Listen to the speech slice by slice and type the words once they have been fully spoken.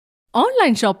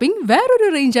Online shopping വേറൊരു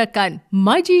range ആക്കാൻ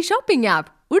myG shopping app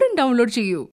ഉടൻ ഡൗൺലോഡ്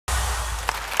ചെയ്യൂ.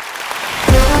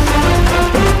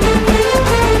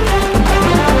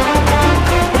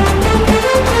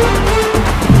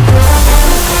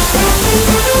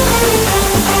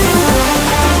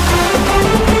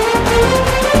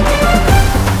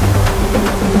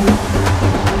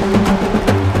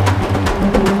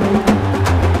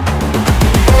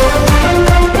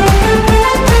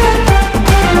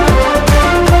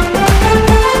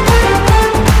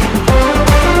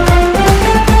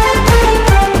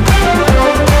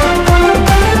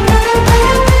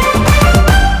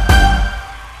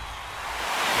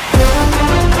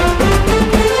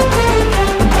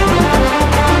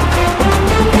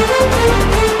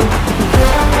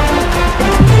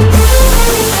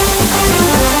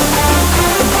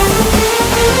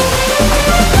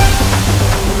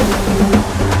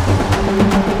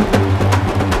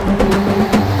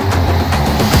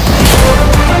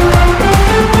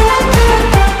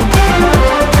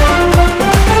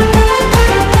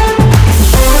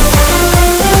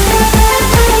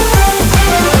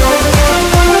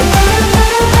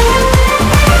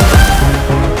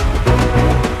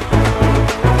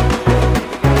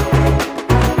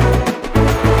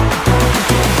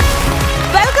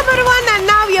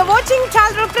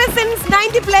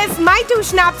 My two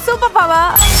snap superpower.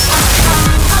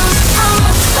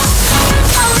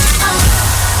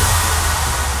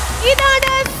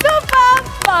 ഇതാണ് സൂപ്പർ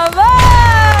പവർ.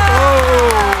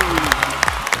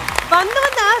 വന്ന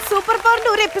സൂപ്പർ പവറിന്റെ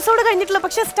ഒരു എപ്പിസോഡ് കഴിഞ്ഞിട്ടില്ല.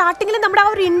 പക്ഷെ സ്റ്റാർട്ടിങ്ങിൽ നമ്മുടെ ആ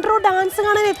ഒരു ഇൻട്രോ ഡാൻസ്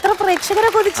കാണാൻ എത്ര പ്രേക്ഷകരെ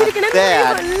കൊതിച്ചിരിക്കണം.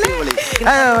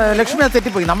 ലക്ഷ്മി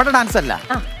തെറ്റിപ്പോയി. നമ്മുടെ ഡാൻസ് അല്ല,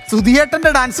 സുധിയേട്ടന്റെ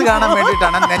ഡാൻസ് കാണാൻ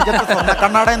വേണ്ടിയിട്ടാണ് നെഞ്ചത്ത് സ്വന്തം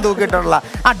കണ്ണാടയും തൂക്കിയിട്ടുള്ള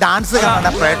ആ ഡാൻസ്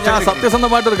കാണാൻ പ്രേക്ഷകർ.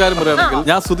 സത്യസന്ധമായിട്ടൊരു കാര്യം പറയുകയാണെങ്കിൽ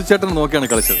ഞാൻ സുധിച്ചേട്ടൻ നോക്കിയാണ്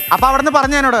കളിച്ചത്. അപ്പൊ അവിടെ നിന്ന്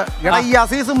പറഞ്ഞു എന്നോട്, എടാ ഈ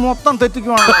അസീസ് മൊത്തം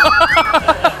തെറ്റിക്കുവാണ്,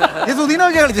 ഈ സുധി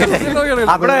നോക്കി കളിച്ചല്ലേ?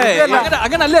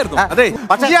 അങ്ങനെ അല്ലായിരുന്നു. അതെ,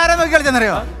 പക്ഷേ ആരെ നോക്കി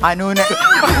കളിച്ചെന്നറിയോ? അനുവിനെ.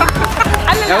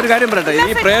 ഞാൻ ഒരു കാര്യം പറയട്ടെ,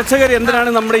 ഈ പ്രേക്ഷകർ എന്തിനാണ്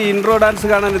നമ്മുടെ ഈ ഇൻട്രോ ഡാൻസ്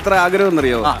കാണാൻ ഇത്ര ആഗ്രഹം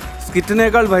എന്നറിയോ?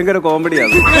 സ്കിറ്റിനേക്കാൾ ഭയങ്കര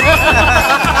കോമഡിയാണ്.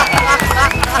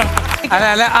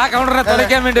 അല്ല ആ കൗണ്ടറിനെ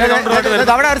തുറയ്ക്കാൻ വേണ്ടി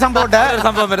അവിടെ ഒരു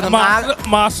സംഭവം വരുന്നു.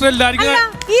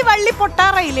 ഈ വള്ളി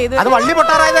പൊട്ടാറായില്ലേ? ഇത് അത് വള്ളി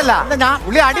പൊട്ടാറായതല്ല, ഞാൻ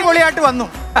പുള്ളി അടിപൊളിയായിട്ട് വന്നു.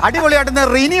 അടിപൊളിയായിട്ട്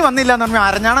റിനി വന്നില്ല എന്ന് പറഞ്ഞു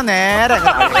അരഞ്ഞാണ് നേരെ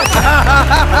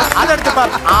അതെടുത്തപ്പോ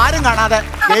ആരും കാണാതെ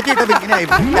കേട്ടിട്ട് ഇങ്ങനെ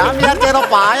ഞാൻ വിചാരിച്ചോ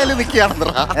പായല് നിൽക്കുകയാണെന്ന്.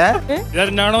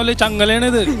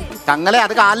 ചങ്ങല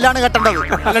അത് കാലിലാണ് കെട്ടേണ്ടത്.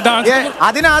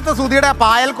 അതിനകത്ത് സുധിയുടെ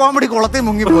പായൽ കോമഡി കുളത്തിൽ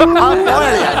മുങ്ങിപ്പോയി.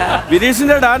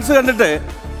 വിനീഷിന്റെ ഡാൻസ് കണ്ടിട്ട്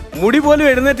മുടി പോലും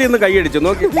എഴുന്നേറ്റ് ഇന്ന് കൈയടിച്ചു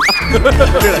നോക്കി.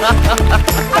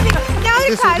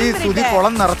 സുധി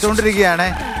കുളം നിറച്ചോണ്ടിരിക്കുകയാണ്.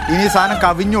 ഇനി സാധനം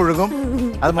കവിഞ്ഞൊഴുകും,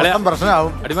 അത് മൊത്തം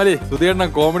പ്രശ്നമാവും. അടിമാലി സുധിയേട്ടൻ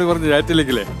കോമഡി പറഞ്ഞ്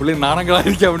രാറ്റിലേക്കില്ലേ പുള്ളി നാണം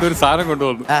കളാതിരിക്കാൻ വേണ്ടി ഒരു സാധനം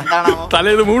കൊണ്ടുവന്നു.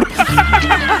 തലേത് മൂടും.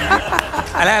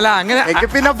 അല്ല അങ്ങനെ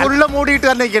പിന്നെ ഫുള്ള് മൂടിയിട്ട്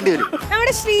തന്നെ നിൽക്കേണ്ടി വരും.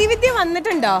 നമ്മുടെ ശ്രീവിദ്യ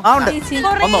വന്നിട്ടുണ്ടോ?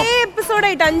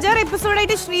 എപ്പിസോഡായിട്ട് 5-6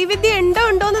 എപ്പിസോഡായിട്ട് ശ്രീവിദ്യ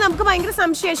ഉണ്ടോന്ന് നമുക്ക് ഭയങ്കര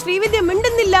സംശയം. ശ്രീവിദ്യ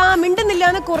മിണ്ടുന്നില്ല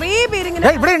എന്ന് കുറെ പേര്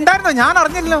ഇവിടെ ഉണ്ടായിരുന്നോ? ഞാൻ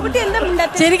അറിഞ്ഞില്ല.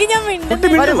 ശരിക്കും ഞാൻ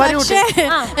പക്ഷേ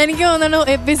എനിക്ക് തോന്നുന്നു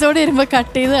എപ്പിസോഡ് വരുമ്പോ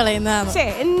കട്ട് ചെയ്ത് കളയുന്നതാണ്.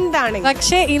 എന്താണ്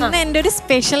പക്ഷെ ഇന്ന് എന്റെ ഒരു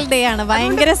സ്പെഷ്യൽ ഡേ ആണ്,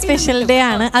 ഭയങ്കര സ്പെഷ്യൽ ഡേ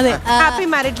ആണ്. അതെ, ഹാപ്പി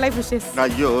മാരിഡ് ലൈഫ് വിഷസ്.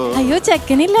 അയ്യോ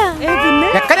ചെക്കനില്ല,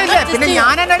 പിന്നെ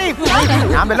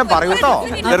ഞാൻ വല്ലതും പറയൂട്ടോ.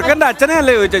 ചെറുക്കന്റെ അച്ഛനെ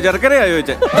അല്ലേ ചോദിച്ചേ? ചെറുക്കനെയാ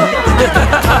ചോദിച്ചേ?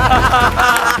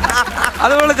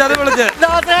 അത്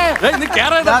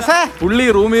പുള്ളി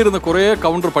റൂമിൽ ഇരുന്ന് കുറെ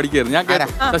കൗണ്ടർ പഠിക്കായിരുന്നു. ഞാൻ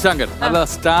ശശാങ്കൻ നല്ല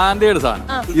സ്റ്റാൻഡേർഡ് സാധനം.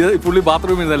 ഇത് പുള്ളി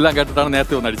ബാത്റൂമിൽ നിന്ന് എല്ലാം കേട്ടിട്ടാണ്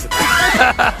നേരത്തെ ഒന്ന് അടിച്ചത്.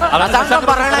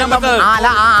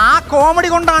 ആ കോമഡി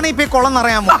കൊണ്ടാണ് ഇപ്പൊ ഈ കുളം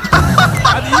നിറയാമോ?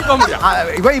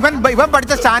 ഇവൻ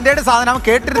പഠിച്ച സ്റ്റാൻഡേർഡ് സാധനം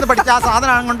കേട്ടിരുന്ന് പഠിച്ച ആ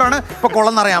സാധനം കൊണ്ടാണ് ഇപ്പൊ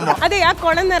കുളം നിറയാമോ? അതെ, ആ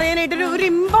കുളം നിറയാനായിട്ട് ഒരു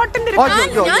ഇമ്പോർട്ടന്റ്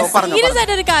സീരിയസ്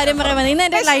ആയിട്ട് ഒരു കാര്യം പറയാൻ ഇന്ന്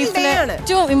എന്റെ ലൈഫിൽ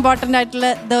ഏറ്റവും ഇമ്പോർട്ടന്റ് ആയിട്ടുള്ള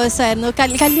ദിവസമായിരുന്നു.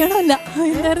 കല്യാണമല്ല,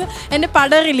 എന്തായിരുന്നു എന്റെ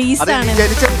പടം റിലീസാണ്.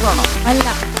 അല്ല,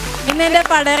 ഇന്ന് എന്റെ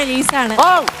പടം റിലീസാണ്.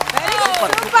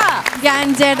 ഞാൻ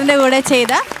ചേട്ടന്റെ കൂടെ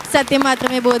ചെയ്ത സത്യം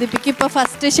മാത്രമേ ബോധിപ്പിക്കൂ. ഇപ്പൊ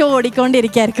ഫസ്റ്റ് ഷോ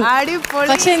ഓടിക്കൊണ്ടിരിക്കായിരിക്കും.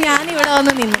 പക്ഷെ ഞാൻ ഇവിടെ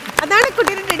വന്ന് നിന്നു. അതാണ്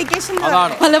കുട്ടിയുടെ ഡെഡിക്കേഷൻ.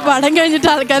 അല്ല, പടം കഴിഞ്ഞിട്ട്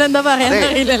ആൾക്കാരെന്താ പറയാൻ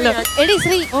അറിയില്ലല്ലോ. എടി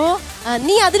ശ്രീ,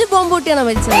 നീ അതിന് ബോംബൂട്ടിയാണോ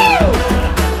മരിച്ചത്?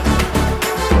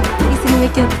 ഈ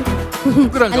സിനിമയ്ക്കകത്ത്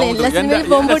എല്ലാ സിനിമയിലും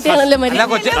ബോംബൂട്ടിയാണല്ലോ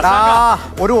മരിച്ചത്.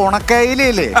 ഒരു ഉണക്കയിലേ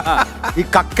ഈ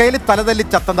കക്കയില് തലതല്ലി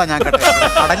ചത്തന്താ ഞാൻ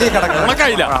കടലിൽ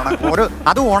കിടക്കുന്നത്.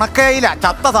 അത് ഉണക്കയില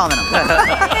ചത്ത സാധനം.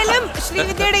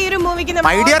 ശ്രീവിദ്യയുടെ ഈ ഒരു മൂവിക്ക്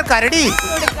മൈ ഡിയർ കരടി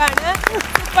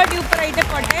സൂപ്പർ ഡ്യൂപ്പർ ആയിട്ട്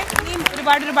പോട്ടെ. ഇനിയും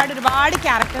ഒരുപാട്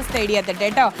ക്യാരക്ടേഴ്സ് തേടിയെത്തട്ടെ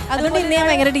കേട്ടോ. അതുകൊണ്ട് ഇന്ന് ഞാൻ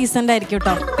ഭയങ്കര ഡീസന്റ് ആയിരിക്കും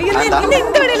കേട്ടോ. ഇന്ന്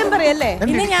എന്ത് വേണേലും പറയല്ലേ.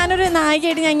 ഇന്ന് ഞാനൊരു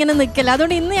നായികയായിട്ട് ഞാൻ ഇങ്ങനെ നിൽക്കില്ല.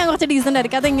 അതുകൊണ്ട് ഇന്ന് ഞാൻ കുറച്ച് ഡീസന്റ്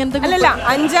ആയിരിക്കും. അത് ഇങ്ങനത്തെ അല്ലല്ല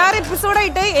 5-6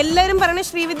 എപ്പിസോഡായിട്ട് എല്ലാരും പറയണ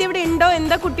ശ്രീവിദ്യ ഇവിടെ ഉണ്ടോ,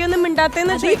 എന്താ കുട്ടിയൊന്നും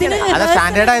മിണ്ടാത്തെന്ന് ശ്രീവിദ്യയുടെ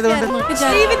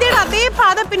അതേ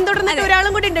പാത പിന്തുടർന്നിട്ട്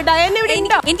ഒരാളും കൂടി ഉണ്ട്. ഡയന ഇവിടെ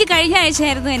ഉണ്ടോ? എനിക്ക് കഴിഞ്ഞ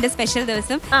ആഴ്ചയായിരുന്നു എന്റെ സ്പെഷ്യൽ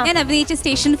ദിവസം. ഞാൻ അഭിനയിച്ച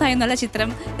സ്റ്റേഷൻ 5 എന്നുള്ള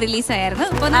ചിത്രം റിലീസായിരുന്നു.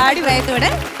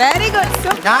 Very good.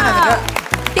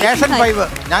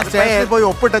 ഞാൻ സ്റ്റേഷനിൽ പോയി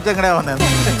ഒപ്പിട്ടച്ച് എങ്ങനെ വന്നത്.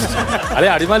 അതെ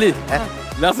അടിമാലി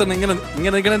ഇങ്ങനെ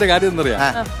നിൽക്കണതിന്റെ കാര്യം എന്താ പറയാ,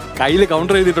 കയ്യില്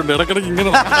കൗണ്ടർ ചെയ്തിട്ടുണ്ട് ഇടക്കിടക്ക് ഇങ്ങനെ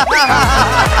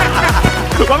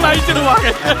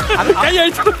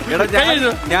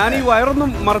ഞാൻ ഈ വയറൊന്നും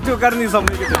മറച്ചു വെക്കാനും നീ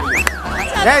സമ്മതിക്കില്ല.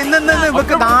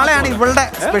 ഇവർക്ക് നാളെയാണ് ഇവളുടെ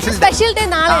സ്പെഷ്യൽ ഡേ.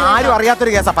 നാളെ ആരും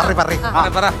അറിയാത്തൊരു കേസാ.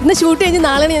 ഇന്ന് ഷൂട്ട് കഴിഞ്ഞ്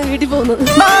നാളെയാണ് ഞാൻ വീട്ടിൽ പോകുന്നത്.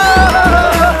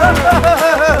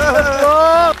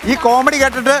 ഈ കോമഡി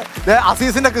കേട്ടിട്ട്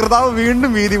അസീസിന്റെ കൃതാവ് വീണ്ടും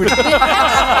വീതി വിട്ടു.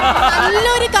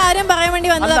 നല്ലൊരു കാര്യം പറയാൻ വേണ്ടി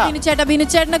വന്നതാ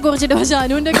ബിനുചേട്ടനെ കുറിച്ചിട്ട്. പക്ഷെ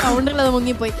അനുവിന്റെ കൗണ്ടറിൽ അത്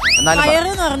മുങ്ങിപ്പോയി.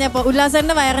 വയറെന്ന് പറഞ്ഞപ്പോ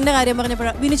ഉല്ലാസന്റെ വയറിന്റെ കാര്യം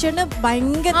പറഞ്ഞപ്പോഴാണ് ബിനുചേട്ടന്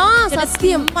ഭയങ്കര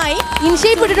സത്യമായി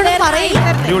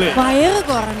വയറ്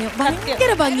കുറഞ്ഞു,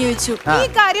 ഭയങ്കര ഭംഗി വെച്ചു. ഈ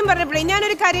കാര്യം പറഞ്ഞപ്പോഴേ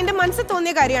ഞാനൊരു കാര്യം എന്റെ മനസ്സിൽ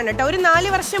തോന്നിയ കാര്യമാണ് കേട്ടോ. ഒരു 4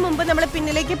 വർഷം മുമ്പ് നമ്മൾ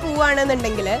പിന്നിലേക്ക്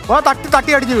പോവാണെന്നുണ്ടെങ്കിൽ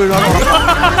തട്ടി അടിച്ച് വീഴും.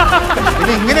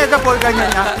 ഇങ്ങനെയൊക്കെ പോയി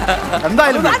കഴിഞ്ഞാൽ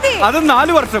എന്തായാലും അത്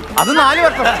 4 വർഷം.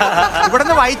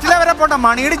 ഇവിടുന്ന് വൈറ്റില വരെ പോണ്ട.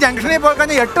 മണിയുടെ ജംഗ്ഷനിൽ പോയി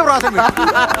കഴിഞ്ഞാൽ 8 പ്രാവശ്യം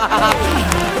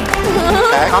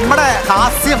നമ്മുടെ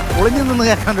ഹാസ്യം ഒളിഞ്ഞു നിന്ന്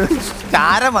കേൾക്കാൻ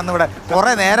ചാരം വന്നു. ഇവിടെ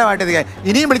കുറെ നേരമായിട്ട്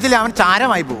ഇനിയും വിളിച്ചില്ല അവൻ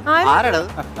ചാരമായി പോകും. ആരാടത്?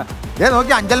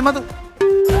 നോക്കി അഞ്ചൽ മധു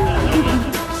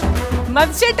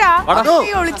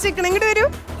ഒളിച്ചിരിക്കണം. ഇങ്ങോട്ട് വരൂ.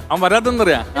 അവൻ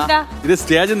വരാത്തറിയാ. ഇത്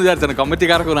സ്റ്റേജ് എന്ന് വിചാരിച്ചാണ്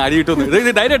കമ്മിറ്റിക്കാരൊക്കെ ഒന്ന് അടി കിട്ടുന്നു. ഇത്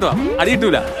ഡയറക്റ്റ് വാ, അടി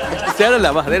കിട്ടൂല. സ്റ്റേജല്ല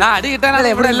അടി കിട്ടാനല്ല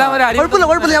ഇവിടെ എല്ലാവരും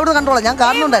ഞാൻ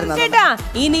കാണുന്നുണ്ടായിരുന്നു.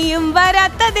 ഇനിയും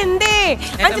വരാത്തതെന്തേ,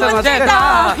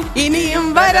 ഇനിയും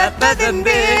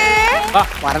വരാത്തതെന്തേ.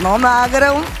 വരണമെന്ന്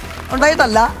ആഗ്രഹം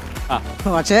ഉണ്ടായിട്ടല്ല,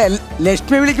 പക്ഷെ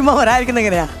ലക്ഷ്മി വിളിക്കുമ്പോ വരാതിരിക്കുന്ന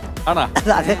എങ്ങനെയാ?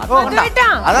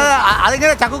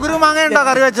 അതിങ്ങനെ ചക്കുകുരു മാങ്ങയുണ്ടോ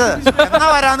കറി വെച്ചത്? എന്നാ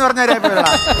വരാന്ന് പറഞ്ഞ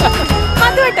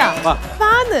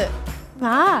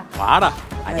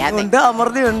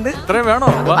അമൃതയുണ്ട്. വേണോ?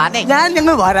 ഞാൻ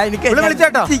ഞങ്ങൾ വരാം. എനിക്ക്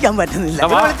വിളിച്ചേട്ടോ, ഇരിക്കാൻ പറ്റുന്നില്ല.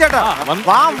 വിളിച്ചേട്ടോ.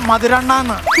 വാ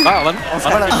മധുരണ്ണാന്ന്.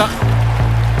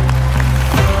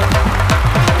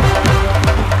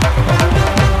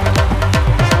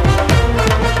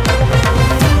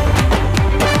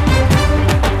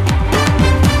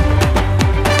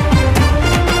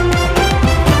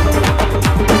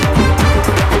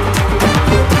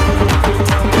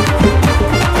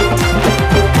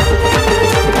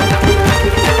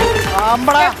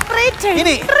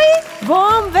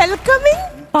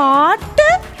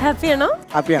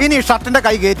 ഇനി ഷർട്ടിന്റെ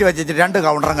കൈ കയറ്റി വെച്ചിട്ട് 2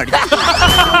 കൗണ്ടറും കടിക്കും.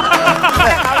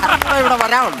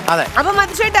 അതെ. അപ്പൊ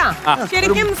മധുചേട്ടാ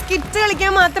ശരിക്കും സ്കിറ്റ്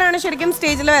കളിക്കാൻ മാത്രമാണ് ശരിക്കും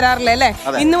സ്റ്റേജിൽ വരാറില്ലേ അല്ലേ?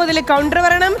 ഇന്ന് മുതൽ കൗണ്ടർ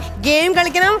വരണം, ഗെയിം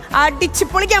കളിക്കണം, അടിച്ച്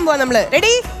പൊളിക്കാൻ പോവാ നമ്മള്.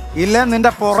 റെഡി? ഇല്ല,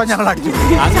 നിന്റെ പുറം ഞങ്ങൾ അടിച്ചു.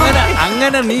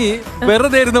 അങ്ങനെ നീ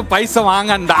വെറുതെ ഇരുന്ന് പൈസ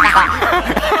വാങ്ങണ്ട.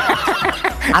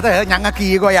 അത് ഞങ്ങൾക്ക്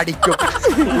ഈഗോ അടിക്കും.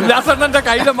 ഉല്ലാസന്റെ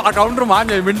കയ്യിലും കൗണ്ടർ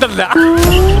വാങ്ങി മിണ്ടല്ല.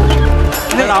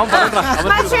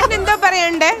 എന്തോ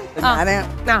പറയണ്ടേ?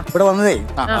 ഇവിടെ വന്നതേ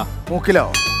മൂക്കിലോ?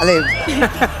 അല്ലേ,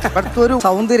 ഇവിടുത്തെ ഒരു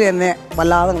സൗന്ദര്യം എന്നെ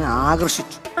വല്ലാതെ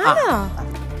ആകർഷിച്ചു.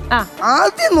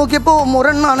 ആദ്യം നോക്കിയപ്പോ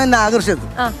മുരണ്ണാണ് എന്നെ ആകർഷിച്ചത്.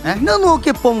 എന്നെ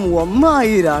നോക്കിയപ്പോ 1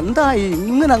 ആയി 2 ആയി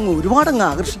ഇങ്ങനെ അങ്ങ് ഒരുപാടങ്ങ്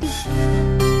ആകർഷിച്ചു.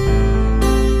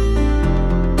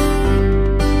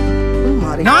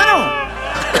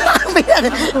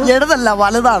 ഇടതല്ല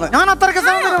വലുതാണ്. ഞാൻ അത്രയ്ക്ക്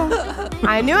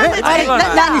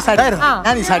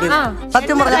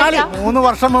സത്യം പറഞ്ഞ 3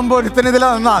 വർഷം മുമ്പ് ഒരുത്തിന് ഇതിലാ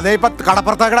നിന്നാ. അതേ ഇപ്പൊ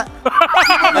കടപ്പുറത്തേക്കടെ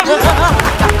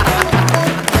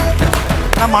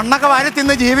മണ്ണൊക്കെ വാരി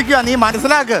തിന്ന് ജീവിക്കുക. നീ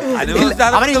മനസ്സിലാക്ക്.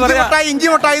 അവൻ ഇഞ്ചി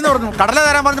മുട്ടായി എന്ന് പറഞ്ഞു. കടല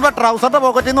തരാൻ പറഞ്ഞപ്പോ ട്രൗസറിന്റെ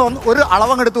പോക്കറ്റിൽ നിന്ന് ഒരു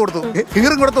അളവങ്ങ് എടുത്തു കൊടുത്തു,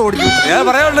 കീറും കൊടുത്ത് ഓടിച്ചു.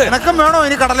 എനക്കും വേണോ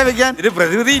ഇനി കടല വെക്കാൻ?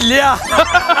 പ്രതിവിധി ഇല്ല.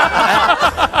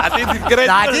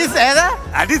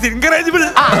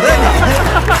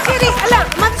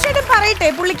 പറയട്ടെ,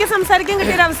 പുള്ളിക്ക് സംസാരിക്കാൻ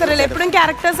കിട്ടിയ ഒരു അവസരമല്ലേ? എപ്പോഴും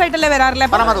ക്യാരക്ടേഴ്സ് ആയിട്ടല്ലേ വരാറില്ല?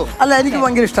 അല്ല, എനിക്ക്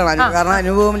ഭയങ്കര ഇഷ്ടമാണ്. കാരണം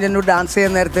അനുഭവം എന്നോട് ഡാൻസ്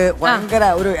ചെയ്യുന്ന നേരത്ത് ഭയങ്കര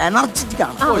ഒരു എനർജറ്റിക്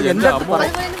ആണ്.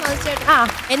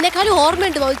 എന്നെക്കാളും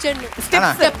ഓർമ്മയുണ്ട്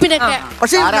സ്റ്റെപ്പിനൊക്കെ.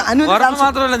 പക്ഷേ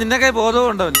മാത്രമല്ല നിന്നെ കൈ ബോധവും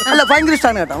ഉണ്ടാവും. അല്ല, ഭയങ്കര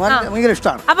ഇഷ്ടമാണ് കേട്ടോ, ഭയങ്കര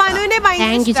ഇഷ്ടമാണ്. അപ്പൊ അനുവിനെ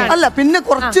അല്ല, പിന്നെ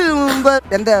കുറച്ച് മുമ്പ്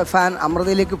എന്റെ ഫാൻ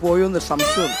അമൃതയിലേക്ക് പോയോ എന്നൊരു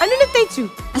സംശയം.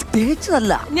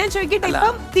 തേച്ചതല്ല, ഞാൻ ചോദിക്കട്ടെ,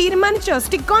 ഇപ്പം തീരുമാനിച്ചോ?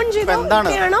 സ്റ്റിക്ക് ഓൺ ചെയ്തോ?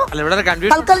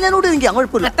 തൽക്കാലം ഞാൻ ഇവിടെ നിൽക്കാം,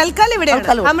 കുഴപ്പമില്ല. തൽക്കാലം ഇവിടെ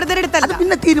അമൃതയുടെ അടുത്തല്ല.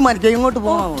 പിന്നെ തീരുമാനിക്കാം ഇങ്ങോട്ട്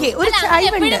പോകാം.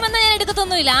 ഞാൻ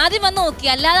എടുക്കത്തൊന്നുമില്ല. ആദ്യം വന്ന് നോക്കി,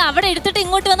 അല്ലാതെ അവിടെ എടുത്തിട്ട്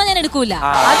ഇങ്ങോട്ട് വന്നാൽ ഞാൻ എടുക്കൂല.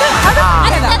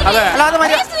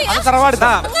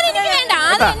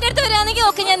 അത് എന്റെ അടുത്ത് വരാണെങ്കിൽ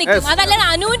ഓക്കെ ഞാൻ നിൽക്കും. അതല്ല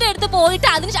അനുവിന്റെ അടുത്ത് പോയിട്ട്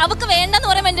അതിന് അവക്ക് വേണ്ടെന്ന്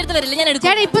പറയുമ്പോൾ എന്റെ അടുത്ത് വരില്ല, ഞാൻ എടുക്കും.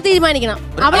 ചേട്ടാ ഇപ്പൊ തീരുമാനിക്കണം.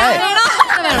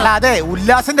 അതെ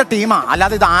ഉല്ലാസിന്റെ ടീമാ,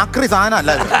 അല്ലാതെ ഇത് ആക്രി സാധനം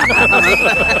അല്ല.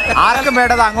 ആർക്കും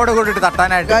വേണ്ടത് അങ്ങോട്ട് കൂട്ടിട്ട്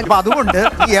തട്ടാനായിട്ട്. അപ്പൊ അതുകൊണ്ട്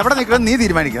നീ എവിടെ നിൽക്കണം നീ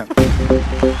തീരുമാനിക്കണം.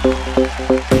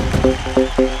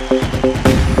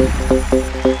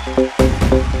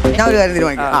 ഞാൻ ഒരു കാര്യം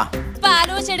തീരുമാനിക്കാം.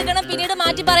 ആലോചിച്ചെടുക്കണം, പിന്നീട്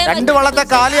മാറ്റി പറയാൻ. 2 വള്ളത്തെ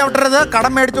കാലി ഔട്ടരുത്,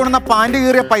 കടം മേടിച്ചു കൊണ്ടുവന്ന പാൻറ്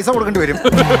കീറിയ പൈസ കൊടുക്കേണ്ടി വരും.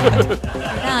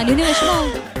 അനുവിന്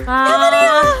വിഷമാവും.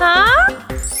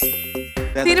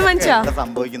 തീരുമാനിച്ചോ?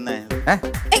 സംഭവിക്കുന്നേ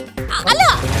അല്ല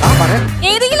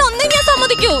ഏതെങ്കിലും ഒന്നേ ഞാൻ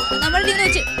സമ്മതിക്കൂ. നമ്മൾ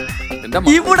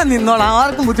ഇവിടെ നിന്നോളാം,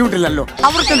 ആർക്കും ബുദ്ധിമുട്ടില്ലല്ലോ.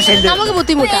 അവർക്ക്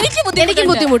നമുക്ക് എനിക്ക്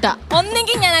ബുദ്ധിമുട്ടാ.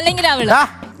 ഒന്നെങ്കിൽ ഞാൻ അല്ലെങ്കിൽ അവള്.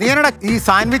 നീനടാ ഈ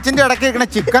സാൻഡ്വിച്ചിന്റെ ഇടയ്ക്ക് വെക്കണ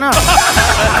ചിക്കനാണ്.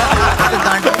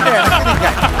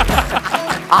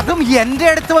 അതും എന്റെ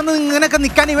അടുത്ത് വന്ന് ഇങ്ങനെയൊക്കെ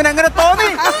നിക്കാൻ ഇവൻ എങ്ങനെ തോന്നി?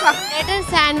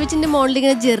 സാൻഡ്വിച്ചിന്റെ മോളിൽ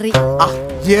ഇങ്ങനെ ജെറി.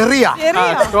 ജെറിയാ?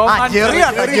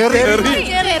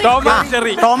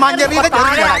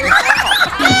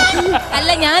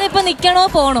 അല്ല ഞാനിപ്പോ നിക്കണോ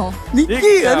പോണോ?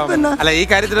 അല്ല ഈ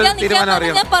കാര്യത്തിൽ തീരുമാനം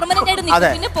അറിയാം. ഞാൻ പെർമനന്റ് ആയിട്ട് നിൽക്കും.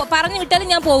 പിന്നെ പറഞ്ഞു വിട്ടാലും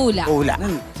ഞാൻ പോവൂല.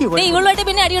 ഇവളുമായിട്ട്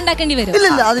പിന്നെ അടി ഉണ്ടാക്കേണ്ടി വരും.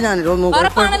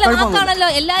 ഉറപ്പാണല്ലോ, നോക്കാണല്ലോ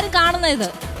എല്ലാരും കാണുന്നത്. ഇത്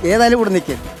ഏതായാലും ഇവിടെ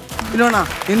നിൽക്കേ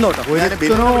നിന്നോട്ടോ.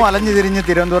 അലഞ്ഞു തിരിഞ്ഞ്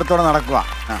തിരുവനന്തപുരത്തോടെ നടക്കുക.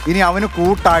 ഇനി അവന്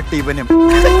കൂട്ടാട്ടി ഇവനും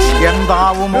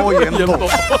എന്താവുമോ എന്തോ.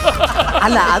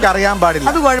 അല്ല അതറിയാൻ പാടില്ല.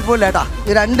 അത് കുഴപ്പമില്ല ഏട്ടാ, ഈ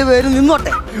രണ്ടുപേരും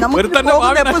നിന്നോട്ടെ.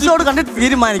 നമുക്ക് എപ്പിസോഡ് കണ്ടിട്ട്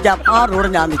തീരുമാനിക്കാം ആരോടെ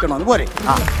ഞാൻ നിൽക്കണോ പോരെ.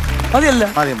 മതിയല്ല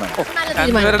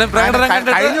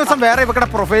കഴിഞ്ഞ ദിവസം വേറെ ഇവക്കടെ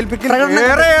പ്രൊഫൈൽ പിക്കിൽ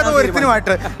വേറെ ഏതോ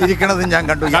ഒരുത്തിനുമായിട്ട് ഇരിക്കണത് ഞാൻ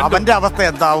കണ്ടു. അവന്റെ അവസ്ഥ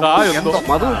എന്താവും എന്തോ.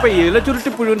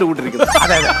 ഇലച്ചുരുട്ടിപ്പുഴുവിന്റെ കൂട്ടിരിക്കുന്നു.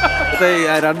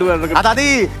 അതീ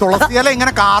തുളസിയില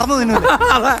ഇങ്ങനെ കാർന്നു തിന്നു.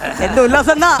 എന്റെ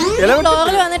ഉല്ലാസം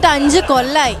വന്നിട്ട് 5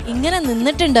 കൊല്ലായി ഇങ്ങനെ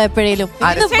നിന്നിട്ടുണ്ടോ എപ്പോഴേലും?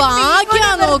 ഇത്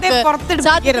ഭാഗ്യമാ.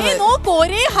 നോക്ക്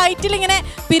ഒരേ ഹൈറ്റിൽ ഇങ്ങനെ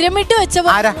പിരമിഡ് വെച്ച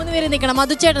 3 പേര് നിക്കണം.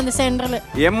 മധുചേട്ടൻ സെന്ററിൽ.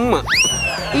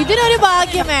 ഇതിനൊരു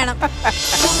ഭാഗ്യം വേണം.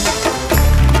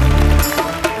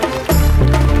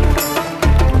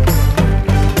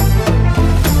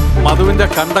 മധുവിന്റെ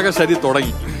കണ്ടക ശരി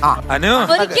തുടങ്ങി.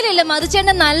 ഒരിക്കലില്ല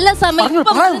മധുചേട്ടൻ നല്ല സമയം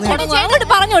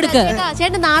പറഞ്ഞു കൊടുക്ക്.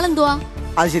 ചേട്ടൻ നാളെന്തുവാ?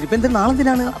 അത് ശരി, ഇപ്പൊ എന്ത്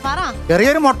നാളെന്തിനാണ്?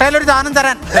 ചെറിയൊരു മുട്ടയിലൊരു സാധനം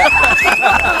തരാൻ.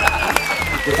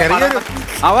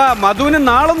 അവ മധുവിന്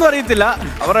നാളൊന്നും അറിയത്തില്ല.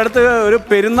 അവരുടെ അടുത്ത് ഒരു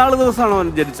പെരുന്നാൾ ദിവസമാണ് അവൻ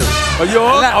ജനിച്ചത്. അയ്യോ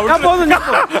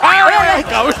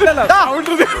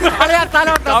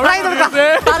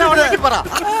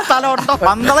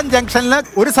പന്തളം ജംഗ്ഷനില്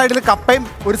ഒരു സൈഡിൽ കപ്പയും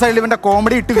ഒരു സൈഡിൽ ഇവന്റെ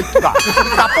കോമഡി ഇട്ട് വിൽക്കുക.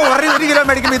 കപ്പ 1 കിലോ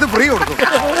മേടിക്കുമ്പോ ഇത് ഫ്രീ കൊടുക്കും.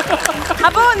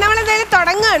 അപ്പൊ നമ്മളെന്തായാലും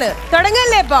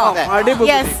തുടങ്ങല്ലേ ഇപ്പൊ?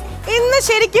 ഇന്ന്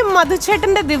ശരിക്കും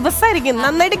മധുചേട്ടന്റെ ദിവസമായിരിക്കും.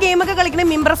 നന്നായിട്ട് ഗെയിമൊക്കെ കളിക്കണം,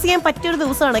 ഇംപ്രസ് ചെയ്യാൻ പറ്റിയൊരു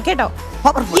ദിവസമാണ് കേട്ടോ.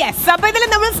 യെസ്, അപ്പൊ ഇതിൽ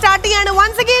നമ്മൾ സ്റ്റാർട്ട് ചെയ്യാണ്.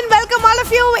 Once again welcome all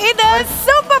of U. ഇത്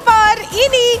സൂപ്പർ പവർ.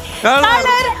 ഇനി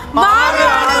കളർ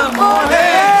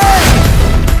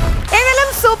ഏതായാലും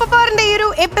സൂപ്പർ പവറിന്റെ ഈ ഒരു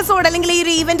എപ്പിസോഡ് അല്ലെങ്കിൽ ഈ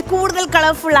ഒരു ഇവന്റ് കൂടുതൽ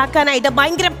കളർഫുൾ ആക്കാനായിട്ട്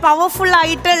ഭയങ്കര പവർഫുൾ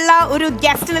ആയിട്ടുള്ള ഒരു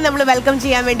ഗസ്റ്റിനെ നമ്മൾ വെൽക്കം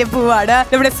ചെയ്യാൻ വേണ്ടി പോവാണ്.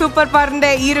 നമ്മുടെ സൂപ്പർ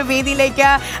പവറിന്റെ ഈ ഒരു വേദിയിലേക്ക്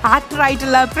ആക്ടർ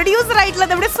ആയിട്ടുള്ള പ്രൊഡ്യൂസർ ആയിട്ടുള്ള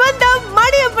നമ്മുടെ സ്വന്തം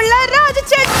മണിയപ്പിള്ള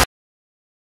രാജചേട്ടൻ.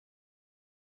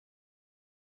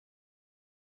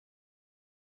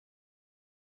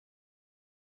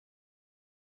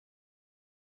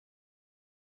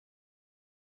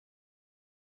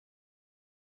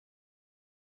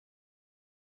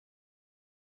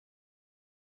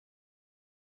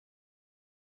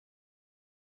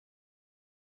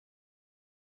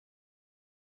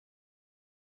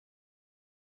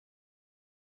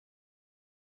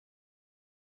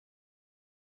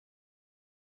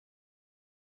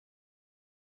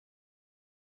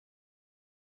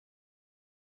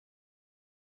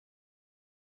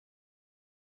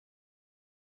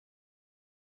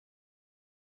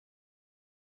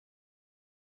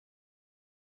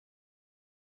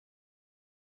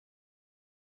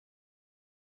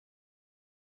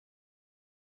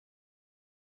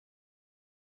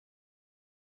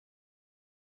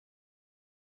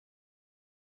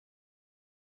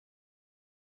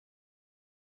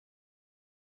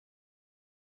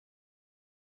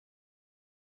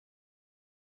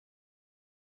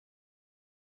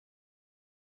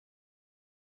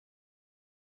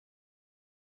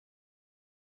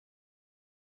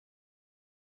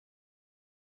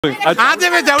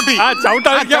 ആദ്യമേ ചവിട്ടി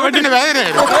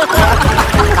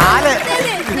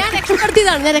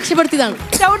ഞാൻ രക്ഷപ്പെടുത്തിയതാണ്.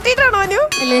 ചവിട്ടിട്ടാണോ?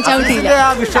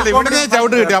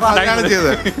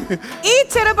 ഈ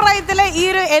ചെറുപ്രായത്തിലെ ഈ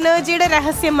ഒരു എനർജിയുടെ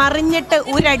രഹസ്യം അറിഞ്ഞിട്ട്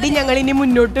ഒരടി ഞങ്ങൾ ഇനി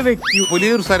മുന്നോട്ട് വെക്കൂ.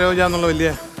 പുലിയൂർ സരോജ എന്നുള്ള വലിയ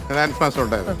ഡാൻസ് മാസ്റ്റർ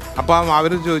ഉണ്ടായിരുന്നു. അപ്പം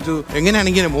അവര് ചോദിച്ചു എങ്ങനെയാണ്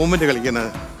ഇങ്ങനെ മൂവ്മെന്റ് കളിക്കുന്നത്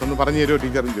ഒന്ന് പറഞ്ഞു തരുമോ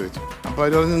ടീച്ചറും ചോദിച്ചു. അപ്പൊ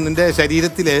അവര് പറഞ്ഞു നിന്റെ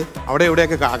ശരീരത്തില് അവിടെ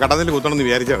എവിടെയൊക്കെ കടന്നിൽ കുത്തണം എന്ന്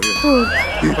വിചാരിച്ചാൽ മതി.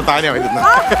 ഇപ്പൊ താനെ വരുന്നത്.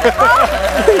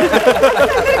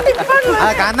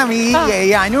 കാരണം ഈ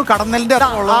അനു കടന്നലിന്റെ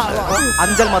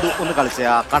അഞ്ചൽ മധു ഒന്ന് കളിച്ച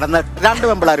കടന്ന 2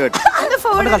 പെമ്പിളാരുമായിട്ട്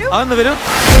അതൊന്ന് വരും.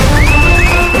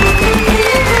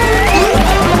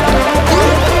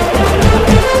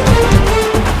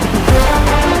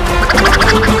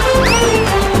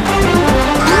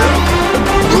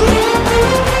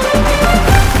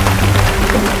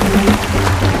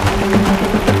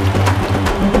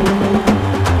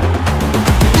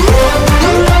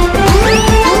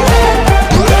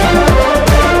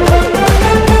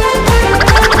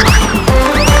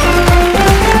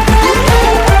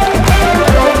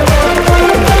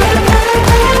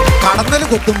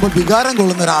 കൊത്തുമ്പോ വികാരം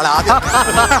കൊള്ളുന്ന ഒരാളെ ആദ്യം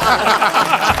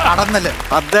കടന്നല്.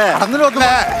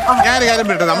 ഞാനൊരു കാര്യം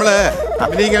പറയട്ടെ, നമ്മള്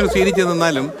അഭിനയിക്കാൻ സ്വീകരിച്ച്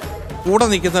നിന്നാലും കൂടെ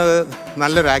നിൽക്കുന്നത്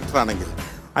നല്ലൊരു ആക്ടർ ആണെങ്കിൽ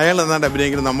അയാൾ എന്നാണ്ട്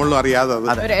അഭിനയിക്കുന്നത് നമ്മളും അറിയാതെ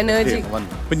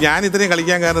ഇപ്പൊ ഞാൻ ഇത്രയും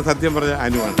കളിക്കാൻ കാരണം സത്യം പറഞ്ഞ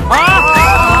അനുവാണ്.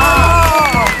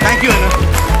 Thank you Anu.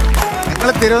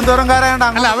 ഞങ്ങള് തിരുവനന്തപുരംകാരായോണ്ട്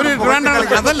അല്ല അവര്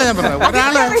അതല്ല ഞാൻ പറഞ്ഞത്.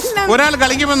 ഒരാൾ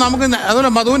കളിക്കുമ്പോ നമുക്ക് അതുപോലെ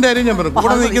മധുവിന്റെ കാര്യം ഞാൻ പറഞ്ഞു,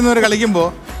 കൂടെ നിൽക്കുന്നവർ കളിക്കുമ്പോ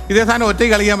ഇതേ സാധനം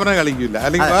ഒറ്റയ്ക്ക് കളിക്കാൻ പറഞ്ഞാൽ കളിക്കില്ല,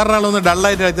 അല്ലെങ്കിൽ വേറൊരാളൊന്ന്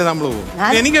ഡള്ളായിട്ട് കളിച്ചാൽ നമ്മൾ പോകും.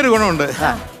 എനിക്കൊരു ഗുണമുണ്ട്,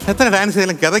 എത്ര ഡാൻസ്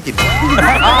ചെയ്താലും കിതക്കില്ല.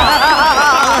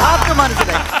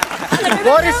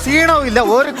 ഒരു ക്ഷീണവും ഇല്ല,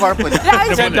 ഒരു കുഴപ്പമില്ല.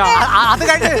 അത്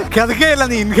കഴിഞ്ഞ് കിതക്കയില്ല,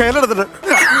 നീ ഇൻഹേൽ എടുത്തിട്ട്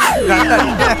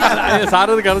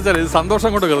സാറ് കളിച്ചാൽ സന്തോഷം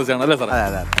കൊണ്ട് കളിച്ചാണ് അല്ലേ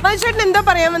സാറേ? എന്തോ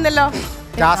പറയാമെന്നല്ലോ.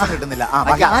 ശ്വാസം കിട്ടുന്നില്ല.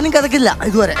 ഞാനും കിതക്കില്ല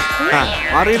ഇതുവരെ.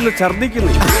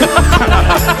 ഛർദിക്കുന്നു.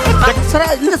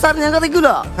 ഇല്ല സാർ, ഞാൻ കളിക്കൂല.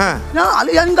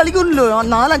 ഞാനും കളിക്കൂലല്ലോ.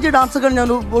 4-5 ഡാൻസ് ഒക്കെ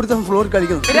ഞാൻ ഒരു ദിവസം ഫ്ലോറിൽ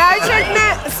കളിക്കുന്നു. രാജേട്ടന്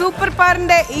സൂപ്പർ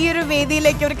പവറിന്റെ ഈ ഒരു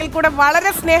വേദിയിലേക്ക് ഒരിക്കൽ കൂടെ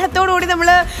വളരെ സ്നേഹത്തോടു കൂടി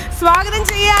നമ്മള് സ്വാഗതം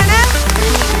ചെയ്യാണ്.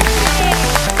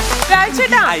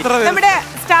 രാജേട്ടാ, നമ്മുടെ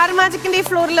സ്റ്റാർ മാജിക്കിന്റെ ഈ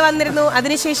ഫ്ലോറിൽ വന്നിരുന്നു.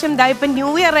 അതിനുശേഷം ഇപ്പൊ ന്യൂ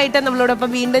ഇയർ ആയിട്ട് നമ്മളോടൊപ്പം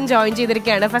വീണ്ടും ജോയിൻ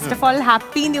ചെയ്തിരിക്കുകയാണ്. First of all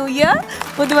happy new year.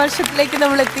 പുതുവർഷത്തിലേക്ക്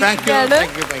നമ്മൾ എത്തിയിരിക്കുകയാണ്.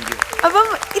 അപ്പം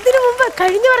ഇതിനു മുമ്പ്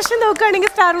കഴിഞ്ഞ വർഷം നോക്കുകയാണെങ്കിൽ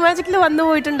സ്റ്റാർ മാജിക്കിൽ വന്നു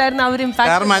പോയിട്ടുണ്ടായിരുന്നു.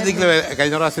 സ്റ്റാർ മാജിക്കിൽ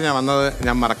കഴിഞ്ഞ പ്രാവശ്യം ഞാൻ വന്നത്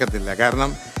ഞാൻ മറക്കത്തില്ല.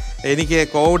 കാരണം എനിക്ക്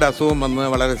കോവിഡ് അസുഖം വന്ന്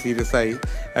വളരെ സീരിയസ് ആയി,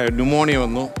 ന്യൂമോണിയ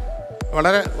വന്നു,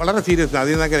 വളരെ വളരെ സീരിയസ്.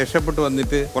 അതിൽ നിന്നൊക്കെ രക്ഷപ്പെട്ട്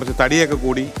വന്നിട്ട് കുറച്ച് തടിയൊക്കെ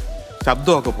കൂടി,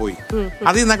 ശബ്ദമൊക്കെ പോയി.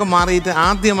 അതിൽ നിന്നൊക്കെ മാറിയിട്ട്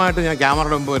ആദ്യമായിട്ട് ഞാൻ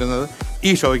ക്യാമറയുടെ മുമ്പ് വരുന്നത്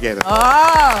ഈ ഷോയ്ക്കായിരുന്നു.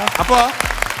 അപ്പോ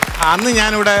അന്ന്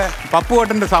ഞാനിവിടെ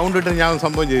പപ്പുവട്ടന്റെ സൗണ്ട് ഇട്ട് ഞാൻ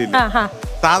സംഭവം ചെയ്തില്ല.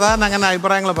 സാധാരണ അങ്ങനെ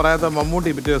അഭിപ്രായങ്ങൾ പറയാത്ത മമ്മൂട്ടി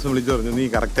പിറ്റേ ദിവസം വിളിച്ചു പറഞ്ഞു നീ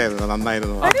കറക്റ്റ് ആയിരുന്നു,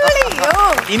 നന്നായിരുന്നു.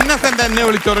 ഇന്നസെന്റ് എന്നെ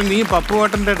വിളിച്ചു പറഞ്ഞു നീ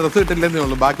പപ്പുവട്ടന്റെ ഡ്രസ്സ് ഇട്ടില്ലെന്നേ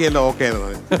ഉള്ളൂ, ബാക്കിയെല്ലാം ഓക്കെ ആയിരുന്നു.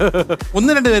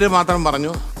 1-2 പേര് മാത്രം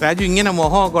പറഞ്ഞു രാജു ഇങ്ങനെ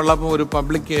മുഖമൊക്കെ ഉള്ളപ്പോൾ ഒരു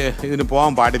പബ്ലിക് ഇതിന്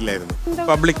പോകാൻ പാടില്ലായിരുന്നു,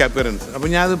 പബ്ലിക് അപ്പിയറൻസ്. അപ്പൊ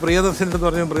ഞാൻ അത് പ്രിയദർശൻ്റെ അടുത്ത്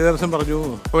പറഞ്ഞു. പ്രിയദർശൻ പറഞ്ഞു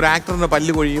ഒരു ആക്ടറിന്റെ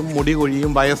പല്ല് കൊഴിയും, മുടി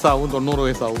കൊഴിയും, വയസ്സാവും, 90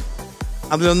 വയസ്സാവും,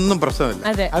 അതിലൊന്നും പ്രശ്നമില്ല.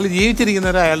 അതിൽ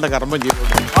ജീവിച്ചിരിക്കുന്നവരെ അയാളുടെ കർമ്മം ചെയ്തു.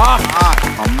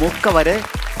 മമ്മൂക്ക വരെ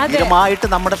സ്ഥിരമായിട്ട്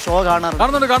നമ്മുടെ ഷോ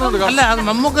കാണാറുണ്ട്. അല്ല അത്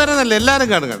മമ്മൂക്കാരെന്നല്ല, എല്ലാവരും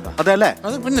കാണും കേട്ടോ. അതല്ലേ?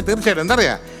 അത് പിന്നെ തീർച്ചയായിട്ടും എന്താ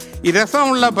പറയാ, ഈ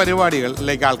രസമുള്ള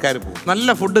പരിപാടികളിലേക്ക് ആൾക്കാർ പോകും.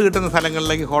 നല്ല ഫുഡ് കിട്ടുന്ന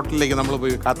സ്ഥലങ്ങളിലേക്ക്, ഹോട്ടലിലേക്ക് നമ്മൾ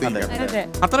പോയി കാത്തിരിക്കാം.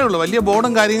 അത്രേ ഉള്ളൂ. വലിയ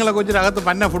ബോർഡും കാര്യങ്ങളൊക്കെ വെച്ചിട്ട് അകത്ത്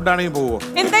പന്ന ഫുഡാണെങ്കിൽ പോവോ.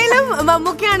 എന്തായാലും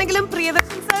മമ്മൂക്കയാണെങ്കിലും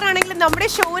പ്രിയദർശൻ സാർ ആണെങ്കിലും നമ്മുടെ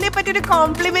ഷോനെ പറ്റി ഒരു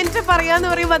കോംപ്ലിമെന്റ് പറയാന്ന്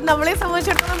പറയുമ്പോൾ അത് നമ്മളെ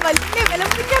സംബന്ധിച്ചിടത്തോളം വലിയ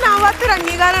വിലപിക്കാനാവാത്തൊരു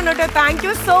അംഗീകാരമാണ് കേട്ടോ. Thank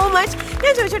you so much.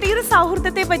 ഞാൻ ചോദിച്ചോട്ടെ, ഈ ഒരു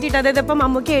സൗഹൃദത്തെ പറ്റിയിട്ട്, അതായത് ഇപ്പം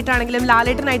മമ്മൂക്കയായിട്ടാണെങ്കിലും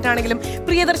ലാലേട്ടനായിട്ടാണെങ്കിലും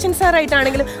പ്രിയദർശൻ സാർ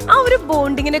ആയിട്ടാണെങ്കിലും ആ ഒരു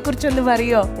ബോണ്ടിങ്ങിനെ കുറിച്ച് ഒന്ന്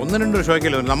പറയോ? 1-2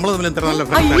 ഷോയ്ക്കല്ലോ നമ്മൾ തമ്മിൽ ഇത്ര നല്ല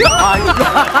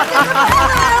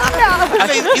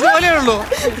ഇതുപോലെയുള്ളൂ.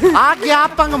 ആ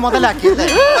ഗ്യാപ്പ് അങ്ങ്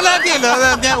മുതലാക്കിയല്ലോ.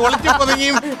 ഞാൻ ഒളിച്ചു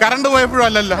പൊതുങ്ങിയും കറണ്ട് പോയപ്പോഴും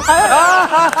അല്ലല്ലോ.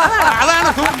 അതാണ്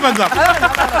സുഹൃത്ത് ബന്ധം.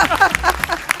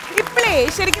 ഇപ്പോഴേ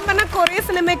ശരിക്കും പറഞ്ഞാൽ കുറെ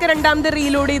സിനിമയൊക്കെ രണ്ടാമത്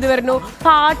റീലോഡ് ചെയ്ത് വരുന്നു,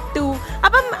 പാർട്ട് 2.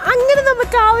 അപ്പം അങ്ങനെ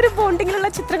നമുക്ക് ആ ഒരു ബോണ്ടിങ്ങിലുള്ള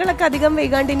ചിത്രങ്ങളൊക്കെ അധികം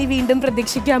വൈകാണ്ട് ഇനി വീണ്ടും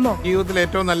പ്രതീക്ഷിക്കാമോ? ജീവിതത്തിൽ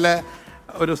ഏറ്റവും നല്ല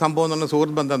ഒരു സംഭവം എന്ന് പറഞ്ഞാൽ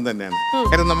സുഹൃത്ത് ബന്ധം തന്നെയാണ്.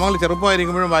 കാരണം നമ്മൾ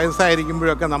ചെറുപ്പമായിരിക്കുമ്പോഴും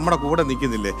വയസ്സായിരിക്കുമ്പോഴും ഒക്കെ നമ്മുടെ കൂടെ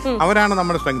നിൽക്കുന്നില്ലേ, അവരാണ്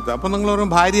നമ്മുടെ സ്ട്രെങ്ത്. അപ്പൊ നിങ്ങൾ ഒരു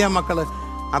ഭാര്യ, മക്കള്,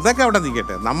 അതൊക്കെ അവിടെ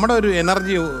നിൽക്കട്ടെ. നമ്മുടെ ഒരു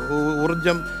എനർജി,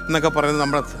 ഊർജം എന്നൊക്കെ പറയുന്നത്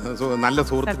നമ്മുടെ നല്ല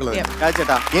സുഹൃത്തുക്കൾ.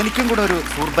 ചേട്ടാ എനിക്കും കൂടെ ഒരു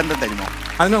സുഹൃബന്ധം തരുമോ?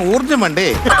 അതിന് ഊർജം വേണ്ടേ?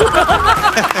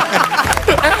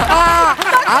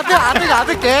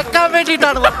 അത് കേൾക്കാൻ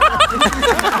വേണ്ടിയിട്ടാണ്.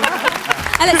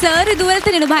 അല്ല, സാർ ഇതുപോലെ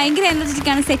തന്നെയാണ്, ഭയങ്കര എനർജറ്റിക്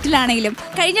ആണ് സെറ്റിലാണെങ്കിലും.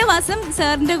 കഴിഞ്ഞ മാസം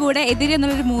സാറിന്റെ കൂടെ എതിരെ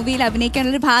എന്നുള്ളൊരു മൂവിയിൽ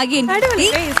അഭിനയിക്കാനുള്ള ഭാഗ്യം,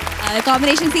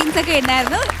 കോമ്പിനേഷൻ സീൻസ് ഒക്കെ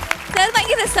ഉണ്ടായിരുന്നു. സാർ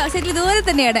ഭയങ്കര സെറ്റിൽ ഇതുപോലെ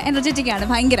തന്നെയാണ്, എനർജറ്റിക് ആണ്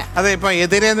ഭയങ്കര. അതെ, ഇപ്പൊ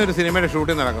എതിരെന്നൊരു സിനിമയുടെ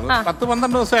ഷൂട്ടിംഗ് നടക്കുന്നു.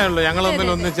 10-12 ദിവസമായുള്ളൂ ഞങ്ങൾ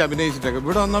ഒന്നിച്ച് അഭിനയിച്ചിട്ടൊക്കെ.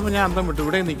 ഇവിടെ വന്നപ്പോ ഞാൻ അന്തം വിട്ടു,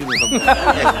 ഇവിടെ നിൽക്കുന്നു.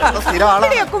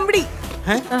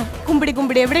 കുമ്പിടി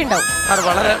കുമ്പിടി എവിടെ ഉണ്ടാവും?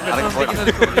 വളരെ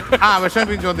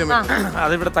വിഷമിപ്പിക്കുന്ന ചോദ്യം.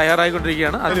 അതിവിടെ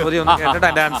തയ്യാറായിക്കൊണ്ടിരിക്കുകയാണ്. അത് ചോദ്യം ഒന്ന് കേട്ടിട്ട്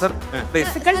അതിന്റെ ആൻസർ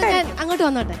അങ്ങോട്ട്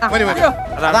വന്നോട്ടെ.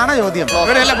 അതാണ് ചോദ്യം.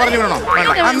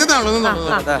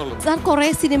 സാർ കുറെ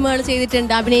സിനിമകൾ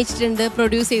ചെയ്തിട്ടുണ്ട്, അഭിനയിച്ചിട്ടുണ്ട്,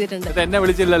 പ്രൊഡ്യൂസ് ചെയ്തിട്ടുണ്ട്. എന്നെ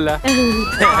വിളിച്ചില്ലല്ലോ.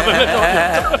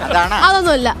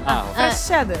 അതൊന്നുമല്ല.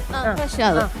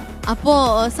 അപ്പോ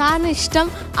സാറിന് ഇഷ്ടം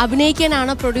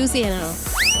അഭിനയിക്കാനാണോ പ്രൊഡ്യൂസ് ചെയ്യാനാണോ?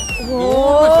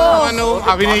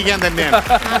 അഭിനയിക്കാൻ തന്നെയാണ്.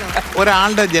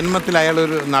 ഒരാളുടെ ജന്മത്തിൽ അയാൾ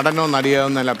ഒരു നടനോ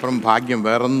നടിയാവുന്നതിലപ്പുറം ഭാഗ്യം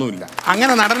വേറൊന്നുമില്ല.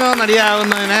 അങ്ങനെ നടനോ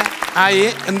നടിയാവുന്നതിന് ആയി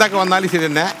എന്തൊക്കെ വന്നാലും ശരി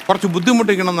തന്നെ കുറച്ച്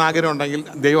ബുദ്ധിമുട്ടിക്കണമെന്ന് ആഗ്രഹം ഉണ്ടെങ്കിൽ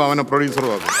ദൈവം അവനെ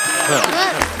പ്രൊഡ്യൂസറും ആകും.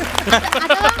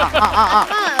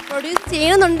 പ്രൊഡ്യൂസ്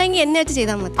ചെയ്യണമെന്നുണ്ടെങ്കിൽ എന്നെ വെച്ച്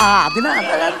ചെയ്താൽ മതി.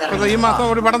 ഈ മാസം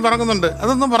ഒരു പടം തുടങ്ങുന്നുണ്ട്.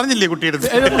 അതൊന്നും പറഞ്ഞില്ലേ കുട്ടിയുടെ?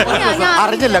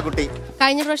 അറിഞ്ഞില്ല കുട്ടി.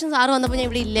 കഴിഞ്ഞ പ്രാവശ്യം സാറ് വന്നപ്പോ ഞാൻ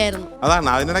ഇവിടെ ഇല്ലായിരുന്നു. അതാണ്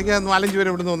അതിനിടയ്ക്ക് 4-5 പേര്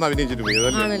ഇവിടുന്ന് ഒന്ന് അഭിനയിച്ചിട്ട് പോയി.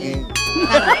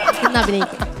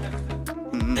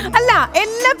 അല്ല,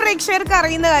 എല്ലാ പ്രേക്ഷകർക്കും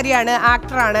അറിയുന്ന കാര്യമാണ്.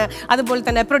 ആക്ടറാണ്, അതുപോലെ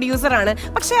തന്നെ പ്രൊഡ്യൂസറാണ്.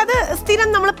 പക്ഷെ അത് സ്ഥിരം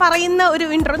നമ്മൾ പറയുന്ന ഒരു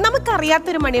ഇൻട്രോ.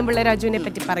 നമുക്കറിയാത്തൊരു മണിയമ്പിള്ള രാജുവിനെ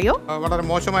പറ്റി പറയോ? വളരെ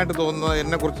മോശമായിട്ട് തോന്നുന്നത്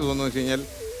എന്നെ കുറിച്ച് തോന്നുന്നു വെച്ച് കഴിഞ്ഞാൽ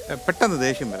പെട്ടെന്ന്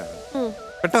ദേഷ്യം വരാണ്.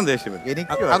 പെട്ടെന്ന് ദേഷ്യം വരും.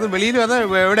 അത് വെളിയിലും അത്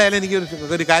എവിടെയായാലും എനിക്ക്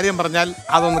ഒരു കാര്യം പറഞ്ഞാൽ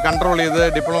അതൊന്ന് കൺട്രോൾ ചെയ്ത്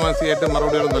ഡിപ്ലോമസി ആയിട്ട്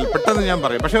മറുപടികളൊന്നും പെട്ടെന്ന് ഞാൻ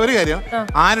പറയും. പക്ഷെ ഒരു കാര്യം,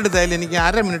 ആരെടുത്തായാലും എനിക്ക്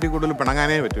 1/2 മിനിറ്റ് കൂടുതൽ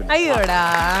പിണങ്ങാനേ പറ്റൂല.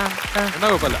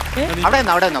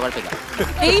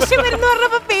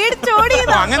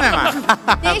 അങ്ങനെയാണ്.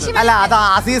 അല്ല, അത്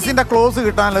അസീസിന്റെ ക്ലോസ്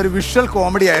കിട്ടാനുള്ള ഒരു വിഷ്വൽ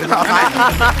കോമഡി ആയിരുന്നു.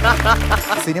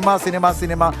 സിനിമ സിനിമ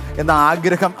സിനിമ എന്ന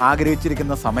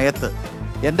ആഗ്രഹിച്ചിരിക്കുന്ന സമയത്ത്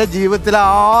എൻ്റെ ജീവിതത്തിൽ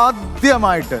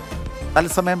ആദ്യമായിട്ട്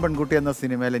തത്സമയം പെൺകുട്ടി എന്ന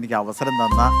സിനിമയിൽ എനിക്ക് അവസരം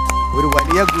തന്ന ഒരു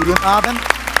വലിയ ഗുരുനാഥൻ,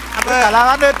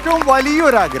 കലാകാരൻ്റെ ഏറ്റവും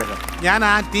വലിയൊരാഗ്രഹം. ഞാൻ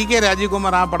ആ TK രാജീവ്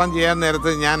കുമാർ ആ പടം ചെയ്യാൻ നേരത്ത്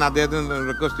ഞാൻ അദ്ദേഹത്തിന്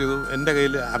റിക്വസ്റ്റ് ചെയ്തു. എൻ്റെ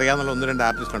കയ്യിൽ അറിയാവുന്ന 1-2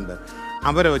 ആർട്ടിസ്റ്റ് ഉണ്ട്,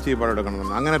 അവരെ വെച്ച് ഈ പടം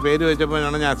എടുക്കണമെന്ന്. അങ്ങനെ പേര്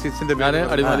വെച്ചപ്പോഴാണ് ഞാൻ അസീസിന്റെ പേര്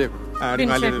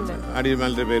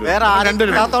അടിമാലിന്റെ പേര്.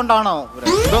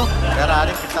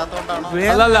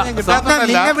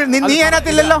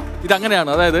 ഇതങ്ങനെയാണ്.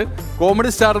 അതായത് കോമഡി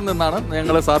സ്റ്റാറിൽ നിന്നാണ്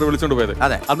ഞങ്ങളെ സാറ് വിളിച്ചോണ്ട് പോയത്.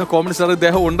 അന്ന് കോമഡി സ്റ്റാർ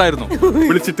ഇദ്ദേഹം ഉണ്ടായിരുന്നു,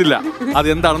 വിളിച്ചിട്ടില്ല. അത്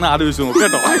എന്താണെന്ന് ആലോചിച്ചു നോക്കും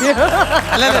കേട്ടോ.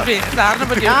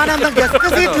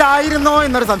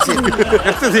 എന്നൊരു സംശയം.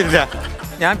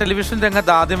 ഞാൻ ടെലിവിഷൻ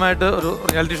രംഗത്ത് ആദ്യമായിട്ട് ഒരു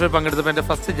റിയാലിറ്റി ഷോ പങ്കെടുത്തപ്പോൾ എൻ്റെ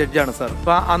ഫസ്റ്റ് ജഡ്ജാണ് സാർ.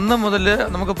 അപ്പോൾ അന്ന് മുതൽ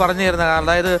നമുക്ക് പറഞ്ഞു തരുന്ന,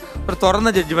 അതായത് ഒരു തുറന്ന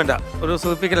ജഡ്ജ്മെന്റാണ്, ഒരു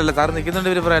സൂചിപ്പിക്കലല്ല. സാറ് നിൽക്കുന്നുണ്ട്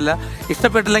ഇവർ പറയല്ല,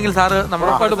 ഇഷ്ടപ്പെട്ടില്ലെങ്കിൽ സാറ്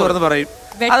നമ്മളോട് തുറന്ന് പറയും.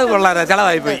 അത് കൊള്ളാതെ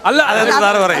ചളവായി പോയി. അല്ല,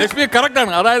 സാറ് പറയും കറക്റ്റ്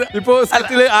ആണ്. അതായത് ഇപ്പോ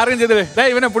സെറ്റില് ആരെയും ചെയ്തില്ലേ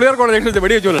ഇവനെ പുളിയർക്കോടെ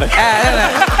വെടി വെച്ചോളെ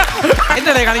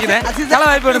എന്റെ കാണിക്കുന്നേ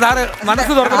ചളവായി പോയിട്ട് സാറ്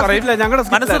മനസ്സ് തുറന്ന് പറയും. ഞങ്ങളുടെ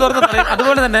മനസ്സ് തുറന്ന് പറയും.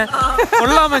 അതുപോലെ തന്നെ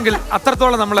കൊള്ളാമെങ്കിൽ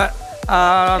അത്രത്തോളം നമ്മളെ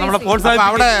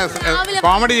അവിടെ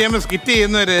കോമഡി ചെയ്യുമ്പോൾ സ്കിറ്റ്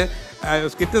ചെയ്യുന്നവര്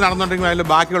സ്കിറ്റ് നടന്നുണ്ടെങ്കിൽ അതിൽ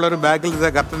ബാക്കിയുള്ളവർ ബാക്കിൽ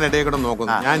കർട്ടന്റെ ഇടയിൽ കൂടെ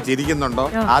നോക്കുന്നു, ഞാൻ ചിരിക്കുന്നുണ്ടോ.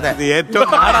 അത് ഏറ്റവും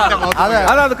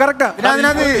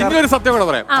ഇന്നൊരു സത്യം കൂടെ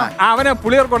പറയാം. അവനെ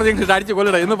പുളിയർക്കോടെ അടിച്ചു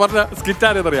കൊല്ലട എന്ന് പറഞ്ഞ സ്കിറ്റ്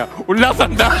ആരെന്നറിയാം, ഉല്ലാസം.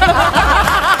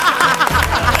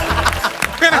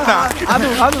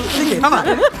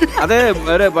 അതെ,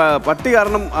 ഒരു പട്ടി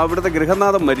കാരണം അവിടുത്തെ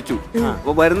ഗൃഹനാഥൻ മരിച്ചു.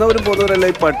 അപ്പൊ വരുന്നവരും പോകുന്നവരെല്ലാം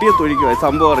ഈ പട്ടിയെ തൊഴിക്കുക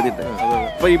സംഭവം അറിഞ്ഞിട്ട്.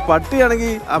 അപ്പൊ ഈ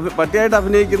പട്ടിയാണെങ്കിൽ പട്ടിയായിട്ട്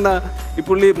അഭിനയിക്കുന്ന ഈ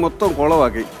പുള്ളി മൊത്തം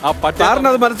കുളവാക്കി. സാറിന്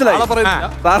അത് മനസ്സിലായി.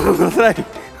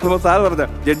 അപ്പൊ സാറ് പറഞ്ഞ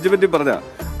ജഡ്ജ്മെന്റിൽ പറഞ്ഞ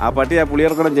ആ പട്ടി ആ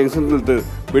പുളിയർക്കണം ജംഗ്ഷനിൽ നിന്നിട്ട്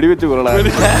വെടിവെച്ച് കൊള്ളാം.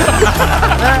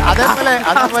 അതേപോലെ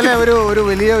ഒരു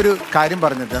വലിയ ഒരു കാര്യം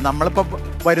പറഞ്ഞിട്ട്, നമ്മളിപ്പോ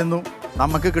വരുന്നു,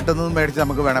 നമുക്ക് കിട്ടുന്നതും മേടിച്ച്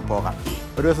നമുക്ക് വേണേൽ പോകാം.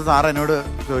 ഒരു ദിവസം സാറ് എന്നോട്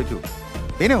ചോദിച്ചു,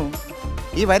 വിനു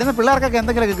ഈ വരുന്ന പിള്ളേർക്കൊക്കെ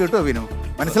എന്തെങ്കിലുമൊക്കെ കിട്ടുമോ വിനു,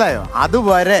 മനസ്സിലായോ?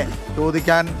 അതുവരെ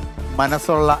ചോദിക്കാൻ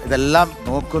മനസ്സുള്ള, ഇതെല്ലാം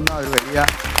നോക്കുന്ന ഒരു വലിയ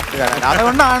കാര്യം.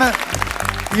 അതുകൊണ്ടാണ്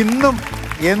ഇന്നും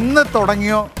എന്ന്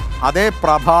തുടങ്ങിയോ അതേ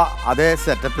പ്രഭ അതേ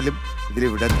സെറ്റപ്പിലും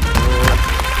ഇതിലിവിടെ.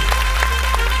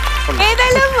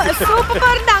 ഏതായാലും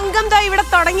സൂപ്പറിന്റെ അംഗം ഇവിടെ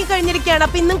തുടങ്ങി കഴിഞ്ഞിരിക്കുകയാണ്.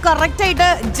 അപ്പൊ ഇന്നും കറക്റ്റ് ആയിട്ട്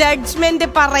ജഡ്ജ്മെന്റ്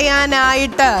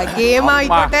പറയാനായിട്ട്, ഗെയിം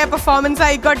ആയിക്കോട്ടെ പെർഫോമൻസ്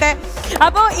ആയിക്കോട്ടെ.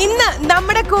 അപ്പൊ ഇന്ന്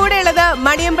നമ്മുടെ കൂടെ ഉള്ളത്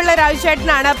മണിയമ്പിള്ള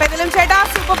രാജുചേട്ടനാണ്. അപ്പൊ ഏതായാലും ചേട്ടാ,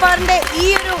 സൂപ്പർ പവറിന്റെ ഈ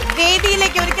ഒരു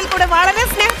വേദിയിലേക്ക് ഒരിക്കൽ കൂടെ വളരെ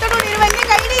സ്നേഹത്തോടുകൂടി ഒരു വലിയ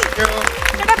കൈഡി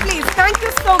ചേട്ടാ, please. Thank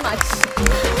you so much.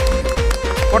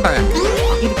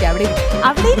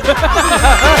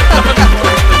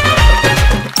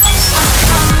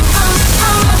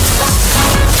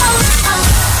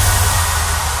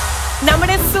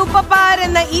 നമ്മുടെ സൂപ്പർ പവർ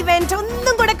എന്ന ഇവന്റ്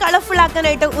ഒന്നും കൂടെ കളർഫുൾ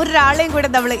ആക്കാനായിട്ട് ഒരാളെയും കൂടെ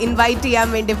നമ്മൾ ഇൻവൈറ്റ് ചെയ്യാൻ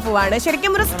വേണ്ടി പോവാണ്.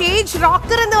 ശരിക്കും ഒരു സ്റ്റേജ്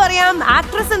റോക്കർ എന്ന് പറയാം,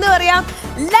 ആക്ട്രസ് എന്ന് പറയാം.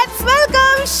 Let's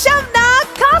welcome Shamna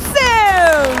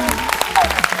Qasem.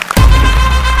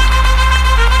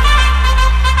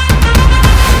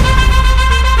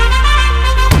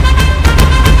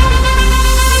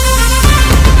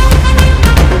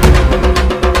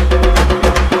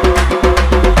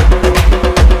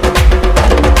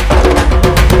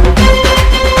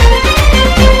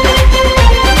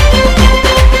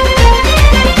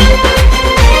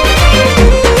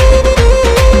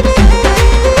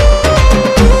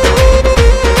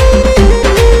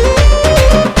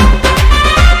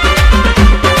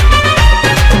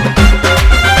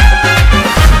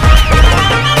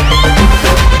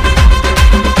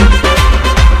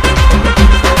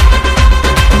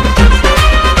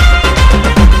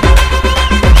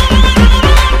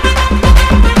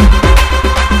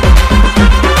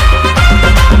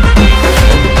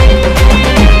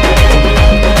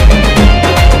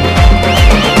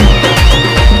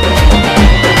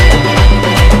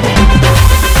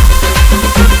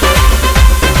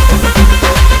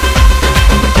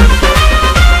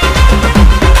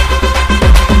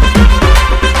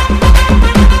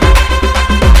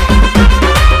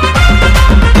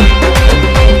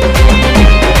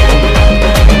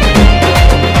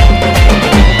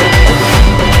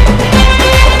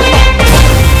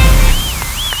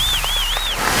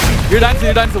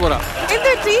 ഈ ഡാൻസ് പോരാ.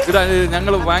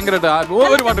 ഞങ്ങൾ ഭയങ്കരമായിട്ട്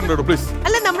ഒരു പാട്ടുണ്ട് പ്ലീസ്.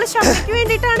 അല്ല നമ്മൾ ഷമ്മയ്ക്ക്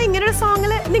വേണ്ടിയിട്ടാണ് ഇങ്ങനൊരു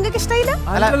സോങ്ങില് നിങ്ങൾക്ക് ഇഷ്ടമില്ല?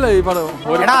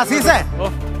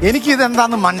 എനിക്ക്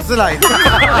ഇതെന്താന്ന് മനസ്സിലായി.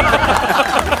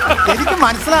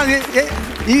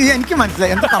 എനിക്ക്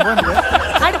മനസ്സിലായി എന്താ സംഭവം.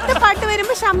 അടുത്ത പാട്ട്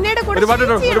വരുമ്പോ ഷമ്മയുടെ കൂടെ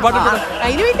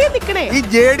അതിനു വേണ്ടി നിക്കണേ. ഈ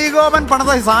JD ഗോപൻ പണത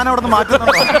സാധനം അവിടെ നിന്ന്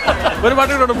മാറ്റുന്നുണ്ടോ? ഒരു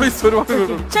പാട്ട് പ്ലീസ്. ഒരു പാട്ട്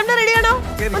ഷമ്മ റെഡിയാണോ?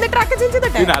 ഒന്ന് ട്രാക്ക് ചേഞ്ച്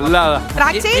ചെയ്തിട്ടെ.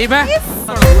 Track change.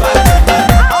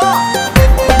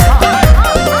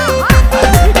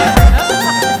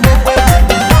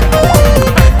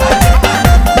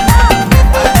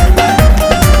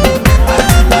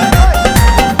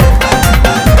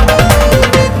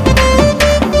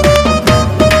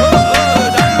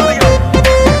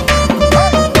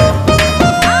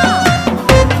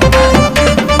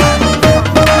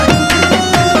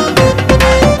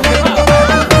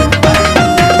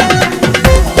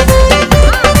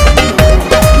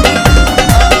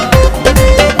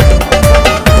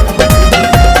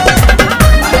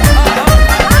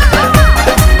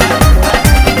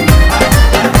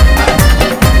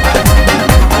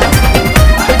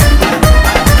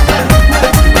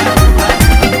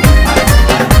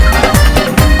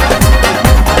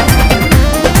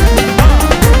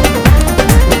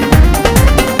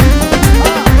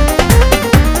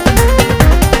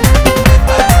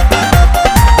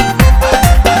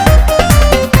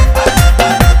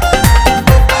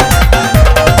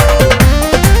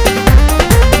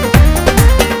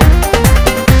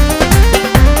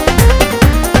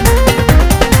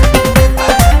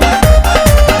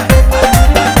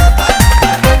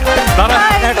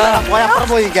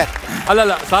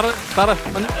 അല്ലല്ല സാറ്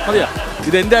മതിയാ.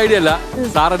 ഇത് എന്റെ ഐഡിയ അല്ല,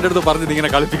 സാർ എന്റെ അടുത്ത് പറഞ്ഞത് ഇങ്ങനെ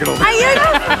കളിപ്പിക്കണോ.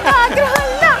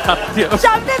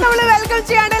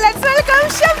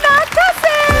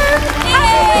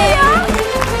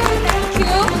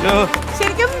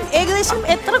 ശരിക്കും ഏകദേശം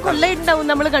എത്ര കൊല്ലമുണ്ടാവും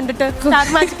നമ്മൾ കണ്ടിട്ട്?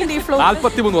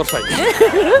 43 വർഷമായി.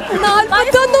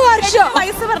 41 വർഷം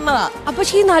വയസ്സ് പറഞ്ഞതാ. അപ്പൊ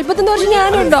ഈ 41 വർഷം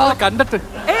ഞാനുണ്ടോ കണ്ടിട്ട്?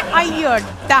 അയ്യോ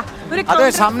അത്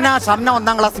ഷംന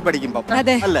 1ാം ക്ലാസ്സിൽ പഠിക്കുമ്പോ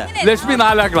അല്ലേ? ലക്ഷ്മി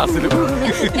 4ാം ക്ലാസ്സിലും.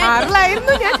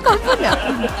 ഞാൻ കുഴപ്പമില്ല.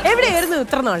 എവിടെയായിരുന്നു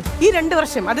ഇത്ര നാൾ? ഈ 2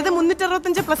 വർഷം, അതായത്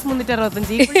 365 +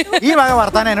 365. ഈ വക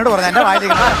വർത്താനം എന്നോട് പറഞ്ഞു. എന്റെ വായിൽ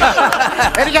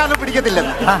എനിക്കതൊന്നും പിടിക്കത്തില്ല.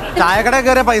 ചായക്കട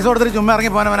കയറിയ പൈസ കൊടുത്തിട്ട് ചുമ്മാ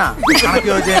ഇറങ്ങി പോനവനാ കണക്ക്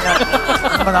ചോദിച്ചു കഴിഞ്ഞാൽ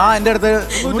എന്റെ അടുത്ത്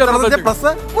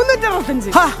 365.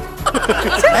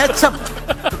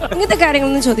 ഇങ്ങനത്തെ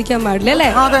കാര്യങ്ങളൊന്നും ചോദിക്കാൻ പാടില്ല അല്ലേ?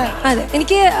 അതെ.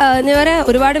 എനിക്ക്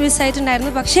ഒരുപാട്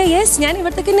മിസ്സായിട്ടുണ്ടായിരുന്നു. പക്ഷേ ഞാൻ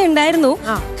ഇവിടത്തേക്ക് തന്നെ ഉണ്ടായിരുന്നു.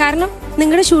 കാരണം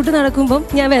നിങ്ങളുടെ ഷൂട്ട് നടക്കുമ്പോൾ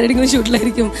ഞാൻ വേറെ ഏതെങ്കിലും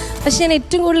ഷൂട്ടിലായിരിക്കും. പക്ഷെ ഞാൻ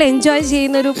ഏറ്റവും കൂടുതൽ എൻജോയ്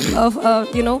ചെയ്യുന്നൊരു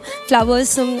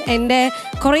ഫ്ലവേഴ്സും എൻ്റെ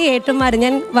കുറേ ഏട്ടന്മാർ,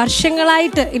 ഞാൻ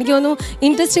വർഷങ്ങളായിട്ട് എനിക്ക് തോന്നുന്നു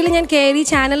ഇൻഡസ്ട്രിയിൽ ഞാൻ കയറി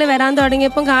ചാനൽ വരാൻ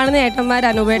തുടങ്ങിയപ്പം കാണുന്ന ഏട്ടന്മാർ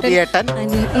അനുപേട്ടൻ,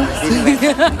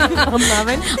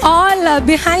 ഓൾ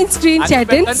ബിഹൈൻഡ് സ്ക്രീൻ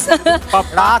ചേട്ടൻസ്.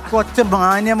 കൊച്ചു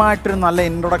മാന്യമായിട്ടൊരു നല്ല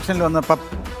ഇൻട്രൊഡക്ഷനിൽ വന്നപ്പോ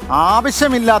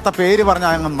ആവശ്യമില്ലാത്ത പേര് പറഞ്ഞ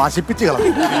അങ്ങ് നശിപ്പിച്ചു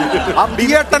കളഞ്ഞു.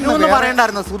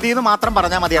 പറയണ്ടായിരുന്നു, സുധീന്ന് മാത്രം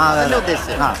പറഞ്ഞാൽ മതി.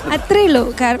 അത്രേ ഉള്ളൂ.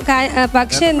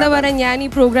 പക്ഷെ എന്താ പറയാ, ഞാൻ ഈ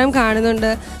പ്രോഗ്രാം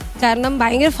കാണുന്നുണ്ട് കാരണം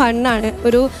ഭയങ്കര ഫണ്ണാണ്.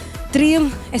 ഒരു ഇത്രയും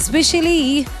എസ്പെഷ്യലി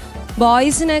ഈ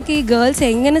ബോയ്സിനൊക്കെ ഈ ഗേൾസ്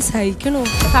എങ്ങനെ സഹിക്കണോ?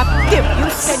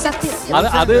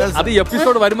 അത്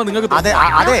എപ്പിസോഡ് വരുമ്പോ നിങ്ങൾക്ക്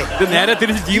നേരെ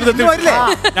തിരിച്ച് ജീവിതത്തിൽ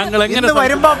ഞങ്ങൾ എങ്ങനെ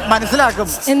വരുമ്പോ മനസ്സിലാക്കും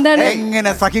എന്താണ്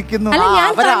എങ്ങനെ സഹിക്കുന്നു.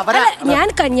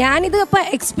 ഞാനിത് ഇപ്പൊ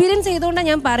എക്സ്പീരിയൻസ് ചെയ്തുകൊണ്ടാണ്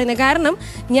ഞാൻ പറയുന്നത്. കാരണം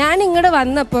ഞാൻ ഇങ്ങോട്ട്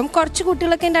വന്നപ്പം കുറച്ച്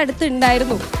കുട്ടികളൊക്കെ എന്റെ അടുത്ത്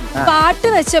ഉണ്ടായിരുന്നു. പാട്ട്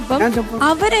വെച്ചപ്പം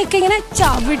അവരൊക്കെ ഇങ്ങനെ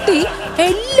ചവിട്ടി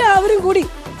എല്ലാവരും കൂടി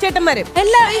ചേട്ടന്മാരും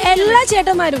എല്ലാ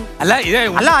ചേട്ടന്മാരും. അല്ല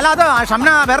അത് ഷംന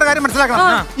വേറെ കാര്യം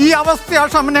മനസ്സിലാക്കണം. ഈ അവസ്ഥ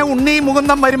ഷംനെ ഉണ്ണി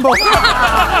മുകുന്ദം വരുമ്പോ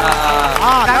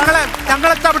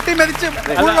ഞങ്ങളെ ചവിട്ടി മെതിച്ച്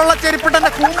ഉള്ള ചെരുപ്പിട്ടെ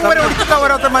കൂമ്പ് വരെ ഒടിച്ചിട്ടാ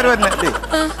ഓരോരുത്തന്മാര് വരുന്നത്.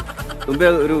 മുമ്പേ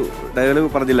ഒരു ഡയലോഗ്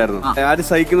പറഞ്ഞില്ലായിരുന്നു, ആര്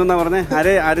സഹിക്കുന്ന പറഞ്ഞേ?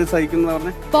 ആര് സഹിക്കുന്ന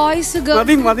പറഞ്ഞേ? ബോയ്സ്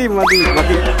മതി മതി മതി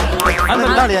മതി.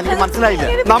 എന്താണ് എനിക്ക് മനസ്സിലായില്ല.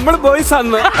 നമ്മൾ ബോയ്സ്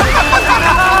ആണ്.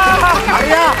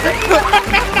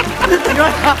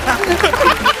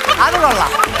 അത്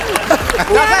കൊള്ളാം.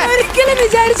 ഒരിക്കലും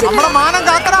വിചാരിച്ചു നമ്മളെ മാനം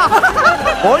കാക്കടാ.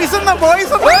 ബോയ്സ്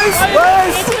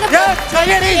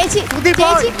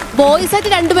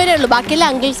ആയിട്ട് 2 പേരേ ഉള്ളൂ, ബാക്കിയെല്ലാം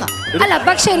അങ്കിൾസാ. അല്ല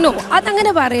പക്ഷെ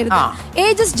അതങ്ങനെ പറയരുത്.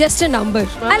 Age is just A number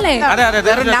അല്ലേ?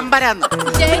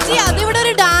 ചേച്ചി അതിവിടെ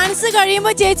ഒരു ഡാൻസ്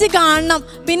കഴിയുമ്പോ ചേച്ചി കാണണം.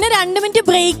 പിന്നെ 2 മിനിറ്റ്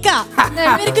ബ്രേക്കാ,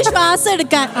 ഇവർക്ക് ശ്വാസം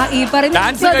എടുക്കാൻ. ഈ പറയുന്ന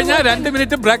ഡാൻസ് കഴിഞ്ഞാൽ 2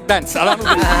 മിനിറ്റ് ബ്രേക്ക് ഡാൻസ്.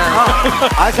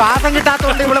 ശ്വാസം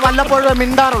കിട്ടാത്തോണ്ട് ഇവിടെ വല്ലപ്പോഴും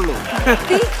മിണ്ടാറുള്ളൂ.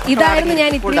 ഇതായിരുന്നു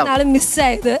ഞാൻ ഇത്രയും നാള്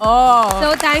മിസ്സായത്. So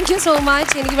thank you so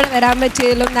much. എനിക്ക് ഇവിടെ വരാൻ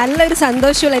പറ്റിയല്ലോ, നല്ലൊരു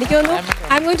സന്തോഷമുള്ള. എനിക്ക് തോന്നുന്നു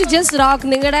I am going to just rock.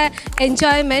 നിങ്ങളുടെ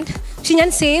എൻജോയ്മെന്റ് പക്ഷെ ഞാൻ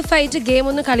സേഫ് ആയിട്ട് ഗെയിം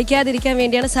ഒന്നും കളിക്കാതിരിക്കാൻ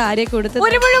വേണ്ടിയാണ് സാരിയൊക്കെ കൊടുത്തത്.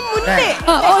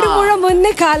 ഒരു മുഴം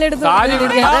മുന്നേ കാലെടുത്തു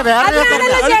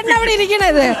ചേട്ടൻ അവിടെ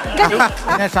ഇരിക്കണത്.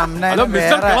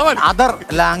 അതർ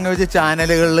ലാംഗ്വേജ്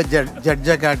ചാനലുകളിൽ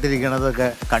ജഡ്ജൊക്കെ ആയിട്ടിരിക്കണതൊക്കെ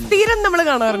തീരം നമ്മൾ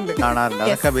കാണാറുണ്ട്.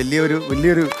 അതൊക്കെ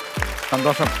വലിയൊരു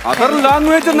സന്തോഷം. അതർ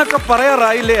ലാംഗ്വേജ് എന്നൊക്കെ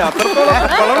പറയാറായില്ലേ? അത്രത്തോളം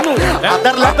വളർന്നു.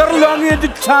 അതർ ലാംഗ്വേജ്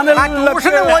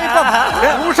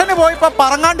ട്യൂഷന് പോയപ്പോ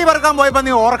പറങ്ങാണ്ടി പറക്കാൻ പോയപ്പോ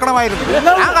നീ ഓർക്കണമായിരുന്നു.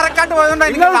 ഞാൻ കറക്കാണ്ട്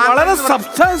പോയതുകൊണ്ട് വളരെ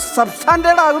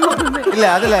സബ്സ്റ്റാൻഡേർഡ് ആകുന്നു. ഇല്ല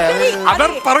അതിലെ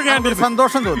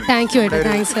സന്തോഷം തോന്നി.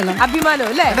 അഭിമാനം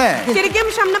അല്ലേ? ശരിക്കും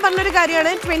ഷംന പറഞ്ഞൊരു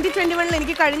കാര്യമാണ്. 2021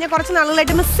 എനിക്ക് കഴിഞ്ഞ കുറച്ച്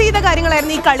നാളുകളായിട്ട് മിസ് ചെയ്ത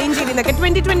കാര്യങ്ങളായിരുന്നു ഈ കളിയും ചെയ്യുന്നതൊക്കെ.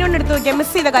 2021 എടുത്ത് നോക്കിയാൽ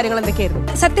മിസ് ചെയ്ത കാര്യങ്ങൾ എന്തൊക്കെയായിരുന്നു?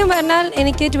 സത്യം പറഞ്ഞാൽ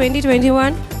എനിക്ക്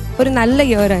 2021 ഒരു നല്ല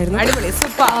ഇയർ ആയിരുന്നു.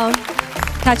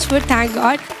 Touch wood, thank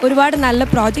God. ഒരുപാട് നല്ല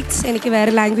പ്രോജക്ട്സ് എനിക്ക്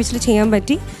വേറെ ലാംഗ്വേജിൽ ചെയ്യാൻ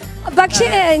പറ്റി. പക്ഷേ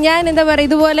ഞാൻ എന്താ പറയുക,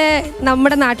 ഇതുപോലെ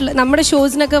നമ്മുടെ നാട്ടിൽ നമ്മുടെ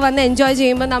ഷോസിനൊക്കെ വന്ന് എൻജോയ്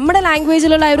ചെയ്യുമ്പോൾ നമ്മുടെ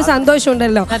ലാംഗ്വേജിലുള്ള ഒരു സന്തോഷം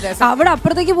ഉണ്ടല്ലോ. അവിടെ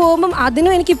അപ്പുറത്തേക്ക് പോകുമ്പോൾ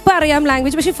അതിനും എനിക്കിപ്പോൾ അറിയാം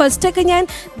ലാംഗ്വേജ്. പക്ഷെ ഫസ്റ്റ് ഒക്കെ ഞാൻ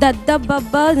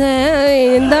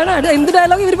എന്താണ് എന്ത്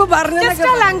ഡയലോഗ് ഇവരിപ്പോ പറഞ്ഞത്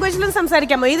ലാംഗ്വേജിലും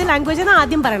സംസാരിക്കാമോ? ഏത് ലാംഗ്വേജ്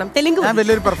ആദ്യം പറയണം? തെലുങ്ക്.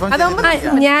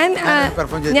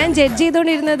 ഞാൻ ജഡ്ജ്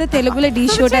ചെയ്തോണ്ടിരുന്നത് തെലുഗുലെ ഡി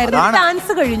ഷോട്ട് ആയിരുന്നു.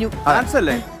 ഡാൻസ് കഴിഞ്ഞു.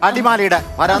 അടിമാലിയുടെ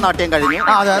വരാനാട്യം കഴിഞ്ഞു.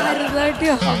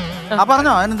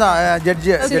 പറഞ്ഞോ എന്താ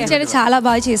ജഡ്ജ് చాలా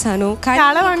బాగా చేశాను.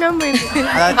 ചാള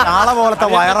പോലത്തെ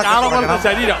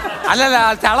ശരീരം അല്ലല്ല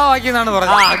ചളവാക്കിയെന്നാണ്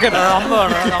പറഞ്ഞത്.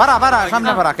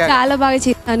 చాలా బాగా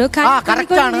చేశాను.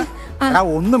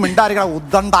 ഒന്നും മിണ്ടായിരിക്കണ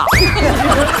ഉദ്ദണ്ട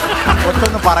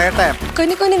ഒറ്റൊന്ന് പറയട്ടെ.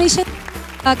 కొన్ని విషయం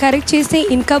కరెక్ట్ చేస్తే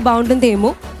ఇంకా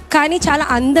బాగుంటుందేమో, కానీ చాలా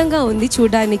అందంగా ఉంది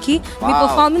చూడడానికి. మీ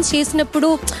పర్ఫార్మెన్స్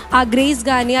చేసినప్పుడు ఆ గ్రేస్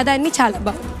కానీ అదన్నీ చాలా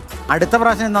బాగుంది. അടുത്ത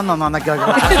പ്രാവശ്യം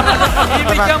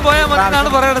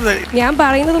ഞാൻ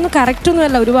പറയുന്നതൊന്നും കറക്റ്റ് ഒന്നും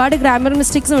അല്ല, ഒരുപാട് ഗ്രാമർ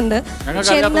മിസ്റ്റേക്സ് ഉണ്ട്.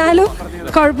 പക്ഷെ എന്നാലും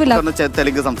കുഴപ്പമില്ല.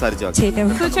 തെലുങ്ക് സംസാരിച്ചു.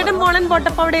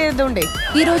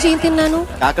 ఈ రోజు ఏం తిన్నాను?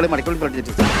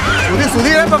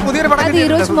 అది ఈ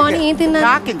రోజు మార్నింగ్ ఏం తిన్నాను?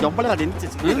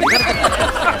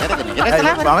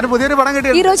 പുതിയൊരു പടം കിട്ടി.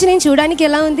 ఈ రోజు నేను చూడడానికి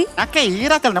ఎలా ఉంది?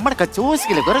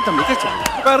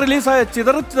 റിലീസായ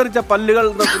ചിതറിച്ച പല്ലുകൾ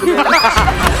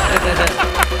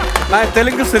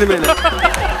തെലുങ്ക് സിനിമയില്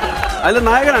അതിൽ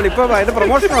നായകനാണ്. ഇപ്പൊ അതിന്റെ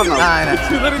പ്രൊമോഷൻ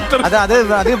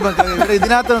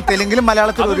ഇതിനകത്ത് തെലുങ്കിലും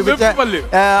മലയാളത്തിലും ഒരുമിച്ച്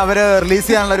അവര് റിലീസ്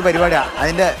ചെയ്യാനുള്ള ഒരു പരിപാടിയാണ്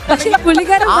അതിന്റെ.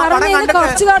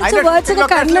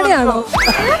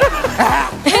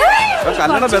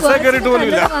 കന്നഡ ബസ്സേ കയറിയിട്ട് പോലും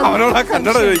ഇല്ല. അവനോട്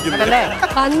കന്നഡ ചോദിക്കുന്നത്.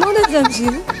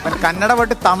 കന്നഡ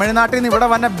പോയിട്ട് തമിഴ്നാട്ടിൽ നിന്ന് ഇവിടെ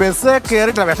വന്ന ബസ്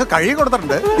കയറിയിട്ടില്ല. പക്ഷെ കഴുകി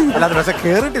കൊടുത്തിട്ടുണ്ട്, അല്ലാതെ ബസ്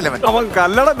കയറിയിട്ടില്ല. അവൻ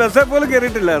കന്നഡ ബസ്സേ പോലും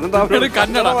കയറിയിട്ടില്ല.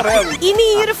 ഇനി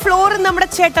ഈ ഒരു ഫ്ലോർ നമ്മുടെ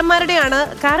ചേട്ടന്മാരുടെയാണ്.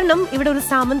 കാരണം ഇവിടെ ഒരു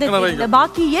സാമന്തം.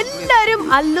 ബാക്കി എല്ലാരും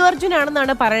അല്ലു അർജുൻ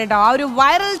ആണെന്നാണ് പറയുന്നത്. ആ ഒരു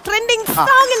വൈറൽ ട്രെൻഡിങ്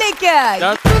സോങ്ങിലേക്ക്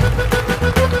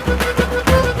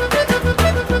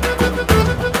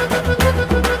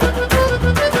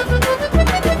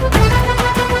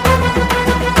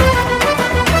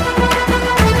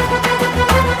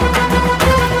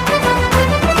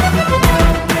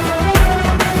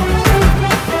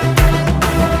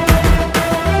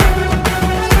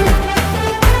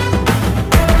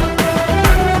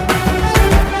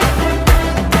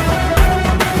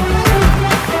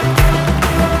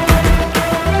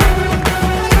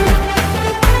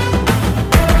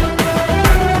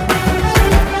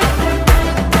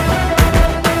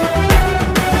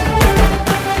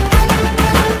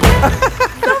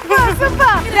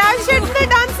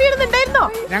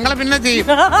ഞങ്ങളെ പിന്നെ ചെയ്യും.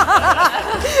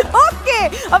 ഓക്കെ,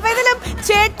 അപ്പൊ ഇതിലും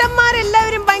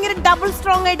ചേട്ടന്മാരെല്ലാവരും ഭയങ്കര ഡബിൾ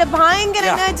സ്ട്രോങ് ആയിട്ട് ഭയങ്കര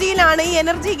എനർജിയിലാണ്. ഈ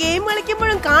എനർജി ഗെയിം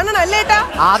കളിക്കുമ്പോഴും കാണണം അല്ലേട്ടാ?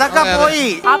 അതൊക്കെ പോയി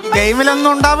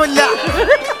ഗെയിമിലൊന്നും ഉണ്ടാവില്ല.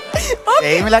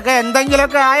 ഗെയിമിലൊക്കെ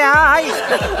എന്തെങ്കിലുമൊക്കെ ആയി.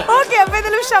 ഓക്കെ, അപ്പൊ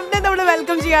ഇതിലും ഷംന നമ്മൾ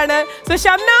വെൽക്കം ചെയ്യാണ്. So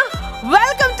Shamna,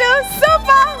 welcome to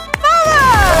super power.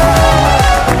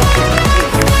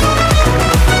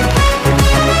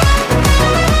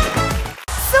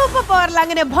 Super പവറിൽ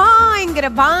അങ്ങനെ ഭയങ്കര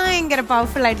ഭയങ്കര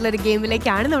പവർഫുൾ ആയിട്ടുള്ള ഒരു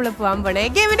ഗെയിമിലേക്കാണ് നമ്മൾ പോകാൻ പോണേ.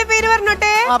 ഗെയിമിന്റെ പേര്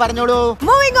പറഞ്ഞോട്ടെ. പറഞ്ഞോളൂ.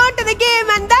 Moving on to the game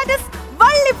and that is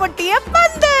വള്ളി പൊട്ടിയ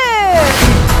പന്ത്.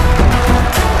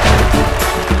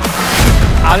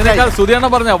 അതിനേക്കാൾ സുധിയണ്ണ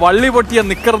പറഞ്ഞ വള്ളി പൊട്ടിയ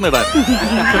നിക്കറിനിടാൻ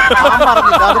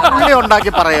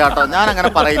ഉണ്ടാക്കി പറയാട്ടോ. ഞാൻ അങ്ങനെ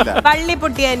പറയില്ല. വള്ളി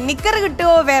പൊട്ടിയ നിക്കർ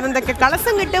കിട്ടുമോ, വേറെന്തൊക്കെ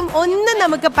കളസം കിട്ടും, ഒന്നും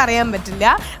നമുക്ക് പറയാൻ പറ്റില്ല.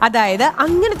 അതായത്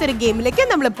അങ്ങനത്തെ ഒരു ഗെയിമിലേക്ക്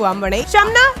നമ്മൾ പോകാൻ പോണേ.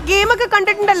 ഷംന, ഗെയിമൊക്കെ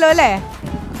കണ്ടിട്ടുണ്ടല്ലോ അല്ലേ?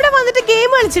 ഇവിടെ വന്നിട്ട് ഗെയിം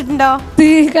കളിച്ചിട്ടുണ്ടോ?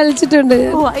 കളിച്ചിട്ടുണ്ട്.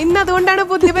 ഇന്ന് അതുകൊണ്ടാണ്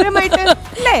ബുദ്ധിപരമായിട്ട്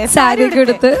സാരി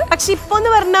കൊടുത്ത്. പക്ഷെ ഇപ്പൊ എന്ന്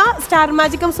പറഞ്ഞാൽ സ്റ്റാർ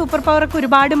മാജിക്കും സൂപ്പർ പവർ ഒക്കെ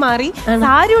ഒരുപാട് മാറി.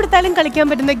 സാരി കൊടുത്താലും കളിക്കാൻ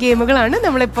പറ്റുന്ന ഗെയിമുകളാണ്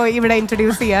നമ്മളിപ്പോ ഇവിടെ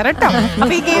ഇൻട്രൊഡ്യൂസ് ചെയ്യാറ് കേട്ടോ.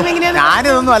 അപ്പൊ ഈ ഗെയിം എങ്ങനെയാണ്?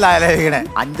 ഞാനിതൊന്നും അല്ല ആലോചിക്കണേ.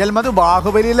 അഞ്ചൽ മധു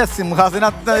ബാഹുബലിയിലെ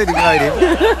സിംഹാസനത്ത് ഇരിക്കണവര്,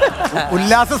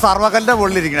 ഉല്ലാസ സർവകലിന്റെ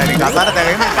മുകളിലിരിക്കണവര്, കസാര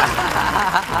തികയുന്നില്ല.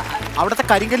 അവിടുത്തെ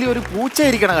കരിങ്കല്ലി ഒരു പൂച്ച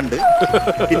ഇരിക്കണ കണ്ട്,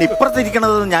 പിന്നെ ഇപ്പുറത്ത്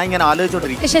ഇരിക്കണത് ഞാൻ ഇങ്ങനെ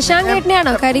ആലോചിച്ചോണ്ടിരിക്കും.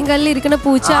 ശശാങ്കേട്ടനെയാണോ കരിങ്കല്ലിൽ ഇരിക്കുന്ന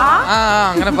പൂച്ച?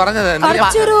 അങ്ങനെ പറഞ്ഞത്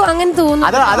കുറച്ചൊരു അങ്ങനെ തോന്നുന്നു.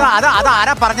 അത്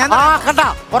ആരാ പറഞ്ഞ കേട്ടാ,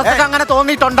 പുറത്തൊക്കെ അങ്ങനെ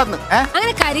തോന്നിയിട്ടുണ്ടെന്ന്.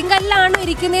 അങ്ങനെ കരിങ്കല്ലാണോ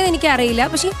ഇരിക്കുന്നതെന്ന് എനിക്കറിയില്ല,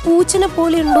 പക്ഷെ ഈ പൂച്ചനെ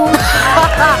പോലെ ഉണ്ടോ?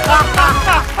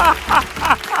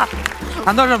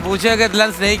 സന്തോഷം. പൂച്ചയൊക്കെ എല്ലാം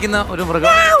സ്നേഹിക്കുന്ന ഒരു മൃഗം.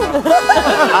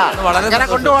 വളരെ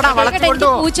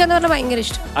പൂച്ച എന്ന് പറഞ്ഞാൽ ഭയങ്കര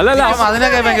ഇഷ്ടം.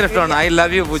 അതിനൊക്കെ ഭയങ്കര ഇഷ്ടമാണ്. ഐ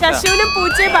ലവ് യു പൂച്ച. ശശുവിനും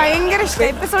പൂച്ചയെ ഭയങ്കര ഇഷ്ടം.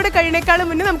 എപ്പിസോഡ് കഴിയുന്നേക്കാളും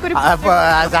മുന്നേ നമുക്കൊരു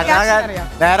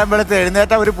നേരം വെളുത്ത്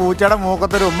എഴുന്നേറ്റ ഒരു പൂച്ചയുടെ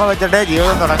മൂക്കത്തൊരു ഉമ്മ വെച്ചിട്ടേ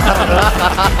ജീവിതം തുടങ്ങാം.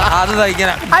 അത്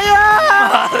തയ്ക്കണം.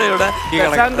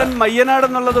 ശശാങ്കൻ മയ്യനാട്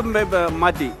എന്നുള്ളതും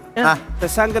മാറ്റി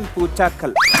ശശാങ്കൻ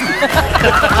പൂച്ചാക്കൽ.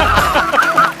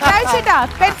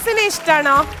 പെറ്റ്സിനെ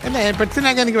ഇഷ്ടാണോ?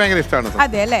 പെറ്റ്സിനൊക്കെ എനിക്ക് ഭയങ്കര ഇഷ്ടമാണ്.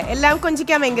 അതെ അല്ലേ, എല്ലാം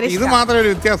കൊഞ്ചിക്കാൻ ഭയങ്കര ഇത് മാത്രമേ ഒരു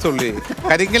വ്യത്യാസമുള്ളൂ.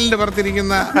 കരിങ്കലിന്റെ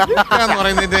പുറത്തിരിക്കുന്ന എന്ന്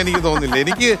പറയുന്നത് എനിക്ക് തോന്നുന്നില്ല.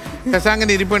 എനിക്ക് ശശാങ്കൻ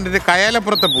ഇരിപ്പണ്ടിട്ട്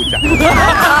കയാലപ്പുറത്തെ പൂച്ച.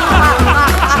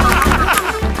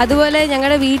 അതുപോലെ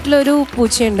ഞങ്ങളുടെ വീട്ടിലൊരു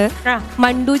പൂച്ചയുണ്ട്,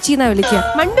 മണ്ടൂച്ചി എന്നാ വിളിക്കുക.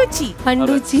 മണ്ടൂച്ചി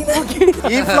മണ്ടൂച്ചി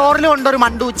ഈ ഫ്ലോറിലും ഉണ്ട് ഒരു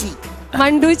മണ്ടൂച്ചി.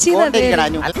 മണ്ടൂച്ചി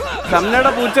കന്നഡ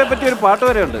പൂച്ചയെ പറ്റി ഒരു പാട്ട്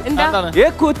വരെ ഉണ്ട്.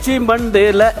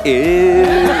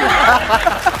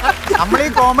 നമ്മൾ ഈ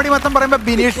കോമഡി മൊത്തം പറയുമ്പോ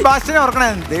ബിനീഷ് ബാസ്റ്റിനെ ഓർക്കണേ.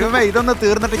 ദൈവമേ, ഇതൊന്ന്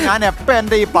തീർന്നിട്ട് ഞാൻ എപ്പ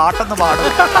എന്റെ ഈ പാട്ടൊന്ന് പാടും.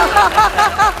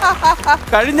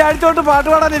 കഴിഞ്ഞ ആഴ്ച തൊട്ട് പാട്ട്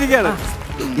പാടാനിരിക്കുകയാണ്.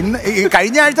 ഇന്ന്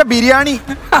കഴിഞ്ഞ ആഴ്ച ബിരിയാണി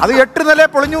അത് 8 നില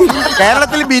പൊളിഞ്ഞു.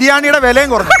 കേരളത്തിൽ ബിരിയാണിയുടെ വിലയും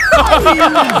കുറഞ്ഞു.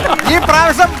 ഈ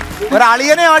പ്രാവശ്യം ഒരു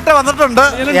അളിയനെ ആയിട്ട് വന്നിട്ടുണ്ട്.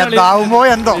 എന്താവുമ്പോ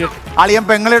എന്തോ അളിയൻ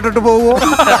പെങ്ങളിട്ടിട്ട് പോവോ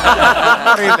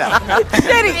അറിയില്ല.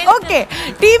 ശരി, ഓക്കെ.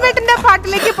 ടീമേറ്റിന്റെ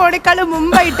പാട്ടിലേക്ക് പോണേക്കാളും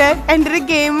മുമ്പായിട്ട് എന്റെ ഒരു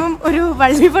ഗെയിമും ഒരു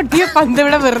വള്ളി പൊട്ടിയ പന്ത്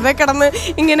ഇവിടെ വെറുതെ കിടന്ന്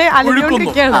ഇങ്ങനെ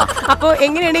അലഞ്ഞുകൊണ്ടിരിക്കുകയാണ്. അപ്പൊ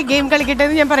എങ്ങനെയാണ് ഈ ഗെയിം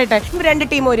കളിക്കേണ്ടത് ഞാൻ പറയട്ടെ. 2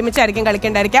 ടീം ഒരുമിച്ചായിരിക്കും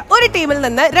കളിക്കേണ്ടായിരിക്കാം. ഒരു ടീമിൽ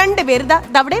നിന്ന് 2 പേര്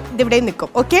ദവിടെയും ഇവിടെയും നിൽക്കും.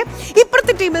 ഓക്കെ,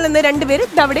 ഇപ്പുറത്തെ ടീമിൽ നിന്ന് 2 പേര്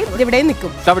ദവിടെയും ഇവിടെയും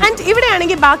നിൽക്കും. ആൻഡ് ഇവിടെ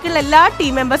ആണെങ്കിൽ ബാക്കിയുള്ള എല്ലാ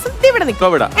ടീം മെമ്പേഴ്സും ഇവിടെ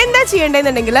നിൽക്കും. എന്താ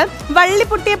ചെയ്യേണ്ടതെന്നുണ്ടെങ്കിൽ വള്ളി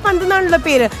പൊട്ടിയ പന്ത് എന്നാണുള്ള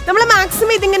പേര്. നമ്മൾ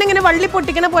മാക്സിമം ഇതിങ്ങനെ വള്ളി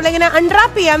പൊട്ടിക്കണ പോലെ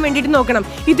അൺറാപ്പ് ചെയ്യാൻ വേണ്ടിട്ട് നോക്കണം.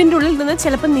 ഇതിന്റെ ഉള്ളിൽ നിന്ന്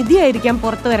ചിലപ്പോൾ നിധി ആയിരിക്കാം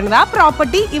പുറത്ത് വരുന്നത്. ആ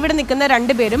പ്രോപ്പർട്ടി ഇവിടെ നിൽക്കുന്ന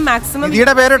 2 പേരും മാക്സിമം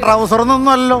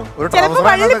ചിലപ്പോൾ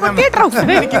വള്ളി പൊട്ടിയ ട്രൗസർ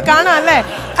ആയിരിക്കും കാണാം അല്ലേ.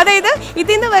 അതായത്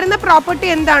ഇതിന്ന് വരുന്ന പ്രോപ്പർട്ടി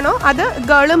എന്താണോ അത്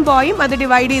ഗേളും ബോയും അത്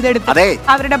ഡിവൈഡ് ചെയ്തെടുത്ത്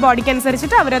അവരുടെ ബോഡിക്ക്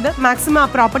അനുസരിച്ചിട്ട് അവരത് മാക്സിമം ആ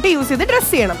പ്രോപ്പർട്ടി യൂസ് ചെയ്ത്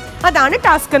ഡ്രസ് ചെയ്യണം. അതാണ്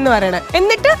ടാസ്ക് എന്ന് പറയുന്നത്.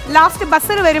 എന്നിട്ട് ലാസ്റ്റ്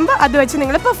ബസ്സർ വരുമ്പോ അത് വെച്ച്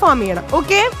നിങ്ങൾ പെർഫോം ചെയ്യണം.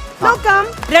 ഓക്കെ, നോക്കാം.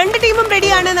 2 ടീമും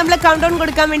റെഡിയാണ്. നമ്മൾ കൗണ്ട് ഡൗൺ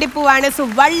കൊടുക്കാൻ വേണ്ടി പോവാണ്. സോ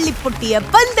വള്ളി പൊട്ടിയ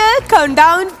പന്ത് count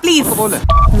down please. 3,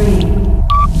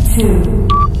 2,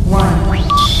 1.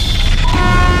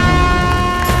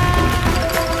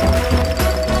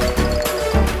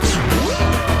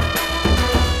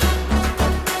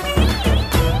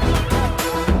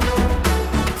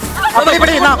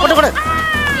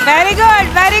 Very good,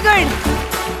 very good.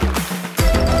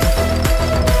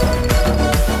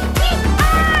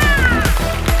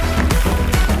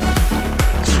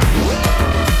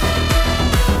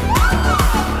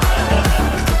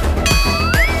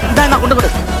 കൊണ്ടുകൊടു.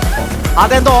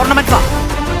 അതെന്തോ ഓർണമെന്റ്സാ.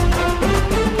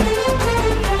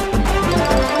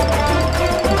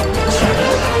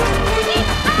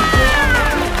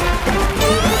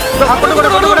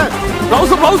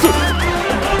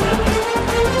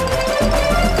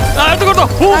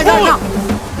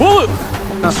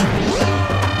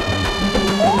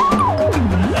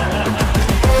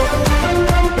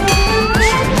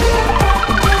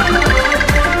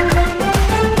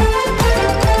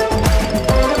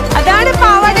 അതാണ്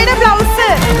പാവാടയുടെ ബ്ലൗസ്.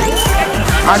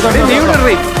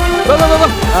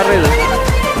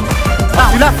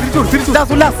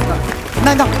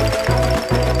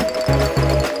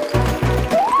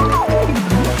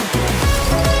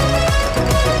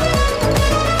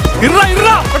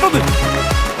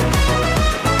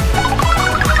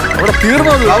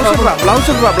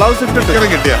 ബ്ലൗസ് ഇട്ടിട്ട്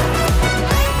കിട്ടിയ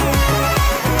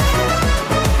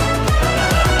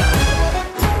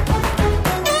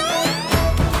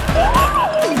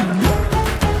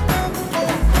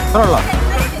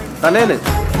തലയില്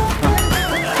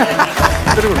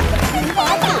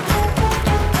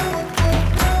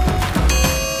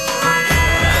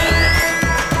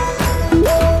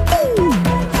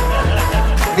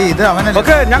ഇത് അവനെ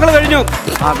ഞങ്ങൾ കഴിഞ്ഞു.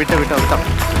 വിട്ടോ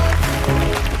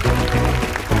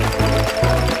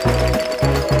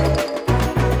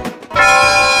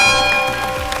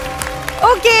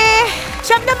ഓക്കെ,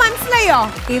 ശബ്ദം മനസ്സിലായോ?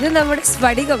 കിട്ടിയോ? ഇത് നമ്മുടെ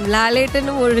സ്ഫടികം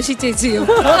ലാലേട്ടനും ഉർവശി ചേച്ചിയും.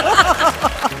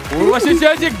 ഉർവശി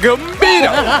ചേച്ചി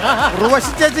ഗംഭീരം.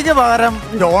 ഉർവശി ചേച്ചിക്ക് പകരം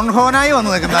ജോൺ ഹോനായി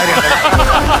വന്നു നിൽക്കുന്ന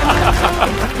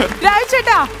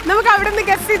രാജേട്ടാ നമുക്ക് അവിടെ നിന്ന്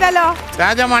ഗസ് ചെയ്താലോ?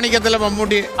 രാജമാണിക്യത്തിലെ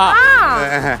മമ്മൂട്ടി.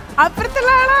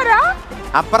 അപ്പുറത്തുള്ള ആളാരാ?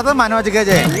 അപ്പുറത്ത് മനോജ് കെ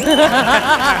ജയൻ.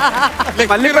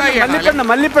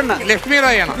 മല്ലിപ്പെണ്ണ ലക്ഷ്മി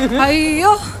റായ് ആണ്.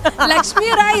 അയ്യോ ലക്ഷ്മി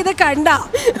റായ് ഇത് കണ്ട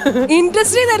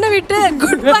ഇൻഡസ്ട്രി തന്നെ വിട്ട്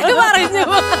ഗുഡ് ബൈ പറഞ്ഞു.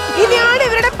 ഇനിയാണ്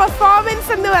ഇവരുടെ പെർഫോമൻസ്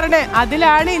എന്ന് പറഞ്ഞത്.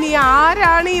 അതിലാണ് ഇനി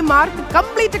ആരാണ് ഈ മാർക്ക്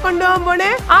കംപ്ലീറ്റ് കൊണ്ടുപോകാൻ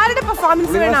പോണേ? ആരുടെ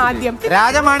പെർഫോമൻസ് വേണം ആദ്യം?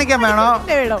 രാജമാണിക്യം വേണോ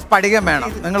സ്ഫടികം വേണോ?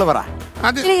 നിങ്ങൾ പറ.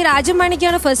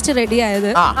 രാജമാണിക്കാണ് ഫസ്റ്റ് റെഡി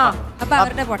ആയത്. അപ്പൊ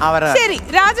അവരുടെ ശരി,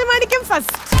 രാജമാണിക്യം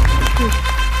ഫസ്റ്റ്.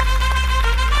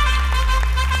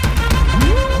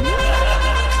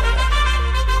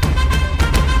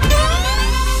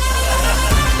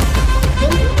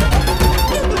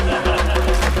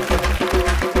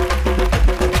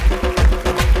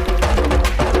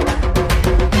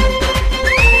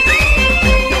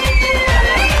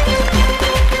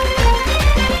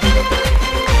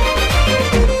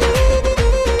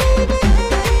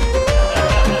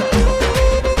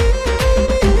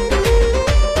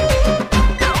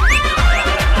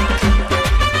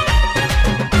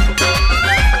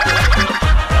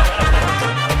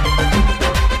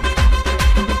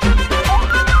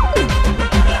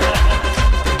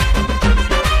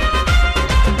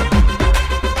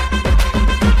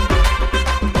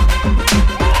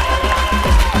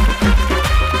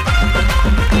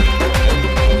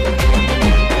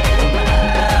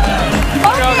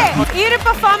 ഈ ഒരു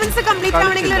പെർഫോമൻസ് കംപ്ലീറ്റ്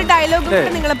ആവണമെങ്കിൽ ഒരു ഡയലോഗ് കൂടെ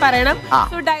നിങ്ങൾ പറയണം.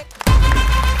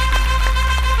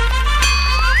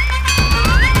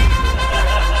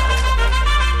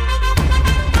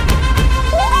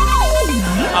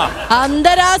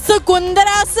 അന്തരാസ്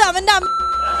കുന്തരാസ് അവന്റെ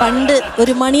പണ്ട്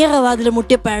ഒരു മണിയറ വാതിൽ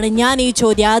മുട്ടിയപ്പോഴാണ് ഞാൻ ഈ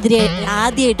ചോദ്യം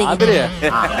ആദ്യമായിട്ട്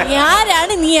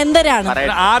ആരാണ് നീ എന്തരാണ്?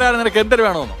 ആരാണ് നിനക്ക് എന്തൊരു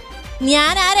വേണമെന്ന്?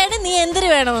 ഞാൻ ആരാണ് നീ എന്തൊരു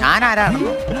വേണമെന്ന്?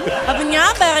 അപ്പൊ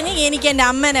ഞാൻ പറഞ്ഞു എനിക്ക് എന്റെ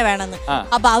അമ്മേനെ വേണമെന്ന്.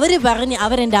 അപ്പൊ അവര് പറഞ്ഞു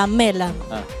അവരെന്റെ അമ്മയല്ല.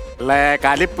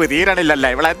 കലിപ്പ് തീരണില്ലല്ലോ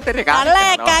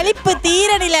കലിപ്പ്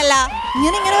തീരണില്ലല്ല.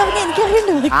 ഇങ്ങനെ ഇങ്ങനെ പറഞ്ഞു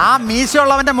എനിക്കറിയണ്ടോ? ആ മീശ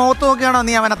ഉള്ളവന്റെ മുഖത്ത് നോക്കിയാണോ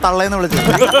നീ അവനെ തള്ളേന്ന്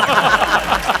വിളിച്ചത്?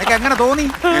 എനിക്ക് എങ്ങനെ തോന്നി?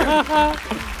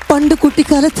 പണ്ട്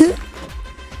കുട്ടിക്കാലത്ത്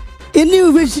എന്നെ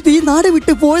ഉപേക്ഷിച്ചിട്ട് ഈ നാട്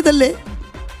വിട്ട് പോയതല്ലേ,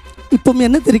 ഇപ്പം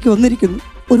എന്നെ തിരികെ വന്നിരിക്കുന്നു.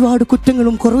 ഒരുപാട്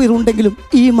കുറ്റങ്ങളും കുറവുകളുണ്ടെങ്കിലും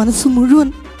ഈ മനസ്സ് മുഴുവൻ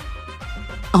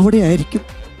അവിടെ ആയിരിക്കും.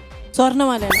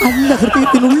 സ്വർണ്ണമാല അല്ല,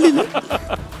 ഹൃദയത്തിനുള്ളിൽ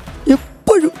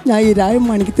എപ്പോഴും ഞാൻ ഈ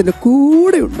രാജമാണിക്യത്തിന്റെ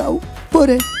കൂടെ ഉണ്ടാവും.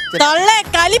 പോരെ?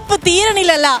 കലിപ്പ്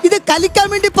തീരണില്ലല്ല. ഇത് കലിക്കാൻ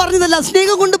വേണ്ടി പറഞ്ഞതല്ല,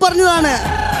 സ്നേഹം കൊണ്ട് പറഞ്ഞതാണ്.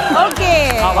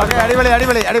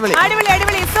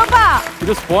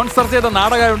 ഇത് സ്പോൺസർ ചെയ്ത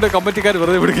നാടകമായതുകൊണ്ട് കമ്മിറ്റിക്കാർ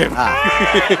വെറുതെ വിടുകയാണ്.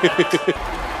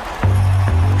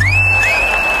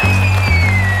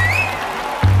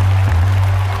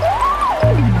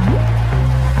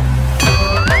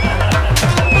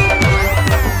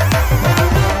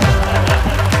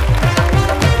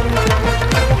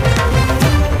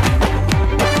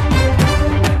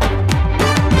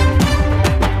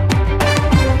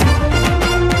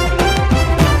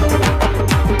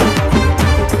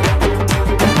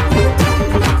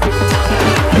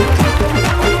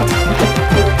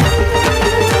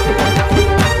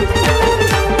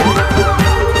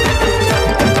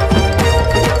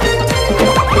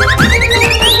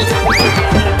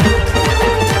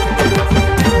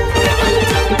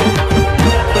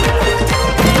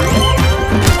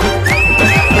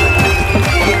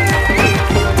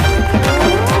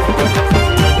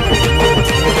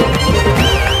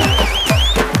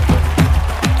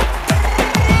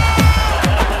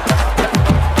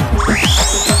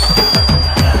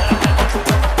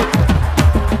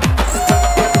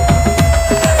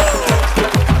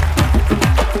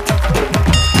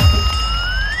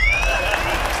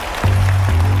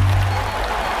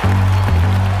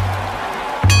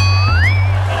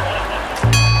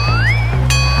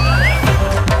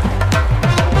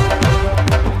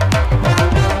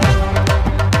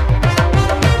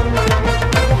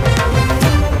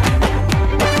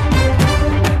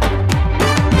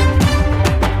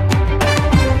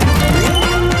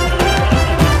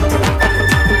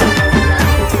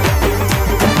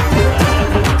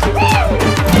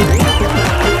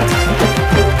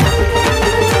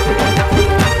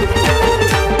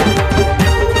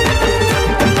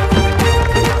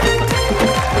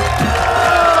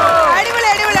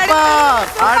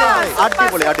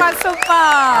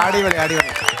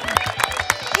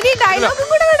 ഇനി ഡയലോഗും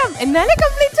കൂടെ വേണം, എന്നാലേ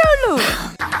കംപ്ലീറ്റ് ആവുള്ളൂ.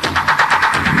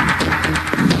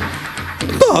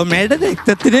 തോമയുടെ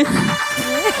രക്തത്തിന്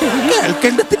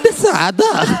കേൾക്കേണ്ടതിന്റെ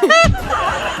സാധാ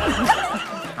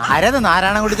ആരത്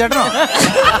നാരായണൻകുട്ടി ചേട്ടനോ?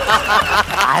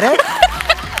 ആരെ?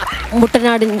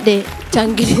 മുട്ടനാടിന്റെ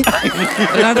ചങ്കില്.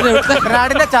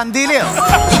 മുട്ടനാടിന്റെ ചന്തിയിലെയോ?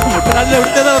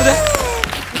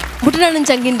 മുട്ടനാടൻ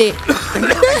ചങ്കിന്റെ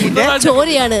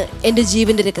ചോരയാണ് എന്റെ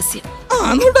ജീവന്റെ രഹസ്യം.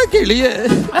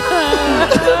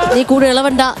 നീ കൂടെ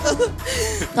ഇളവണ്ട,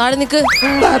 താഴെ നിക്ക്.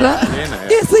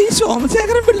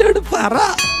 സോമശേഖരൻ പിള്ളയോട് പറ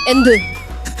എന്ത്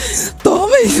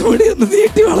തോമൂടി ഒന്ന്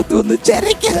നീട്ടി വളർത്തുവന്ന്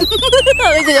ചെരക്കാൻ.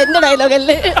 എന്റെ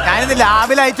ഡയലോഗല്ലേ? ഞാനിത്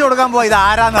ലാബിൽ അയച്ചു കൊടുക്കാൻ പോയി ഇത്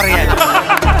ആരാന്നറിയാൻ.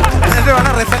 എന്നിട്ട്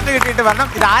വേണം റിസൾട്ട് കിട്ടിയിട്ട് വേണം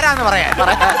ഇത് ആരാന്ന് പറയാൻ.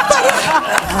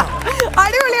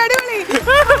 അടിപൊളി അടിപൊളി.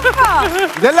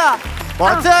 ഇതല്ല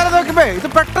കുറച്ചു നേരം നോക്കുമ്പോ ഇത്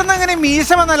പെട്ടെന്ന് അങ്ങനെ മീശ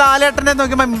വന്ന ലാലേട്ടന്റെ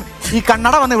നോക്കുമ്പോ ഈ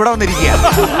കണ്ണട വന്ന് ഇവിടെ വന്നിരിക്കുക.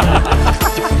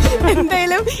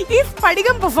 എന്തായാലും ഈ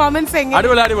സ്ഫടികം performance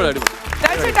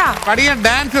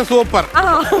dance super.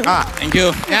 Thank you.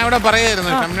 ഞാൻ ഇവിടെ പറയായിരുന്നു,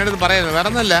 ഷംനയുടെ അടുത്ത് പറയായിരുന്നു, വേറെ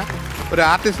ഒന്നല്ല, ഒരു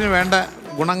ആർട്ടിസ്റ്റിന് വേണ്ട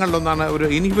ഗുണങ്ങളിലൊന്നാണ് ഒരു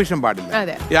ഇൻഹിബിഷൻ പാടില്ല.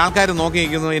 ഈ ആൾക്കാർ നോക്കി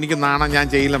നിൽക്കുന്നു, എനിക്ക് നാണം, ഞാൻ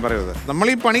ചെയ്യില്ല പറയരുത്. നമ്മൾ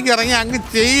ഈ പണിക്ക് ഇറങ്ങി അങ്ങ്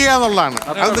ചെയ്യുക എന്നുള്ളതാണ്.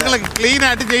 അത് നിങ്ങൾ ക്ലീൻ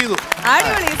ആയിട്ട് ചെയ്തു.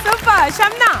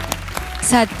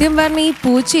 സത്യം പറഞ്ഞ ഈ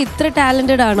പൂച്ച ഇത്ര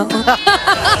ടാലന്റഡ് ആണോ?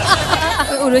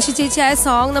 ഉർവശി ചേച്ചി ആ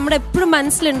സോങ് നമ്മുടെ എപ്പോഴും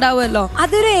മനസ്സിലുണ്ടാവുമല്ലോ.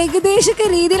 അതൊരു ഏകദേശ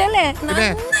രീതിയിലല്ലേ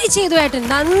നന്നായി ചെയ്തു ഏട്ടൻ,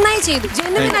 നന്നായി ചെയ്തു,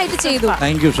 ജെന്യുവൻ ആയിട്ട് ചെയ്തു.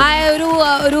 ആ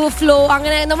ഒരു ഫ്ലോ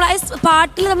അങ്ങനെ നമ്മൾ ആ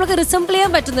പാട്ടിൽ നമുക്ക് റിസംബിൾ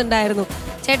ചെയ്യാൻ പറ്റുന്നുണ്ടായിരുന്നു.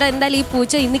 ചേട്ടാ എന്തായാലും ഈ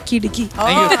പൂച്ച ഇന്ന് കിടുക്കി.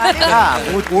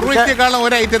 ഉറുവയ്ക്കാളും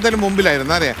ഒരു ഐറ്റത്തിന്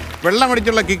മുമ്പിലായിരുന്നു. അറിയാം, വെള്ളം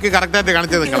അടിച്ചുള്ള കിക്ക് കറക്റ്റായിട്ട്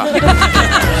കാണിച്ചത് നിങ്ങളാ.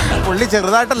 പുള്ളി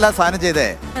ചെറുതായിട്ടല്ല സാധനം ചെയ്തേ.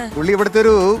 പുള്ളി ഇവിടുത്തെ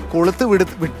ഒരു കൊളുത്ത്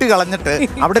വിട്ട് കളഞ്ഞിട്ട്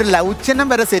അവിടെ ഒരു ലൗച്ചനം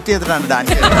വരെ സെറ്റ് ചെയ്തിട്ടാണ്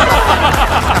ഡാൻസ്.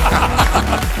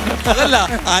 അതല്ല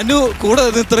അനു കൂടെ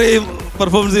ഇത്രയും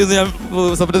പെർഫോമൻസ് ചെയ്യുന്ന ഞാൻ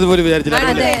സ്വപ്നത്തിൽ പോലും വിചാരിച്ചില്ല.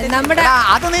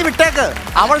 അത് നീ വിട്ടേക്ക്,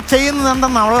 അവൾ ചെയ്യുന്നത്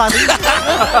എന്തെന്ന് അവൾ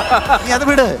അത്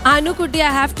വിട്. Anukutty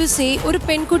I have to say ഒരു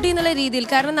പെൺകുട്ടി എന്നുള്ള രീതിയിൽ,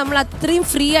 കാരണം നമ്മൾ അത്രയും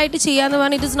ഫ്രീ ആയിട്ട് ചെയ്യാന്ന്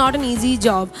പറഞ്ഞാൽ it is not N easy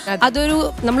job. അതൊരു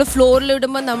നമ്മൾ ഫ്ലോറിൽ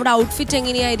ഇടുമ്പോൾ നമ്മുടെ ഔട്ട്ഫിറ്റ്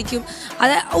എങ്ങനെയായിരിക്കും,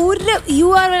 അത് യു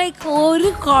ആർ ലൈക്ക്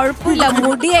ഒരു കുഴപ്പമില്ല.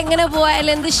 മുടി എങ്ങനെ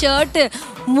പോയാലും എന്ത് ഷർട്ട്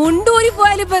മുണ്ടൂരി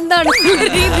പോയാലും ഇപ്പൊ എന്താണ്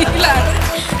രീതിയിലാണ്.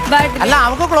 അല്ല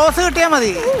അവർക്ക് ക്ലോസ് കിട്ടിയാ മതി.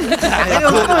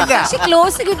 പക്ഷെ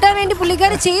ക്ലോസ് കിട്ടാൻ വേണ്ടി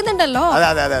പുള്ളിക്കാര് ചെയ്യുന്നുണ്ടല്ലോ,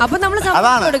 അപ്പൊ നമ്മൾ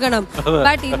സപ്പോർട്ട് കൊടുക്കണം.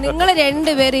 ബട്ട് നിങ്ങൾ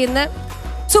രണ്ടുപേരും ഇന്ന്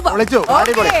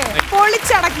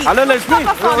ഹലോ ലക്ഷ്മി,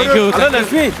 ഹലോ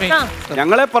ലക്ഷ്മി,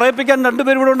 ഞങ്ങളെ പറയിപ്പിക്കാൻ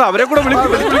രണ്ടുപേരും കൂടെ ഉണ്ട്. അവരെ കൂടെ വിളിക്കും,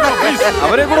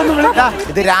 അവരെ കൂടെ ഒന്ന് വിളിക്കാം.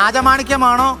 ഇത്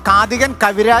രാജമാണിക്യമാണോ കാതികൻ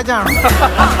കവിരാജാണോ?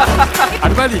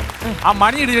 ആ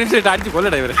മണി അടിച്ചു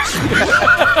കൊല്ലട ഇവരെ.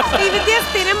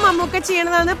 സ്ഥിരം മമ്മൂക്ക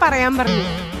ചെയ്യണതാന്ന് പറയാൻ പറഞ്ഞു.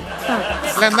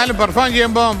 അല്ല എന്നാലും പെർഫോം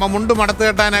ചെയ്യുമ്പോ മുണ്ട് മടത്ത്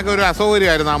കെട്ടാനൊക്കെ ഒരു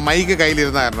അസൗകര്യമായിരുന്നു ആ മൈക്ക്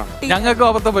കയ്യിലിരുന്ന കാരണം. ഞങ്ങൾക്ക്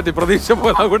അബദ്ധം പറ്റി, പ്രതീക്ഷ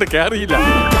പോലെ അങ്ങോട്ട് കയറിയില്ല.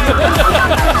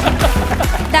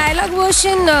 ഡയലോഗ്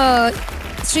വേർഷൻ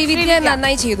ശ്രീവിദ്യ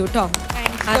നന്നായി ചെയ്തു കേട്ടോ.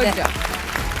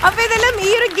 അപ്പൊ ഇതെല്ലാം ഈ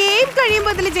ഒരു ഗെയിം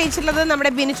കഴിയുമ്പോൾ ഇതിൽ ജയിച്ചിട്ടുള്ളത്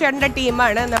നമ്മുടെ ബിനുചേട്ടന്റെ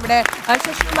ടീമാണ്. നമ്മുടെ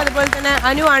ശശിയും അതുപോലെ തന്നെ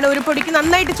അനു ആണ് ഒരു പൊടിക്ക്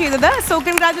നന്നായിട്ട് ചെയ്തത്. So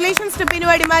congratulations to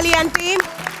Binu Adimali and team.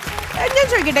 ഞാൻ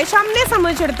ചോദിക്കട്ടെ, ഷംനയെ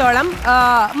സംബന്ധിച്ചിടത്തോളം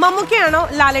മമ്മൂക്കയാണോ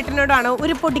ലാലേട്ടനോടാണോ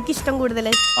ഒരു പൊടിക്ക് ഇഷ്ടം കൂടുതൽ?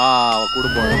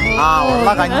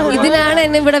 ഇതിനാണ്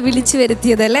എന്നെ ഇവിടെ വിളിച്ചു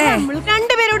വരുത്തിയത് അല്ലേ?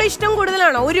 രണ്ടുപേരോട് ഇഷ്ടം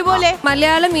കൂടുതലാണോ ഒരുപോലെ?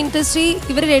 മലയാളം ഇൻഡസ്ട്രി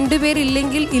ഇവർ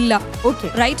രണ്ടുപേരില്ലെങ്കിൽ ഇല്ല.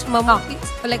 റൈറ്റ്,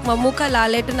 മമ്മൂക്ക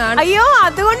ലാലേട്ടനാണ്. അയ്യോ,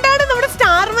 അതുകൊണ്ടാണ് നമ്മുടെ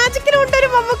സ്റ്റാർ മാജിക്കിനുണ്ട് ഒരു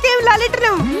മമ്മൂക്കയും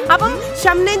ലാലേട്ടനും. അപ്പം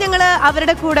ഷംനെ ഞങ്ങള്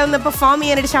അവരുടെ കൂടെ ഒന്ന് പെർഫോം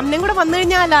ചെയ്യാനായിട്ട്, ഷംനയും കൂടെ വന്നു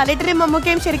കഴിഞ്ഞാൽ ലാലേട്ടനും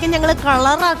മമ്മൂക്കയും ശരിക്കും ഞങ്ങള്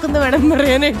കളറാക്കുന്നു വേണം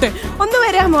പറയാനായിട്ട്. ഒന്ന്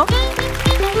വരാമോ?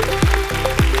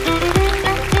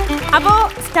 അപ്പോ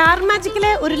സ്റ്റാർ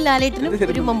മാജിക്കിലെ ഒരു ലാലേട്ടനും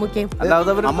ഒരു മമ്മൂക്കയും.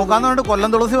 മമ്മൂക്കാന്നോണ്ട് കൊല്ലം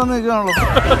തുളസി വന്ന് നിൽക്കുകയാണല്ലോ.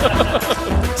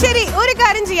 ശരി, ഒരു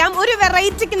കാര്യം ചെയ്യാം, ഒരു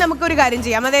വെറൈറ്റിക്ക് നമുക്ക് ഒരു കാര്യം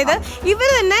ചെയ്യാം. അതായത്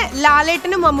ഇവര് തന്നെ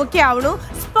ലാലേട്ടനും മമ്മൂക്ക ആവണു.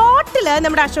 സ്പോട്ടില്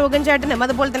നമ്മുടെ അശോകൻ ചേട്ടനും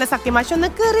അതുപോലെ തന്നെ സത്യമാഷ് ഒന്ന്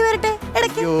കേറി വരട്ടെ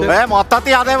ഇടയ്ക്ക്.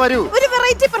 മൊത്തത്തിൽ അതേ വരൂ, ഒരു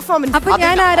വെറൈറ്റി പെർഫോമൻസ്. അപ്പൊ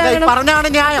ഞാൻ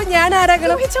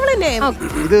ആരാകണം?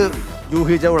 ഇത്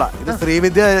ജൂഹി ചൗള, ഇത്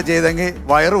ശ്രീവിദ്യ ചെയ്തെങ്കിൽ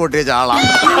വയറ് പൊട്ടിയ ചാളാണ്.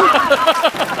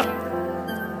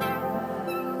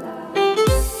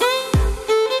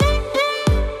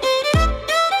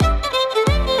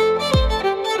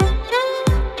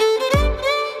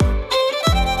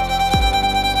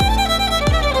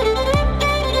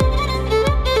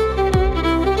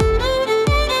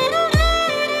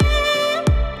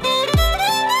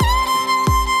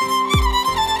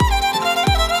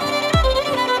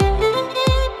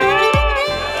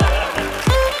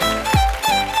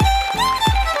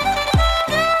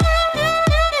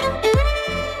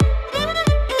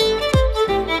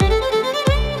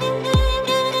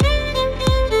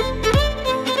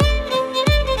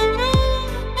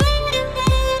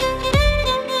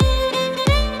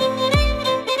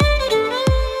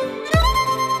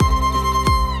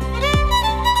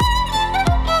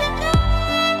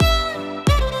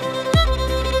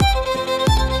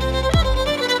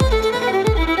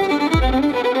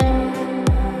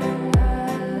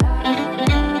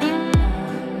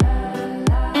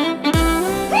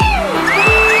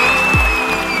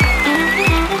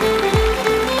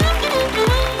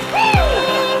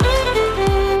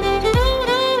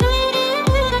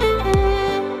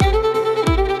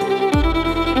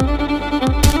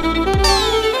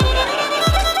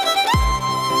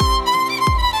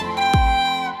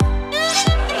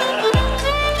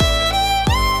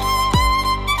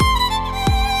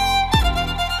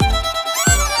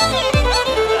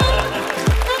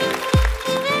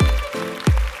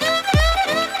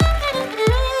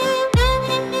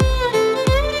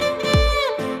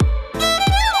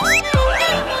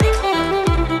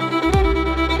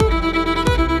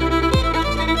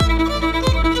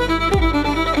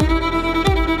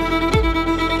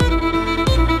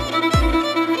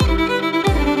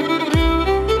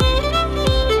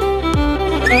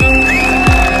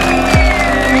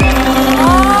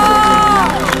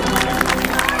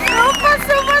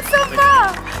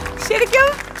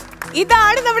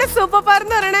 ഇതാണ് നമ്മുടെ സൂപ്പർ പവർ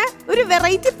എന്ന് പറയുന്നത്. ഒരു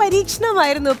വെറൈറ്റി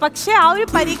പരീക്ഷണമായിരുന്നു. പക്ഷെ ആ ഒരു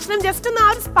പരീക്ഷണം ജസ്റ്റ് ഒന്ന് ആ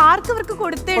ഒരു സ്പാർക്ക് അവർക്ക്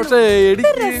കൊടുത്തേ. പക്ഷേ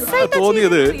എനിക്ക്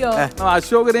തോന്നിയത്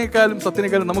അശോകനേക്കാളും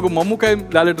സത്യനേക്കാളും നമുക്ക് മമ്മൂക്കായും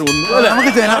ലാലേട്ടും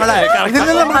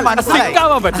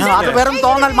അത് വെറും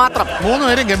തോന്നൽ മാത്രം. 3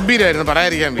 പേരും ഗംഭീരമായിരുന്നു,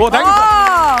 പറയാതിരിക്കാൻ.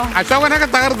 അശോകനൊക്കെ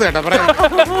തകർത്ത് കേട്ടോ പറയാം.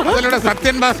 അതിലൂടെ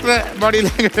സത്യൻ മാസ്റ്റർ ബോഡി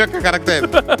ലാംഗ്വേജ് ഒക്കെ കറക്റ്റ്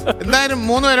ആയിരുന്നു. എന്തായാലും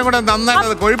 3 പേരും കൂടെ നന്നായിട്ട്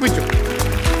അത് കൊഴിപ്പിച്ചു.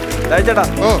 ചേട്ടാ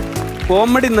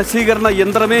കോമഡി നശീകരണ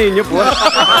യന്ത്രമേ ഇനി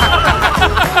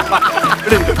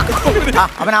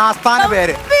അവൻ ആസ്ഥാന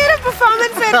പേര്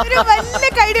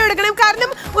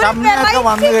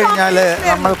വന്നു കഴിഞ്ഞാല്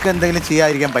നമ്മൾക്ക് എന്തെങ്കിലും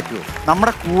ചെയ്യാതിരിക്കാൻ പറ്റുമോ?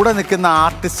 നമ്മുടെ കൂടെ നിൽക്കുന്ന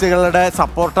ആർട്ടിസ്റ്റുകളുടെ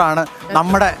സപ്പോർട്ടാണ്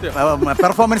നമ്മുടെ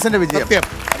പെർഫോമൻസിന്റെ വിജയം.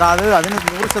 അതായത് അതിന്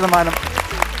 100%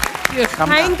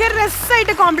 ഭയങ്കര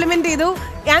രസമായിട്ട് കോംപ്ലിമെന്റ് ചെയ്തു.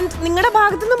 നിങ്ങളുടെ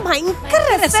ഭാഗത്തു നിന്നും ഭയങ്കര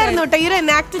രസമായിരുന്നു കേട്ടോ. ഈ ഒരു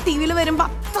എനാക്ട് ടിവിയിൽ വരുമ്പോ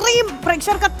അത്രയും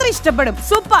പ്രേക്ഷകർക്ക് അത്ര ഇഷ്ടപ്പെടും.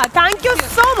 Super, thank you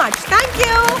so much. Thank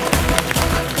you.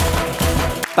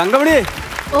 തങ്കമണിയെ,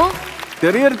 ഓ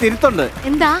ചെറിയൊരു തിരുത്തുണ്ട്.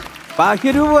 എന്താ?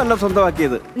 ബാഹ്യരൂപമല്ല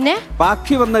സ്വന്തമാക്കിയത്,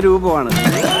 ബാക്കി വന്ന രൂപമാണ്.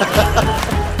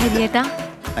 ഹരിയേട്ടാ,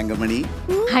 തങ്കമണി,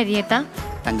 ഹരിയേട്ടാ,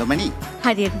 തങ്കമണി,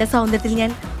 ഹരിയേട്ടന്റെ സൗന്ദര്യത്തിൽ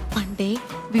ഞാൻ പണ്ടേ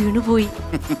വീണുപോയി.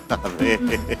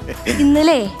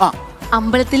 ഇന്നലെ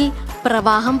അമ്പലത്തിൽ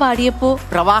പ്രവാഹം പാടിയപ്പോ,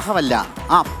 പ്രവാഹമല്ല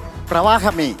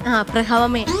പ്രവാഹമേ,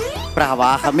 പ്രവാഹമേ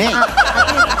പ്രവാഹമേ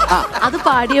അത്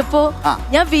പാടിയപ്പോ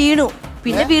ഞാൻ വീണു.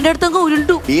 പിന്നെ വീണെടുത്തങ്ങ്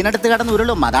ഉരുണ്ടു. വീണെടുത്ത് കിടന്ന്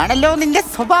ഉരുളും, അതാണല്ലോ നിന്റെ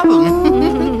സ്വഭാവം.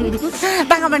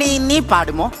 തങ്കമണി, നീ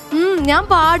പാടുമോ? ഞാൻ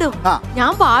പാടും.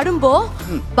 ഞാൻ പാടുമ്പോ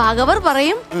ഭാഗവർ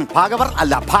പറയും. ഭാഗവർ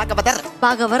അല്ല ഭാഗവതർ.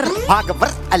 ഭാഗവർ.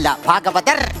 ഭാഗവർ അല്ല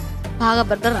ഭാഗവതർ.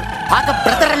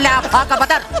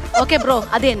 ഓക്കെ ബ്രോ,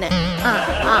 അത് തന്നെ.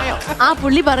 ആ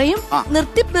പുള്ളി പറയും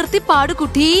നിർത്തി നിർത്തി പാട്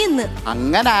കുട്ടീന്ന്.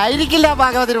 അങ്ങനെ ആയിരിക്കില്ല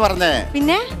ഭാഗവതർ പറഞ്ഞേ.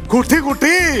 പിന്നെ കുട്ടി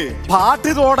കുട്ടി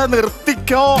പാട്ടിതോടെ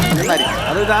നിർത്തിക്കോ എന്നായിരിക്കും.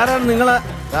 അത് ആരാണ് നിങ്ങളെ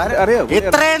അറിയോ?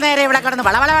 ഇത്രയും നേരം ഇവിടെ കിടന്ന്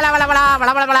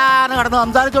വളവളവളവളവളവളവളാന്ന് കിടന്ന്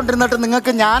സംസാരിച്ചോണ്ടിരുന്നിട്ട്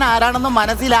നിങ്ങൾക്ക് ഞാൻ ആരാണെന്ന്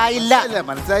മനസ്സിലായില്ല.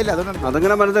 മനസ്സിലായില്ല,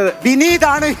 അതങ്ങനെ മനസ്സിലായി.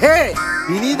 വിനീതാണ്. ഹേ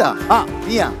വിനീത,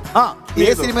 നീയാ? ഏ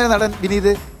സിനിമയിലെ നടൻ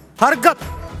വിനീത്?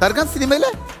 സർഗം സിനിമയിലെ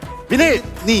വിനീത്.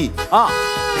 നീ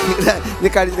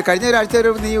കഴിഞ്ഞ ഒരാഴ്ച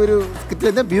നീ ഒരു സ്കിറ്റിൽ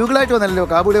ബ്യൂഗിളായിട്ട് വന്നല്ലോ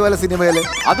കാബൂളിവാല സിനിമയില്.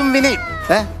 അതും വിനീത്.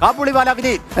 കാബൂളിവാല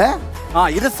വിനീത്.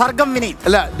 ഇത് സർഗം വിനീത്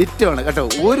അല്ല, ഡിറ്റോ ആണ് കേട്ടോ.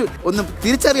 ഒന്നും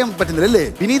തിരിച്ചറിയാൻ പറ്റുന്നില്ല അല്ലേ?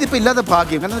 വിനീത് ഇപ്പൊ ഇല്ലാത്ത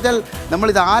ഭാഗ്യം. കാരണം വെച്ചാൽ നമ്മൾ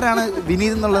ഇത് ആരാണ്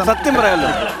വിനീത് എന്നുള്ളത് സത്യം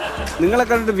പറയാമല്ലോ. നിങ്ങളെ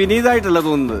കണ്ടിട്ട് വിനീതായിട്ടല്ല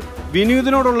തോന്നുന്നത്,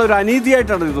 വിനീതിനോടുള്ള ഒരു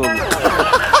അനീതിയായിട്ടാണ് ഇത് തോന്നുന്നത്.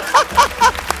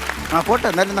 പോട്ടെ,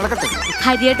 എന്നാലും നടക്കട്ടെ.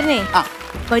 ഹരിയേട്ടനെ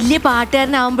വലിയ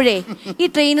പാട്ടുകാരനാവുമ്പോഴേ ഈ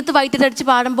ട്രെയിനത്ത് വൈറ്റിട്ടടിച്ച്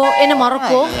പാടുമ്പോ എന്നെ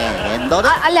മറക്കോ?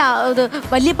 അല്ല,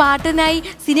 വലിയ പാട്ടിനായി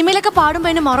സിനിമയിലൊക്കെ പാടുമ്പോ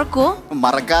എന്നെ മറക്കോ?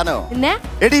 മറക്കാനോ? പിന്നെ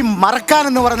എടി,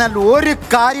 മറക്കാനെന്ന് പറഞ്ഞാൽ ഒരു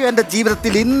കാര്യം എന്റെ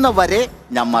ജീവിതത്തിൽ ഇന്ന് വരെ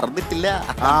ഞാൻ മറന്നിട്ടില്ല.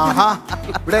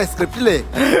 ഇവിടെ സ്ക്രിപ്റ്റില്ലേ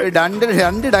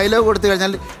രണ്ട് ഡയലോഗ് കൊടുത്തു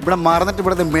കഴിഞ്ഞാൽ ഇവിടെ മറന്നിട്ട്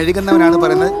ഇവിടെ മെഴുകുന്നവനാണ്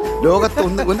പറയുന്നത് ലോകത്ത്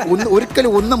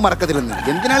ഒരിക്കലും ഒന്നും മറക്കത്തില്ലെന്ന്.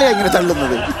 എന്തിനാണ് ഇങ്ങനെ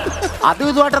തള്ളുന്നത്? അതും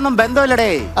ഇതുമായിട്ടൊന്നും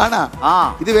ബന്ധമില്ലടേ. ആണാ?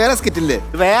 ഇത് വേറെ സ്കിറ്റില്ലേ?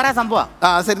 വേറെ സംഭവം.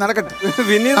 ശരി, നടക്കട്ടെ.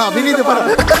 വിനീത്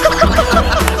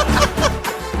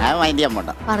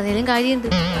പറഞ്ഞാലും കാര്യമുണ്ട്.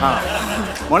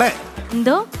 മോളെ,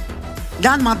 എന്തോ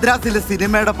ഞാൻ മദ്രാസിലെ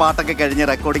സിനിമയുടെ പാട്ടൊക്കെ കഴിഞ്ഞ്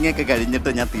റെക്കോർഡിംഗ് ഒക്കെ കഴിഞ്ഞിട്ട്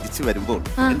ഞാൻ തിരിച്ചു വരുമ്പോൾ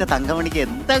എന്റെ തങ്കമണിക്ക്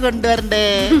എന്താ കൊണ്ടുവരണ്ടേ?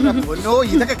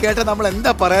 ഇതൊക്കെ കേട്ട നമ്മൾ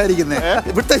എന്താ പറയാതിരിക്കുന്നത്?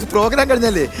 ഇവിടുത്തെ പ്രോഗ്രാം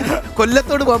കഴിഞ്ഞല്ലേ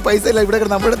കൊല്ലത്തോട് പോകാൻ പൈസ ഇല്ല. ഇവിടെ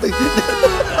നമ്മുടെ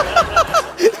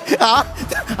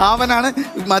അവനാണ്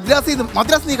മദ്രാസ്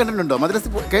നീ കണ്ടിട്ടുണ്ടോ? മദ്രാസ്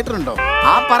കേട്ടിട്ടുണ്ടോ?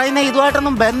 ആ പറയുന്ന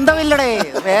ഇതുമായിട്ടൊന്നും ബന്ധമില്ലടേ,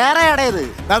 വേറെ ഇത്.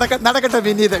 നടക്കട്ടെ.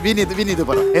 വിനീത്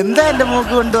പറ, എന്താ എന്റെ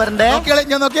മൂക്ക് കൊണ്ടുവരണ്ടേ?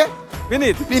 ഞാൻ നോക്കിയേ.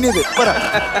 വിനീത് പറ,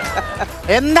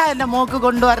 എന്താ എന്റെ മൂക്ക്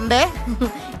കൊണ്ടുവരണ്ടേ?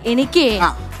 എനിക്ക്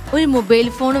ഒരു മൊബൈൽ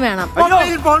ഫോൺ വേണം.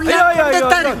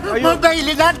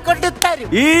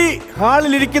 ഈ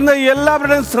ഹാളിലിരിക്കുന്ന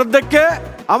എല്ലാവരുടെയും ശ്രദ്ധയ്ക്ക്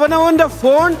അവനവന്റെ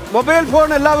മൊബൈൽ ഫോൺ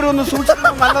എല്ലാവരും ഒന്ന്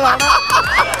സൂക്ഷിക്കുന്നത് നല്ലതാണ്.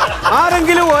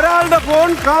 ആരെങ്കിലും ഒരാളുടെ ഫോൺ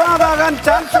കാണാതാകാൻ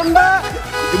ചാൻസ് ഉണ്ട്.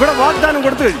 ഇവിടെ വാഗ്ദാനം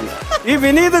കൊടുത്തു കഴിഞ്ഞു. ഈ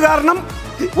വിനീത് കാരണം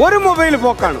ഒരു മൊബൈൽ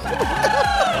പോക്കാണ്.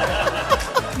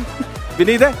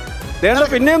 വിനീതേ,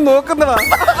 പിന്നെയും നോക്കുന്നതാ.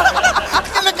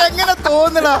 എങ്ങനെ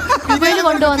തോന്നടാ? മൊബൈൽ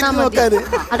കൊണ്ടുവന്നാ മതി.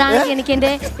 അതാണെങ്കിൽ എനിക്ക്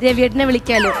എന്റെ രവിയേട്ടനെ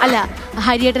വിളിക്കാലോ. അല്ല,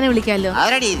 ഹരിയേട്ടനെ വിളിക്കാലോ.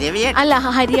 അല്ല,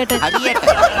 ഹരിയേട്ടൻ.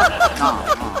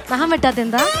 നഖം വെട്ടാത്ത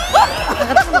എന്താ?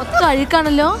 മൊത്തം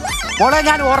അഴുക്കാണല്ലോ. മോളെ,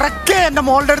 ഞാൻ ഉറക്കെ എന്റെ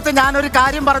മോളുടെ അടുത്ത് ഞാനൊരു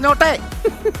കാര്യം പറഞ്ഞോട്ടെ.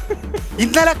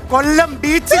 ഇന്നലെ കൊല്ലം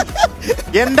ബീച്ചിൽ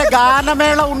എന്റെ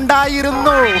ഗാനമേള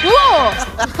ഉണ്ടായിരുന്നു.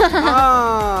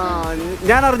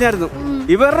 ഞാൻ അറിഞ്ഞായിരുന്നു.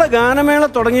 ഇവരുടെ ഗാനമേള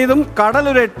തുടങ്ങിയതും കടൽ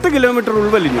ഒരു 8 കിലോമീറ്റർ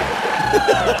ഉൾവലിഞ്ഞു.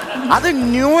 അത്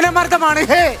ന്യൂനമർദ്ദമാണ്.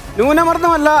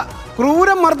 ന്യൂനമർദ്ദമല്ല,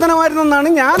 ക്രൂരമർദ്ദനമായിരുന്നെന്നാണ്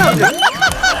ഞാൻ അറിഞ്ഞത്.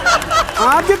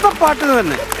 ആദ്യത്തെ പാട്ടിന്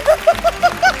തന്നെ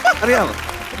അറിയാമോ?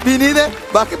 വിനീത്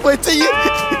ബാക്കി പോയി ചെയ്യും.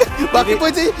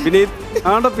 വിനീത്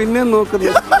ആണ്ട പിന്നെ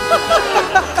നോക്കുന്നു.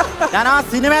 ഞാൻ ആ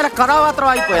സിനിമയിലെ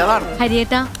കഥാപാത്രമായി പോയി. അതാണ്.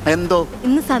 ഹരിയേട്ടാ, എന്തോ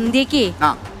ഇന്ന് സന്ധ്യക്ക്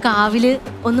കാവില്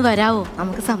ഒന്ന് വരാവോ?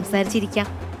 നമുക്ക് സംസാരിച്ചിരിക്കാം.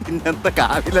 ഇന്നത്തെ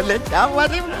കാവിലല്ലേ ഞാൻ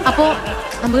വരും. അപ്പോ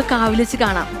നമുക്ക് കാവിൽ വെച്ച്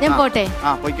കാണാം. ഞാൻ പോട്ടെ,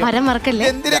 വരം മറക്കല്ലേ.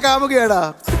 എന്തിനാ കാമുകയാടാ?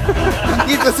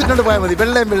 ഈ ഡ്രസ് ഇട്ടോണ്ട് പോയാൽ മതി.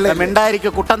 വെള്ളയും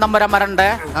മിണ്ടായിരിക്കും. കുട്ടൻ തമ്പുരാൻ വരണ്ടേ?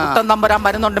 കുട്ടൻ തമ്പുരാൻ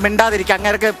വരുന്നുണ്ട്, മിണ്ടാതിരിക്കും.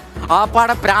 അങ്ങേർക്ക് ആ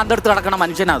പാടെ പ്രാന്തെടുത്ത് കിടക്കണ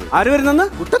മനുഷ്യനാത്. ആര് വരുന്നെന്ന്?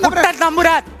 കുട്ടൻ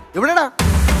തമ്പുരാൻ. എവിടെടാ?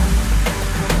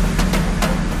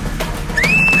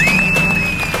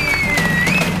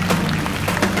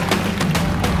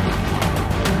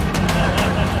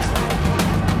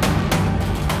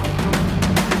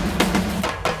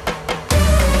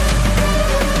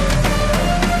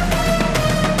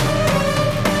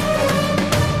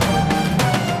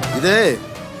 ഇത്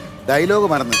ഡയലോഗ്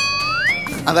മറന്ന്,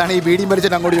 അതാണ് ഈ ബീഡി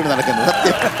മരിച്ചിട്ട് അങ്ങോട്ട് ഇങ്ങോട്ട് നടക്കുന്നത്.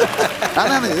 സത്യം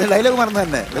അതാണ്. ഇത് ഡയലോഗ് മറന്ന്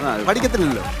തന്നെ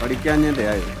പഠിക്കത്തില്ലല്ലോ. പഠിക്കാൻ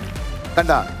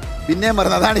കണ്ട പിന്നെയും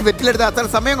മറന്നു. അതാണ് ഈ വെറ്റിലെടുത്ത് അത്ര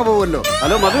സമയം പോകുമല്ലോ.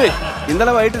 ഹലോ മധുവേ,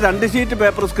 ഇന്നലെ വൈകിട്ട് 2 ഷീറ്റ്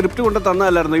പേപ്പർ സ്ക്രിപ്റ്റ് കൊണ്ട്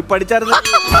തന്നതല്ലായിരുന്നു? ഈ പഠിച്ചായിരുന്നു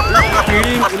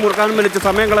മുറുക്കാനും വലിച്ച്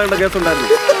സമയം കളയേണ്ട കേസുണ്ടായിരുന്നു.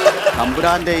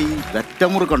 തമ്പുരാന്റെ ഈ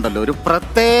വെറ്റമുറുക്കുണ്ടല്ലോ ഒരു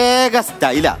പ്രത്യേക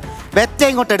സ്റ്റൈലാ. വെറ്റ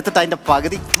ഇങ്ങോട്ട് എടുത്തിട്ട് അതിന്റെ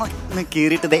പകുതി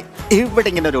കീറിയിട്ട് ഇവിടെ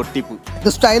ഇങ്ങനെ ഒരു ഒട്ടിപ്പു.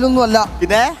 ഇത് സ്റ്റൈലൊന്നും അല്ല.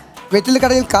 പിന്നെ വെറ്റിൽ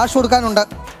കടയിൽ കാശ് കൊടുക്കാനുണ്ട്.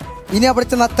 ഇനി അവിടെ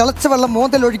ചെന്ന തിളച്ച വെള്ളം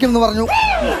മോന്തൽ ഒഴിക്കും എന്ന് പറഞ്ഞു.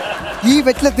 ഈ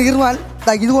വെറ്റില തീർന്നാൽ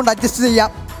ഇതുകൊണ്ട് അഡ്ജസ്റ്റ് ചെയ്യാം.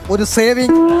 ഒരു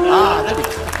സേവിങ്.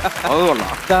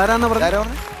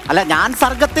 അല്ല, ഞാൻ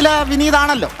സർഗത്തിലെ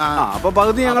വിനീതാണല്ലോ. അപ്പൊ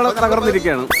പകുതി ഞങ്ങൾ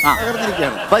തകർന്നിരിക്കുകയാണ്.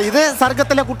 അപ്പൊ ഇത്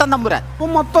സർഗത്തിലെ കുട്ടൻ തമ്പുരാൻ.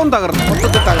 മൊത്തം തകർന്നു.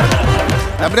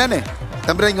 തമ്പുരാനെ,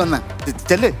 തമ്പുരാൻ വന്ന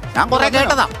ചെല്ല്. ഞാൻ കുറെ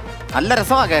കേട്ടതാ. നല്ല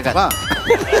രസമാ കേൾക്കാൻ.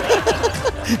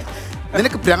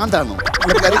 നിനക്ക് ഭ്രാന്താണോ?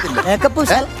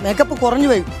 മേക്കപ്പ് കുറഞ്ഞു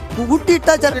പോയി.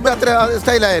 കൂട്ടിയിട്ടാ ചിലപ്പോ അത്ര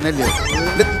സ്റ്റൈലായല്ലേ?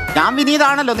 ഞാൻ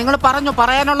വിനീതാണല്ലോ. നിങ്ങൾ പറഞ്ഞു,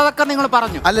 പറയാനുള്ളതൊക്കെ നിങ്ങൾ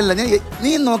പറഞ്ഞു. അല്ലല്ല,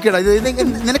 നീ നോക്കിയടാ.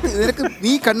 നിനക്ക്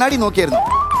നീ കണ്ണാടി നോക്കിയായിരുന്നു.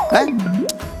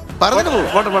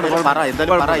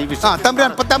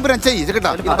 തമ്പുരാൻ ചെയ്യ്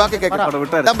കേട്ടോ. ബാക്കി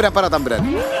തമ്പുരാൻ പറ. തമ്പുരാൻ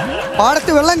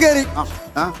പാടത്ത് വെള്ളം കയറി,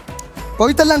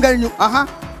 കൊയ്ത്തെല്ലാം കഴിഞ്ഞു. ആഹാ,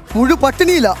 മുഴു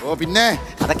പട്ടിണിയില്ല. ഓ പിന്നെ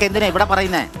അതൊക്കെ എന്തിനാ ഇവിടെ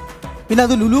പറയുന്നേ? പിന്നെ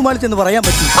അത് ലുലു മാളിൽ ചെന്ന് പറയാൻ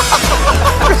പറ്റും.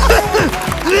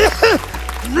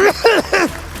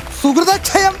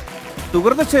 സുഹൃതക്ഷയം.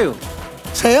 സുഹൃതക്ഷയോ?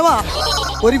 ക്ഷയമാ.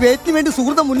 ഒരു വേറ്റിന് വേണ്ടി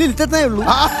സുഹൃത്തം മുന്നിൽ ഇട്ടേ ഉള്ളൂ.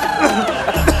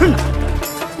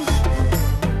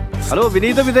 ഹലോ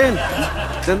വിനീത വിധേയൻ,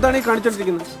 എന്താണ് ഈ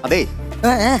കാണിച്ചോണ്ടിരിക്കുന്നത്? അതെ,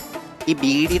 ഈ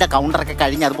ബീഡിയുടെ കൗണ്ടറൊക്കെ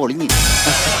കഴിഞ്ഞ് അത് പൊളിഞ്ഞു.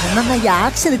 എന്നാ ഈ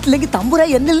ആക്ഷൻ ഇട്ടില്ലെങ്കിൽ തമ്പുരാൻ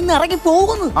എന്നിൽ നിന്ന് ഇറങ്ങി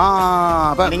പോകുന്നു.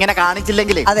 ഇങ്ങനെ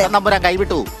കാണിച്ചില്ലെങ്കിൽ തമ്പുരാൻ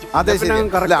കൈവിട്ടു. അതെ,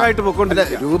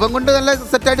 രൂപം കൊണ്ട് നല്ല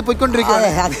സെറ്റായിട്ട്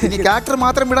പോയിക്കൊണ്ടിരിക്കുകയാണ്. ഇനി ക്യാരക്ടർ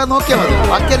മാത്രം വിടാൻ നോക്കിയാൽ മതി.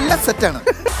 ബാക്കി എല്ലാം സെറ്റാണ്.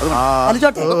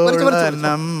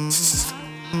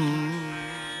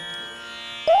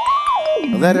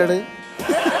 അതാരാണ്?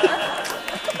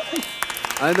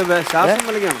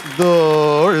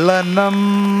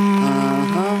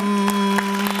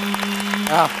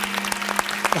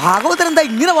 ഭാഗവതൻ എന്താ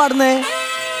ഇങ്ങനെ പാടുന്നേ?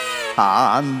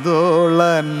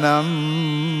 ആന്തോളനം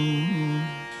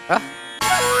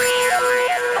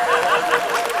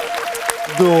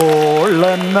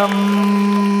ദോളനം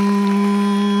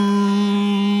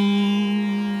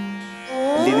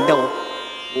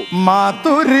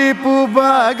മാതുരിപു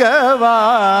ഭഗവാൻ.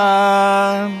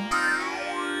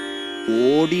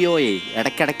 ഓഡിയോയെ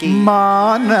ഇടയ്ക്കിടയ്ക്ക്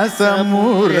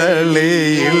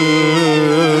മാനസമുരളിയിൽ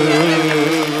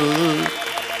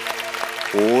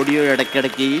ഓഡിയോ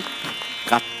ഇടയ്ക്കിടയ്ക്ക്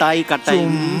കട്ടായി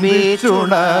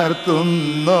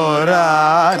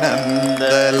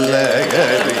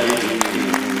ഉണർത്തുന്നൊരാനന്ദലഹരി.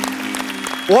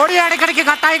 ഓഡിയോ ഇടയ്ക്കിടയ്ക്ക്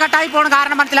കട്ടായി പോണ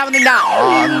കാരണം മനസ്സിലാവുന്നില്ല.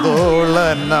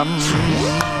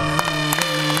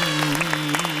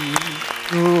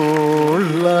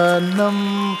 ആന്തോളനം ൂളനം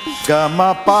ഗമ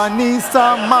പനി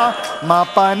സമ മ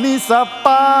പനി സപ്പ.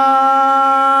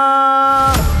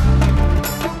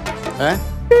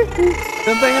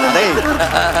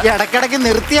 ഇടയ്ക്കിടയ്ക്ക്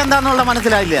നിർത്തി എന്താന്നുള്ള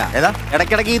മനസ്സിലായില്ല.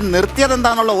 ഇടയ്ക്കിടയ്ക്ക് നിർത്തിയത്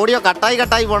എന്താന്നുള്ള ഓഡിയോ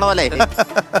കട്ടായി പോണ പോലെ.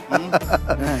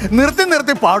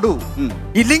 നിർത്തി പാടൂ,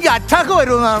 ഇല്ലെങ്കിൽ അറ്റാക്ക്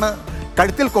വരുമെന്നാണ്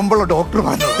കഴുത്തിൽ കൊമ്പുള്ള ഡോക്ടർ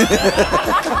പറഞ്ഞത്.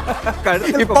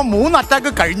 ഇപ്പൊ 3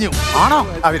 അറ്റാക്ക് കഴിഞ്ഞു. ആണോ?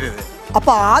 അവര്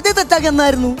അപ്പൊ ആദ്യത്തെ അറ്റാക്ക്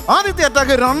എന്നായിരുന്നു? ആദ്യത്തെ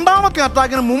അറ്റാക്ക് രണ്ടാമത്തെ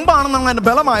അറ്റാക്കിന് മുമ്പാണെന്നാണ് എന്റെ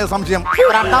ബലമായ സംശയം.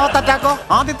 രണ്ടാമത്തെ അറ്റാക്കോ?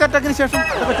 ആദ്യത്തെ അറ്റാക്കിന് ശേഷം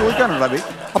ചോദിക്കാനുള്ളത്.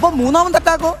 അപ്പൊ മൂന്നാമത്തെ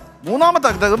അറ്റാക്കോ? മൂന്നാമത്തെ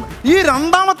അറ്റാക്കും ഈ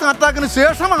രണ്ടാമത്തെ അറ്റാക്കിന്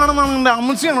ശേഷമാണെന്നാണ് എന്റെ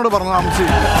അംശി എന്നോട് പറഞ്ഞത്. അംശി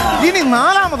ഇനി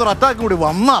 4ാമതൊരു അറ്റാക്ക് കൂടി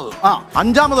വന്നാൽ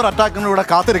 5ാമതൊരു അറ്റാക്കിന് ഇവിടെ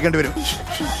കാത്തിരിക്കേണ്ടി വരും.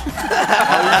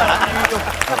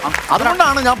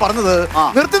 അതുകൊണ്ടാണ് ഞാൻ പറഞ്ഞത്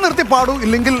നിർത്തി പാടൂ,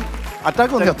 ഇല്ലെങ്കിൽ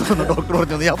അറ്റാക്ക് വന്ന് എത്തുന്നു ഡോക്ടർ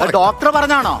പറഞ്ഞത്. ഡോക്ടർ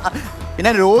പറഞ്ഞാണോ?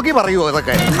 പിന്നെ രോഗി പറയുമോ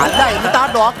ഇതൊക്കെ? അല്ല, എന്നിട്ട് ആ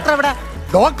ഡോക്ടർ എവിടെ?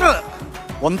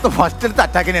 ഫസ്റ്റത്തെ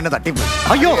അറ്റാക്കിന് എന്നെ തട്ടിപ്പോയി.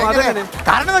 അയ്യോ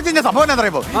കാരണം എന്ന് വെച്ച് കഴിഞ്ഞാൽ സംഭവം എന്താ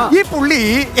പറയുമ്പോ ഈ പുള്ളി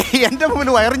എന്റെ മുമ്പിൽ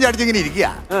വയറും ചാടിച്ച് ഇങ്ങനെ ഇരിക്കുക.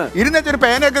 ഇരുന്നൊരു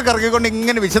പേനയൊക്കെ കറക്കിക്കൊണ്ട്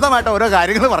ഇങ്ങനെ വിശദമായിട്ട് ഓരോ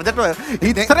കാര്യങ്ങൾ പറഞ്ഞിട്ട്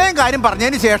ഇത്രയും കാര്യം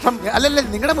പറഞ്ഞതിന് ശേഷം അല്ലല്ല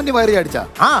നിങ്ങളുടെ മുന്നിൽ വയറ് ചാടിച്ചാ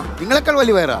നിങ്ങളെക്കാൾ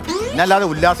വലിയ വയറാ. പിന്നല്ലാതെ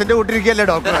ഉല്ലാസിന്റെ കൂട്ടിരിക്കുകയല്ലേ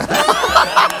ഡോക്ടർ.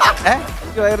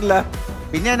 വയറില്ല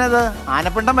പിന്നെ എന്നത്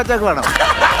ആനപ്പിണ്ടം വെച്ചൊക്കെ വേണം.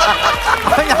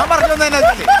 ഞാൻ പറഞ്ഞു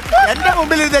എന്റെ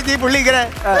മുമ്പിൽ ഈ പുള്ളി ഇങ്ങനെ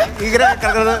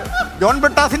കിടക്കുന്നത് ജോൺ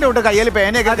ബിട്ടാസിന്റെ കൂട്ട് കയ്യിൽ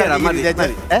പേനയൊക്കെ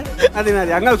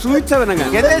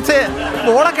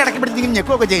ബോളൊക്കെ ഇടയ്ക്ക് പിടിച്ചിങ്ങനെ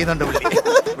ഞെക്കുകയൊക്കെ ചെയ്യുന്നുണ്ട്.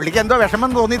 പുള്ളിക്ക് എന്തോ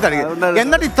വിഷമം തോന്നി തടയും.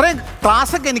 എന്നിട്ട് ഇത്രയും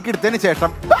ക്ലാസ് ഒക്കെ എനിക്ക് എടുത്തതിന് ശേഷം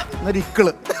ഒരു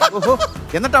ഇക്കിള്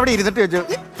എന്നിട്ട് അവിടെ ഇരുന്നിട്ട് ചോദിച്ചു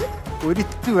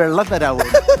ഒരിച്ചു വെള്ളം തരാവോ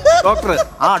ഡോക്ടർ.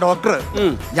 ഡോക്ടർ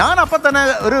ഞാൻ അപ്പൊ തന്നെ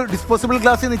ഒരു ഡിസ്പോസിബിൾ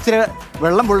ഗ്ലാസ്സിൽ നിന്ന് ഇച്ചിരി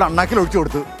വെള്ളം പുള്ളി അണ്ണാക്കിൽ ഒഴിച്ചു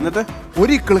കൊടുത്തു. എന്നിട്ട്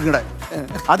ഒരു ഇക്കിളും കൂടെ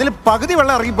അതിൽ പകുതി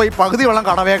വെള്ളം ഇറങ്ങിപ്പോയി, പകുതി വെള്ളം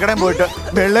കടവേക്കടയും പോയിട്ട്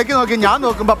വെള്ളേക്ക് നോക്കി ഞാൻ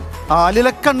നോക്കുമ്പോ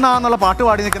ആലിലക്കണ്ണ എന്നുള്ള പാട്ട്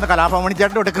പാടി നിൽക്കുന്ന കലാഭവമണി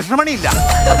ചേട്ടൻ്റെ തൊട്ട് കൃഷ്ണമണി ഇല്ല.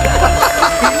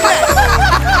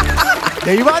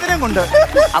 ദൈവാദിനം കൊണ്ട്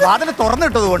വാതിൽ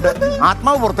തുറന്നിട്ടത് കൊണ്ട്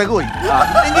ആത്മാവ് പുറത്തേക്ക് പോയി.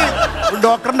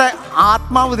 ഡോക്ടറിന്റെ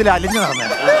ആത്മാവ് ഇതിൽ അലിഞ്ഞു നടന്നു.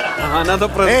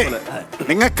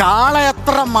 നിങ്ങൾക്ക് ആളെ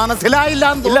എത്ര മനസ്സിലായില്ല?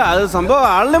 അത് സംഭവം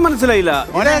ആളിനെ മനസ്സിലായില്ല.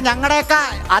 ഞങ്ങളുടെയൊക്കെ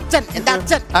അച്ഛൻ, എന്റെ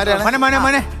അച്ഛൻ മോനെ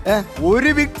മോനെ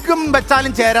ഒരു വിക്കും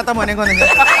വെച്ചാലും ചേരാത്ത മോനെ കൊന്നു.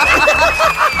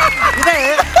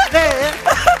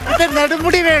 ഇത്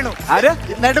നെടുമുടി വേണു.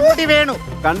 നെടുമുടി വേണു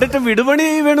കണ്ടിട്ട് വിടുപണി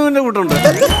വേണുവിന്റെ കൂട്ടുണ്ട്.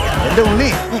 എന്റെ ഉണ്ണി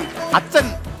അച്ഛൻ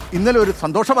ഇന്നലെ ഒരു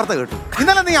സന്തോഷ വാർത്ത കേട്ടു.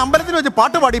 ഇന്നലെ നീ അമ്പലത്തിൽ വെച്ച്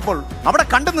പാട്ട് പാടിയപ്പോൾ അവിടെ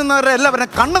കണ്ടു നിന്നവരെ എല്ലാവരും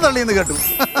കണ്ണ് തള്ളിയെന്ന് കേട്ടു.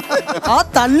 ആ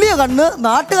തള്ളിയ കണ്ണ്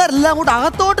നാട്ടുകാരെല്ലാം കൂടെ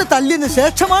അകത്തോട്ട് തള്ളിയതിന്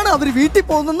ശേഷമാണ് അവർ വീട്ടിൽ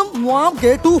പോകുന്നെന്നും നാം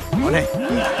കേട്ടു.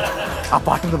 ആ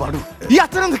പാട്ടൊന്ന് പാടൂ. ഈ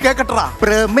അച്ഛനൊന്ന് കേക്കട്ടാ.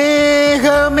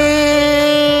 പ്രമേഹമേ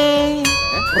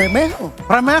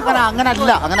പ്രമേഹം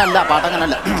അങ്ങനല്ല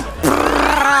പാട്ടങ്ങനല്ല.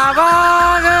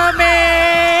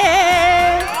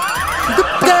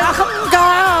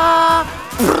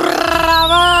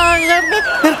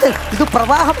 ഇത്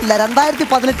പ്രവാഹമില്ല,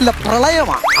 2018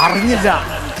 പ്രളയമാണ്. അറിഞ്ഞില്ല,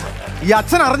 ഈ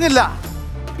അച്ഛൻ അറിഞ്ഞില്ല.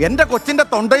 എന്റെ കൊച്ചിന്റെ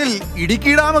തൊണ്ടയിൽ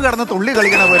ഇടുക്കി ഡാം കിടന്ന് തുള്ളി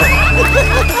കളിക്കണ പോലെ.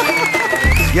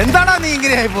 എന്താടാ നീ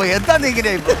ഇങ്ങനെ ആയിപ്പോ? എന്താ നീ ഇങ്ങനെ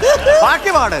ആയിപ്പോ?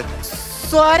 ബാക്കി പാട്.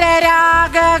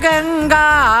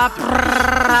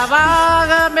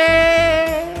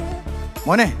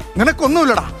 മോനെ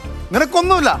നിനക്കൊന്നുമില്ലടാ,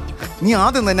 നിനക്കൊന്നുമില്ല. നീ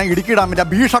ആദ്യം തന്നെ ഇടുക്കി ഡാമിന്റെ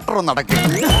ബി ഷട്ടർ ഒന്ന് അടയ്ക്കും.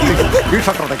 ബി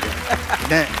ഷട്ടർ അടയ്ക്കും.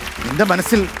 പിന്നെ നിന്റെ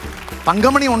മനസ്സിൽ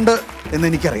തങ്കമണി ഉണ്ട് എന്ന്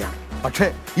എനിക്കറിയാം. പക്ഷേ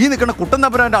ഈ നിൽക്കുന്ന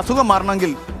കുട്ടന്തപുരാന്റെ അസുഖം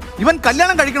മാറണമെങ്കിൽ ഇവൻ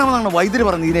കല്യാണം കഴിക്കണമെന്നാണ് വൈദ്യര്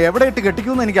പറഞ്ഞത്. ഇതിനെ എവിടെ ഇട്ട്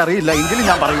കെട്ടിക്കുമെന്ന് എനിക്കറിയില്ല, എങ്കിലും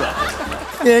ഞാൻ പറയുക.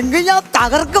 എങ്കിൽ ഞാൻ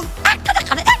തകർക്കും.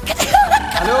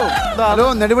 ഹലോ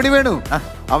നെടുപടി വേണു.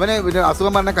 അവന്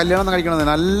അസുഖം പറഞ്ഞ കല്യാണം കഴിക്കണമെന്ന്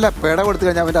നല്ല പേട കൊടുത്തു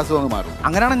കഴിഞ്ഞാൽ അവന്റെ അസുഖം മാറും.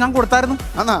 അങ്ങനെയാണ് ഞാൻ കൊടുത്തായിരുന്നു.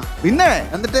 പിന്നെ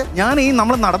എന്നിട്ട് ഞാൻ ഈ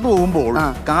നമ്മൾ നടന്നു പോകുമ്പോൾ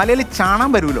കാലയിൽ ചാണാൻ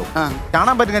വരുമല്ലോ,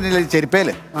 ചാണാൻ പറ്റുന്ന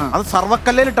ചെരുപ്പേല് അത്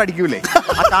സർവക്കല്ലിട്ട് അടിക്കൂലേ,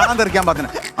 ആ ചാണാൻ തെറിക്കാൻ പറ്റുന്ന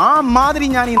ആ മാതിരി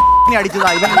ഞാൻ ഈ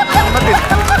അടിച്ചതാ. ഇവൻ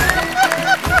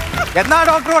എന്നാ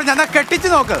ഡോക്ടർ പറഞ്ഞു എന്നാ കെട്ടിച്ചു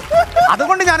നോക്ക്.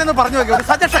 അതുകൊണ്ട് ഞാനൊന്ന് പറഞ്ഞു നോക്കി ഒരു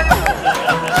സജഷൻ.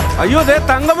 അയ്യോ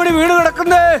തങ്കമണി വീണ്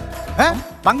കിടക്കുന്നേ.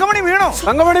 തങ്കമണി വീണോ?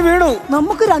 തങ്കമണി വീണു.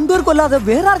 നമുക്ക് രണ്ടുപേർക്കൊല്ലാതെ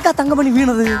വേറെ ആർക്കാ തങ്കമണി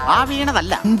വീണത്? ആ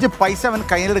വീണതല്ല. 5 പൈസ അവൻ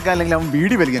കയ്യിലെടുക്കാൻ അല്ലെങ്കിൽ അവൻ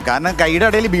ബീഡി വലിക്കും. കാരണം കൈയുടെ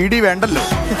ഇടയിൽ ബീഡി വേണ്ടല്ലോ.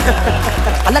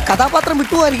 അല്ല കഥാപാത്രം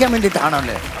വിട്ടുപോകാതിരിക്കാൻ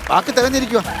വേണ്ടിട്ടാണല്ലേ. ബാക്കി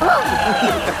തികഞ്ഞിരിക്കുക.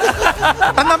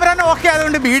 ഓക്കെ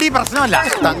അതുകൊണ്ട് ബീഡി പ്രശ്നമല്ല.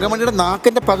 തങ്കമണിയുടെ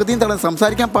നാക്കിന്റെ പകുതിയും തളർന്ന്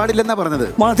സംസാരിക്കാൻ പാടില്ലെന്നാ പറഞ്ഞത്.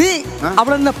 മതി,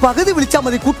 അവിടെ നിന്ന് പകുതി വിളിച്ചാൽ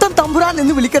മതി. കുട്ടൻ തമ്പുരാൻ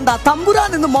എന്ന് വിളിക്കണ്ട, തമ്പുരാൻ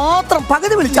എന്ന് മാത്രം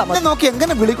പകുതി വിളിച്ചാൽ മതി. നോക്കി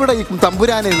എങ്ങനെ വിളിക്കൂടെ ഈ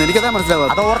തമ്പുരാനെന്ന് എനിക്കതാ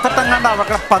മനസ്സിലാവാം. അത് ഓർത്തിട്ടെങ്ങാണ്ട്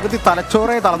അവരുടെ പകുതി തലച്ചോറേ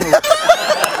തളർന്നു.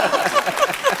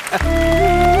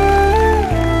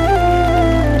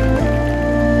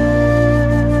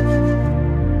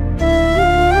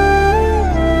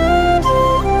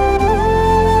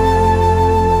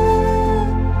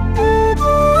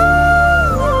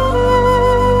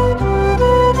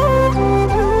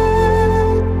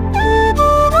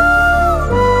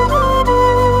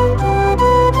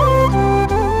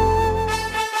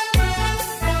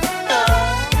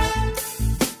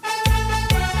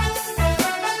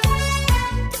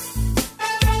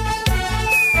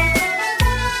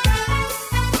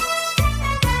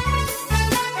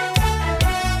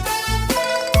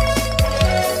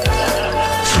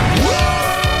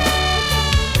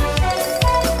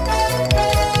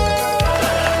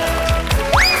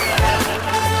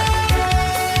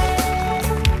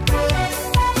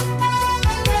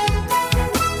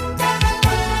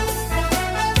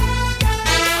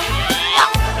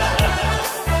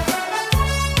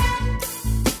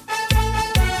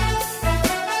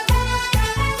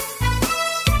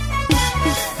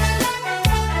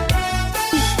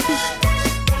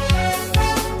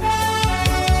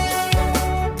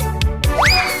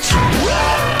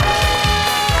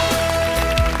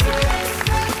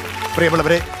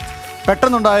 പ്രിയമുള്ളവരെ,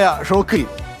 പെട്ടെന്നുണ്ടായ ഷോക്കിൽ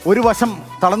ഒരു വശം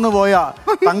തളർന്നുപോയ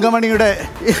തങ്കമണിയുടെ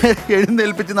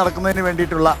എഴുന്നേൽപ്പിച്ച് നടക്കുന്നതിന്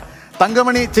വേണ്ടിയിട്ടുള്ള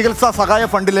തങ്കമണി ചികിത്സാ സഹായ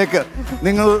ഫണ്ടിലേക്ക്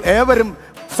നിങ്ങൾ ഏവരും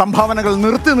സംഭാവനകൾ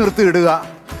നിർത്തി ഇടുക.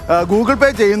 ഗൂഗിൾ പേ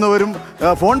ചെയ്യുന്നവരും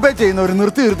ഫോൺ പേ ചെയ്യുന്നവരും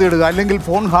നിർത്തി ഇടുക, അല്ലെങ്കിൽ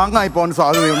ഫോൺ ഹാങ് ആയി പോകാൻ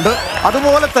സാധ്യതയുണ്ട്.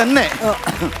 അതുപോലെ തന്നെ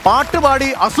പാട്ടുപാടി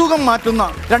അസുഖം മാറ്റുന്ന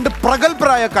 2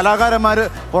 പ്രഗത്ഭരായ കലാകാരന്മാർ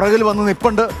പുറകിൽ വന്ന്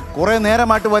നിൽപ്പുണ്ട്. കുറേ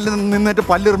നേരമായിട്ട് നിന്നിട്ട്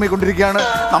പല്ലിറുമിക്കൊണ്ടിരിക്കുകയാണ്.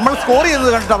 നമ്മൾ സ്കോർ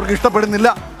ചെയ്തത് കണ്ടിട്ട് അവർക്ക് ഇഷ്ടപ്പെടുന്നില്ല.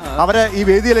 അവരെ ഈ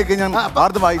വേദിയിലേക്ക് ഞാൻ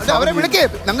ആർദ്രമായി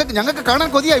ഞങ്ങൾക്ക് കാണാൻ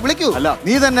കൊതിയായി, വിളിക്കൂ. അല്ല,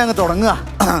 നീ തന്നെ അങ്ങ് തുടങ്ങുക.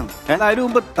 അതിന്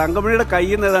മുമ്പ് തങ്കമണിയുടെ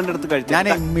കയ്യിൽ നിന്ന് ഏതാണ്ട് എടുത്ത് കഴിച്ചു. ഞാൻ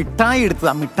മിഠായി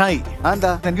എടുത്തതാ. മിഠായി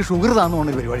അതെന്താ, എനിക്ക് ഷുഗർ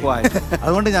താന്നുകൊണ്ട് പരിപാടി,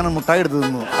 അതുകൊണ്ട് ഞാൻ മിഠായി എടുത്ത്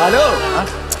തന്നു. ഹലോ,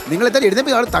 നിങ്ങൾ എന്തായാലും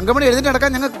എഴുന്നേറ്റ് തങ്കമണി എഴുന്നേറ്റ്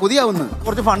നടക്കാൻ ഞങ്ങൾക്ക് കൊതിയാവുന്നു.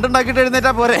 കുറച്ച് ഫണ്ട് ഉണ്ടാക്കിയിട്ട്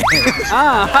എഴുന്നേറ്റാ പോരെ?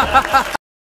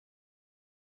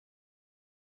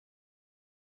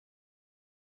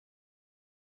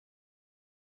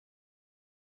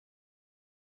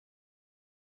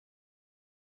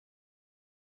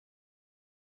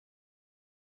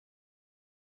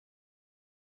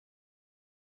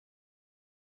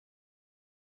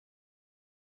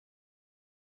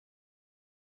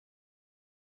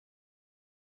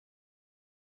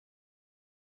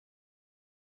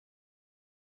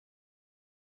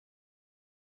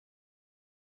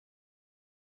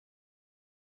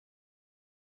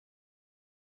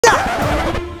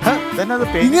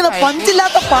 ഇങ്ങനെ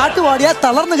പഞ്ചില്ലാത്ത പാട്ട് പാടിയാൽ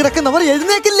തളർന്നു കിടക്കുന്നവർ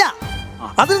എഴുന്നേക്കില്ല.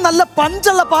 അതിന് നല്ല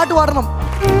പഞ്ചുള്ള പാട്ട് പാടണം.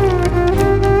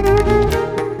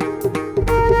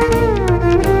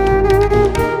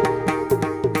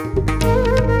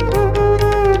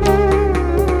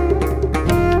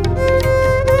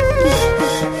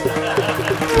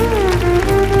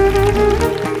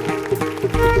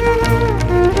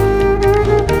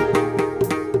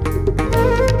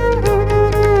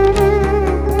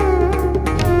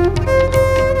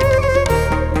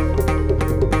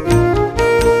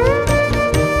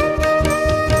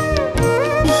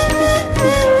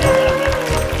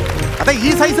 ഈ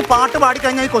സൈസ് പാട്ട്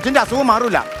പാടിക്കഴിഞ്ഞാൽ ഈ കൊച്ചിന്റെ അസുഖം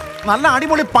മാറൂല. നല്ല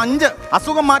അടിപൊളി പഞ്ച്,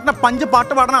 അസുഖം മാറ്റുന്ന പഞ്ച്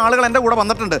പാട്ട് പാടുന്ന ആളുകൾ എന്റെ കൂടെ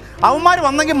വന്നിട്ടുണ്ട്. അവന്മാർ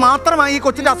വന്നെങ്കിൽ മാത്രമായി ഈ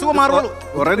കൊച്ചിന്റെ അസുഖം മാറുള്ളൂ.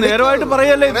 കുറെ നേരമായിട്ട്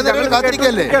പറയല്ലേ,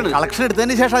 കളക്ഷൻ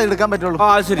എടുത്തതിന് ശേഷം അത് എടുക്കാൻ പറ്റുള്ളൂ.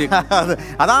 ശരി,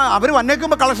 അതാ അവര്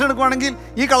വന്നേക്കുമ്പോ കളക്ഷൻ എടുക്കുവാണെങ്കിൽ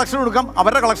ഈ കളക്ഷൻ എടുക്കാം,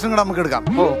 അവരുടെ കളക്ഷൻ കൂടെ നമുക്ക് എടുക്കാം.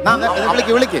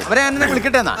 അവരെ എന്നെ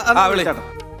വിളിക്കട്ടെ എന്നാ.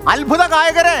 അത്ഭുത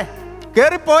ഗായകരെ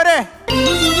കേറിപ്പോരെ.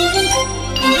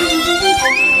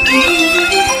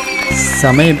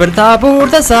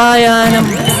 സമയപ്രതാപൂർത്ത സായാഹ്നം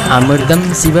അമൃതം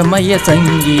ശിവമയ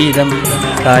സംഗീതം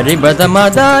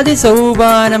ഹരിപദമദാതി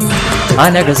സൗപാനം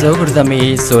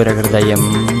അനഘസൗഹൃദമേശ്വരഹൃദയം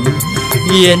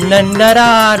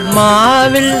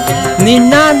എന്നരാത്മാവിൽ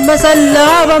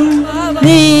നിന്നാത്മസല്ലാപം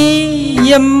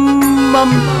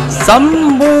നീയമ്മം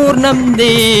സമ്പൂർണം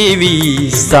ദേവി.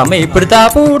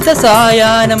 സമയപ്രതാപൂർത്ത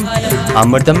സായാഹ്നം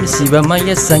അമൃതം ശിവമയ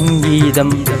സംഗീതം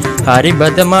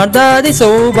ഹരിപദമദാതി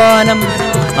സൗപാനം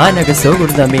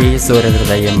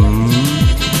അനഘസൗഹൃദമേശ്വരഹൃദയം.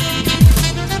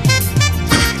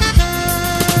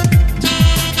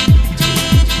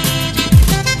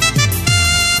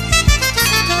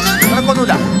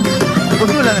 ഒന്നുമില്ല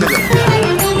നിനക്ക്.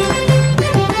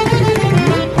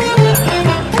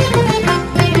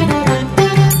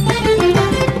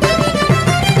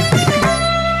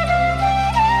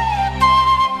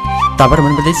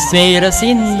 തവർമൃതിസ്മേര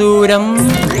സിന്ദൂരം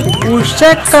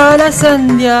ഉഷക്കാല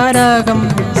സന്ധ്യാരാഗം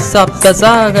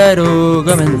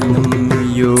സപ്തസാഗരോഗമെന്നും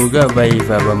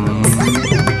യോഗവൈഭവം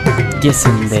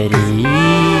സുന്ദരി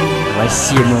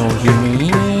വശ്യമോഹിനി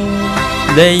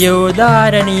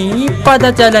ദയോധാരണി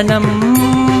പദചലനം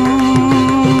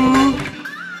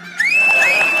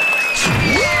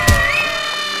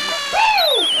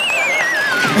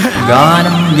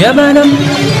ഗാനം യവനം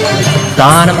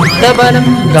ദാനം തപനം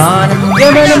ഗാനം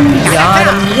യവനം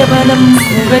ധ്യാനം യവനം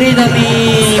ഉപരിതമേ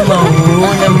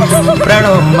മൗനം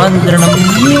പ്രണവ മന്ത്രണം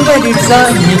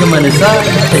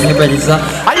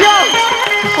അയ്യോ,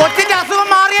 കൊച്ചിന്റെ അസുഖം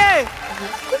മാറിയേ.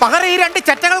 പകരം ഈ 2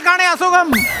 ചെറ്റകൾക്കാണേ അസുഖം.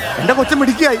 എന്റെ കൊച്ചു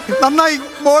മിടിക്കായി, നന്നായി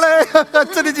മോളെ.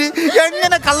 അച്ഛനിജി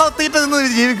എങ്ങനെ കള്ളത്തീട്ട് നിന്ന്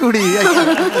ജീവിക്കൂടി.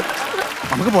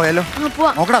 നമുക്ക് പോയാലോ?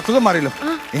 നോക്കട, അസുഖം മാറിയല്ലോ.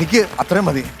 എനിക്ക് അത്രയും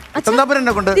മതി.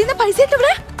 എന്നെ കൊണ്ട്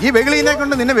ഈ വെളിനെ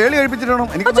കൊണ്ട് നിന്നെ വേളി കഴിപ്പിച്ചിട്ടോ.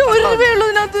 എനിക്ക്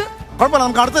കുഴപ്പമില്ല,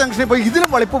 നമുക്ക് അടുത്ത ജംഗ്ഷനിൽ പോയി ഇതിലും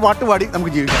വളിപ്പ് പാട്ട് പാടി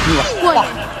നമുക്ക് ജീവിക്കാം.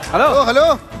 ഹലോ ഹലോ,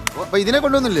 ഇതിനെ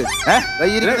കൊണ്ടുവന്നില്ലേ?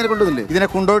 കൊണ്ടുവന്നില്ലേ? ഇതിനെ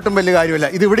കൊണ്ടുപോയിട്ടും വലിയ കാര്യമില്ല.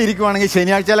 ഇത് ഇവിടെ ഇരിക്കുവാണെങ്കിൽ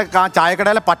ശനിയാഴ്ചയിലെ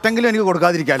ചായക്കടയിലെ പറ്റെങ്കിലും എനിക്ക്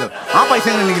കൊടുക്കാതിരിക്കാമല്ലോ. ആ പൈസ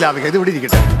എങ്ങനെ എനിക്ക് ലാഭിക്കാം. ഇത് ഇവിടെ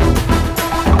ഇരിക്കട്ടെ.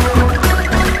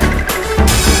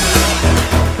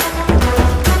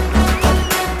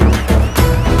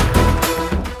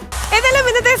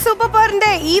 സൂപ്പർ പവറിന്റെ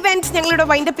ഈവന്റ് ഞങ്ങളിവിടെ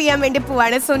വൈൻഡപ്പ് ചെയ്യാൻ വേണ്ടി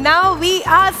പോവാണ്. So now we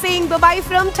are saying bye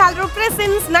from Talro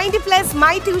Presents 90+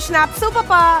 My Tuition App Super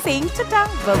Saying ta-ta.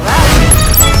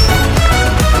 Bye-bye.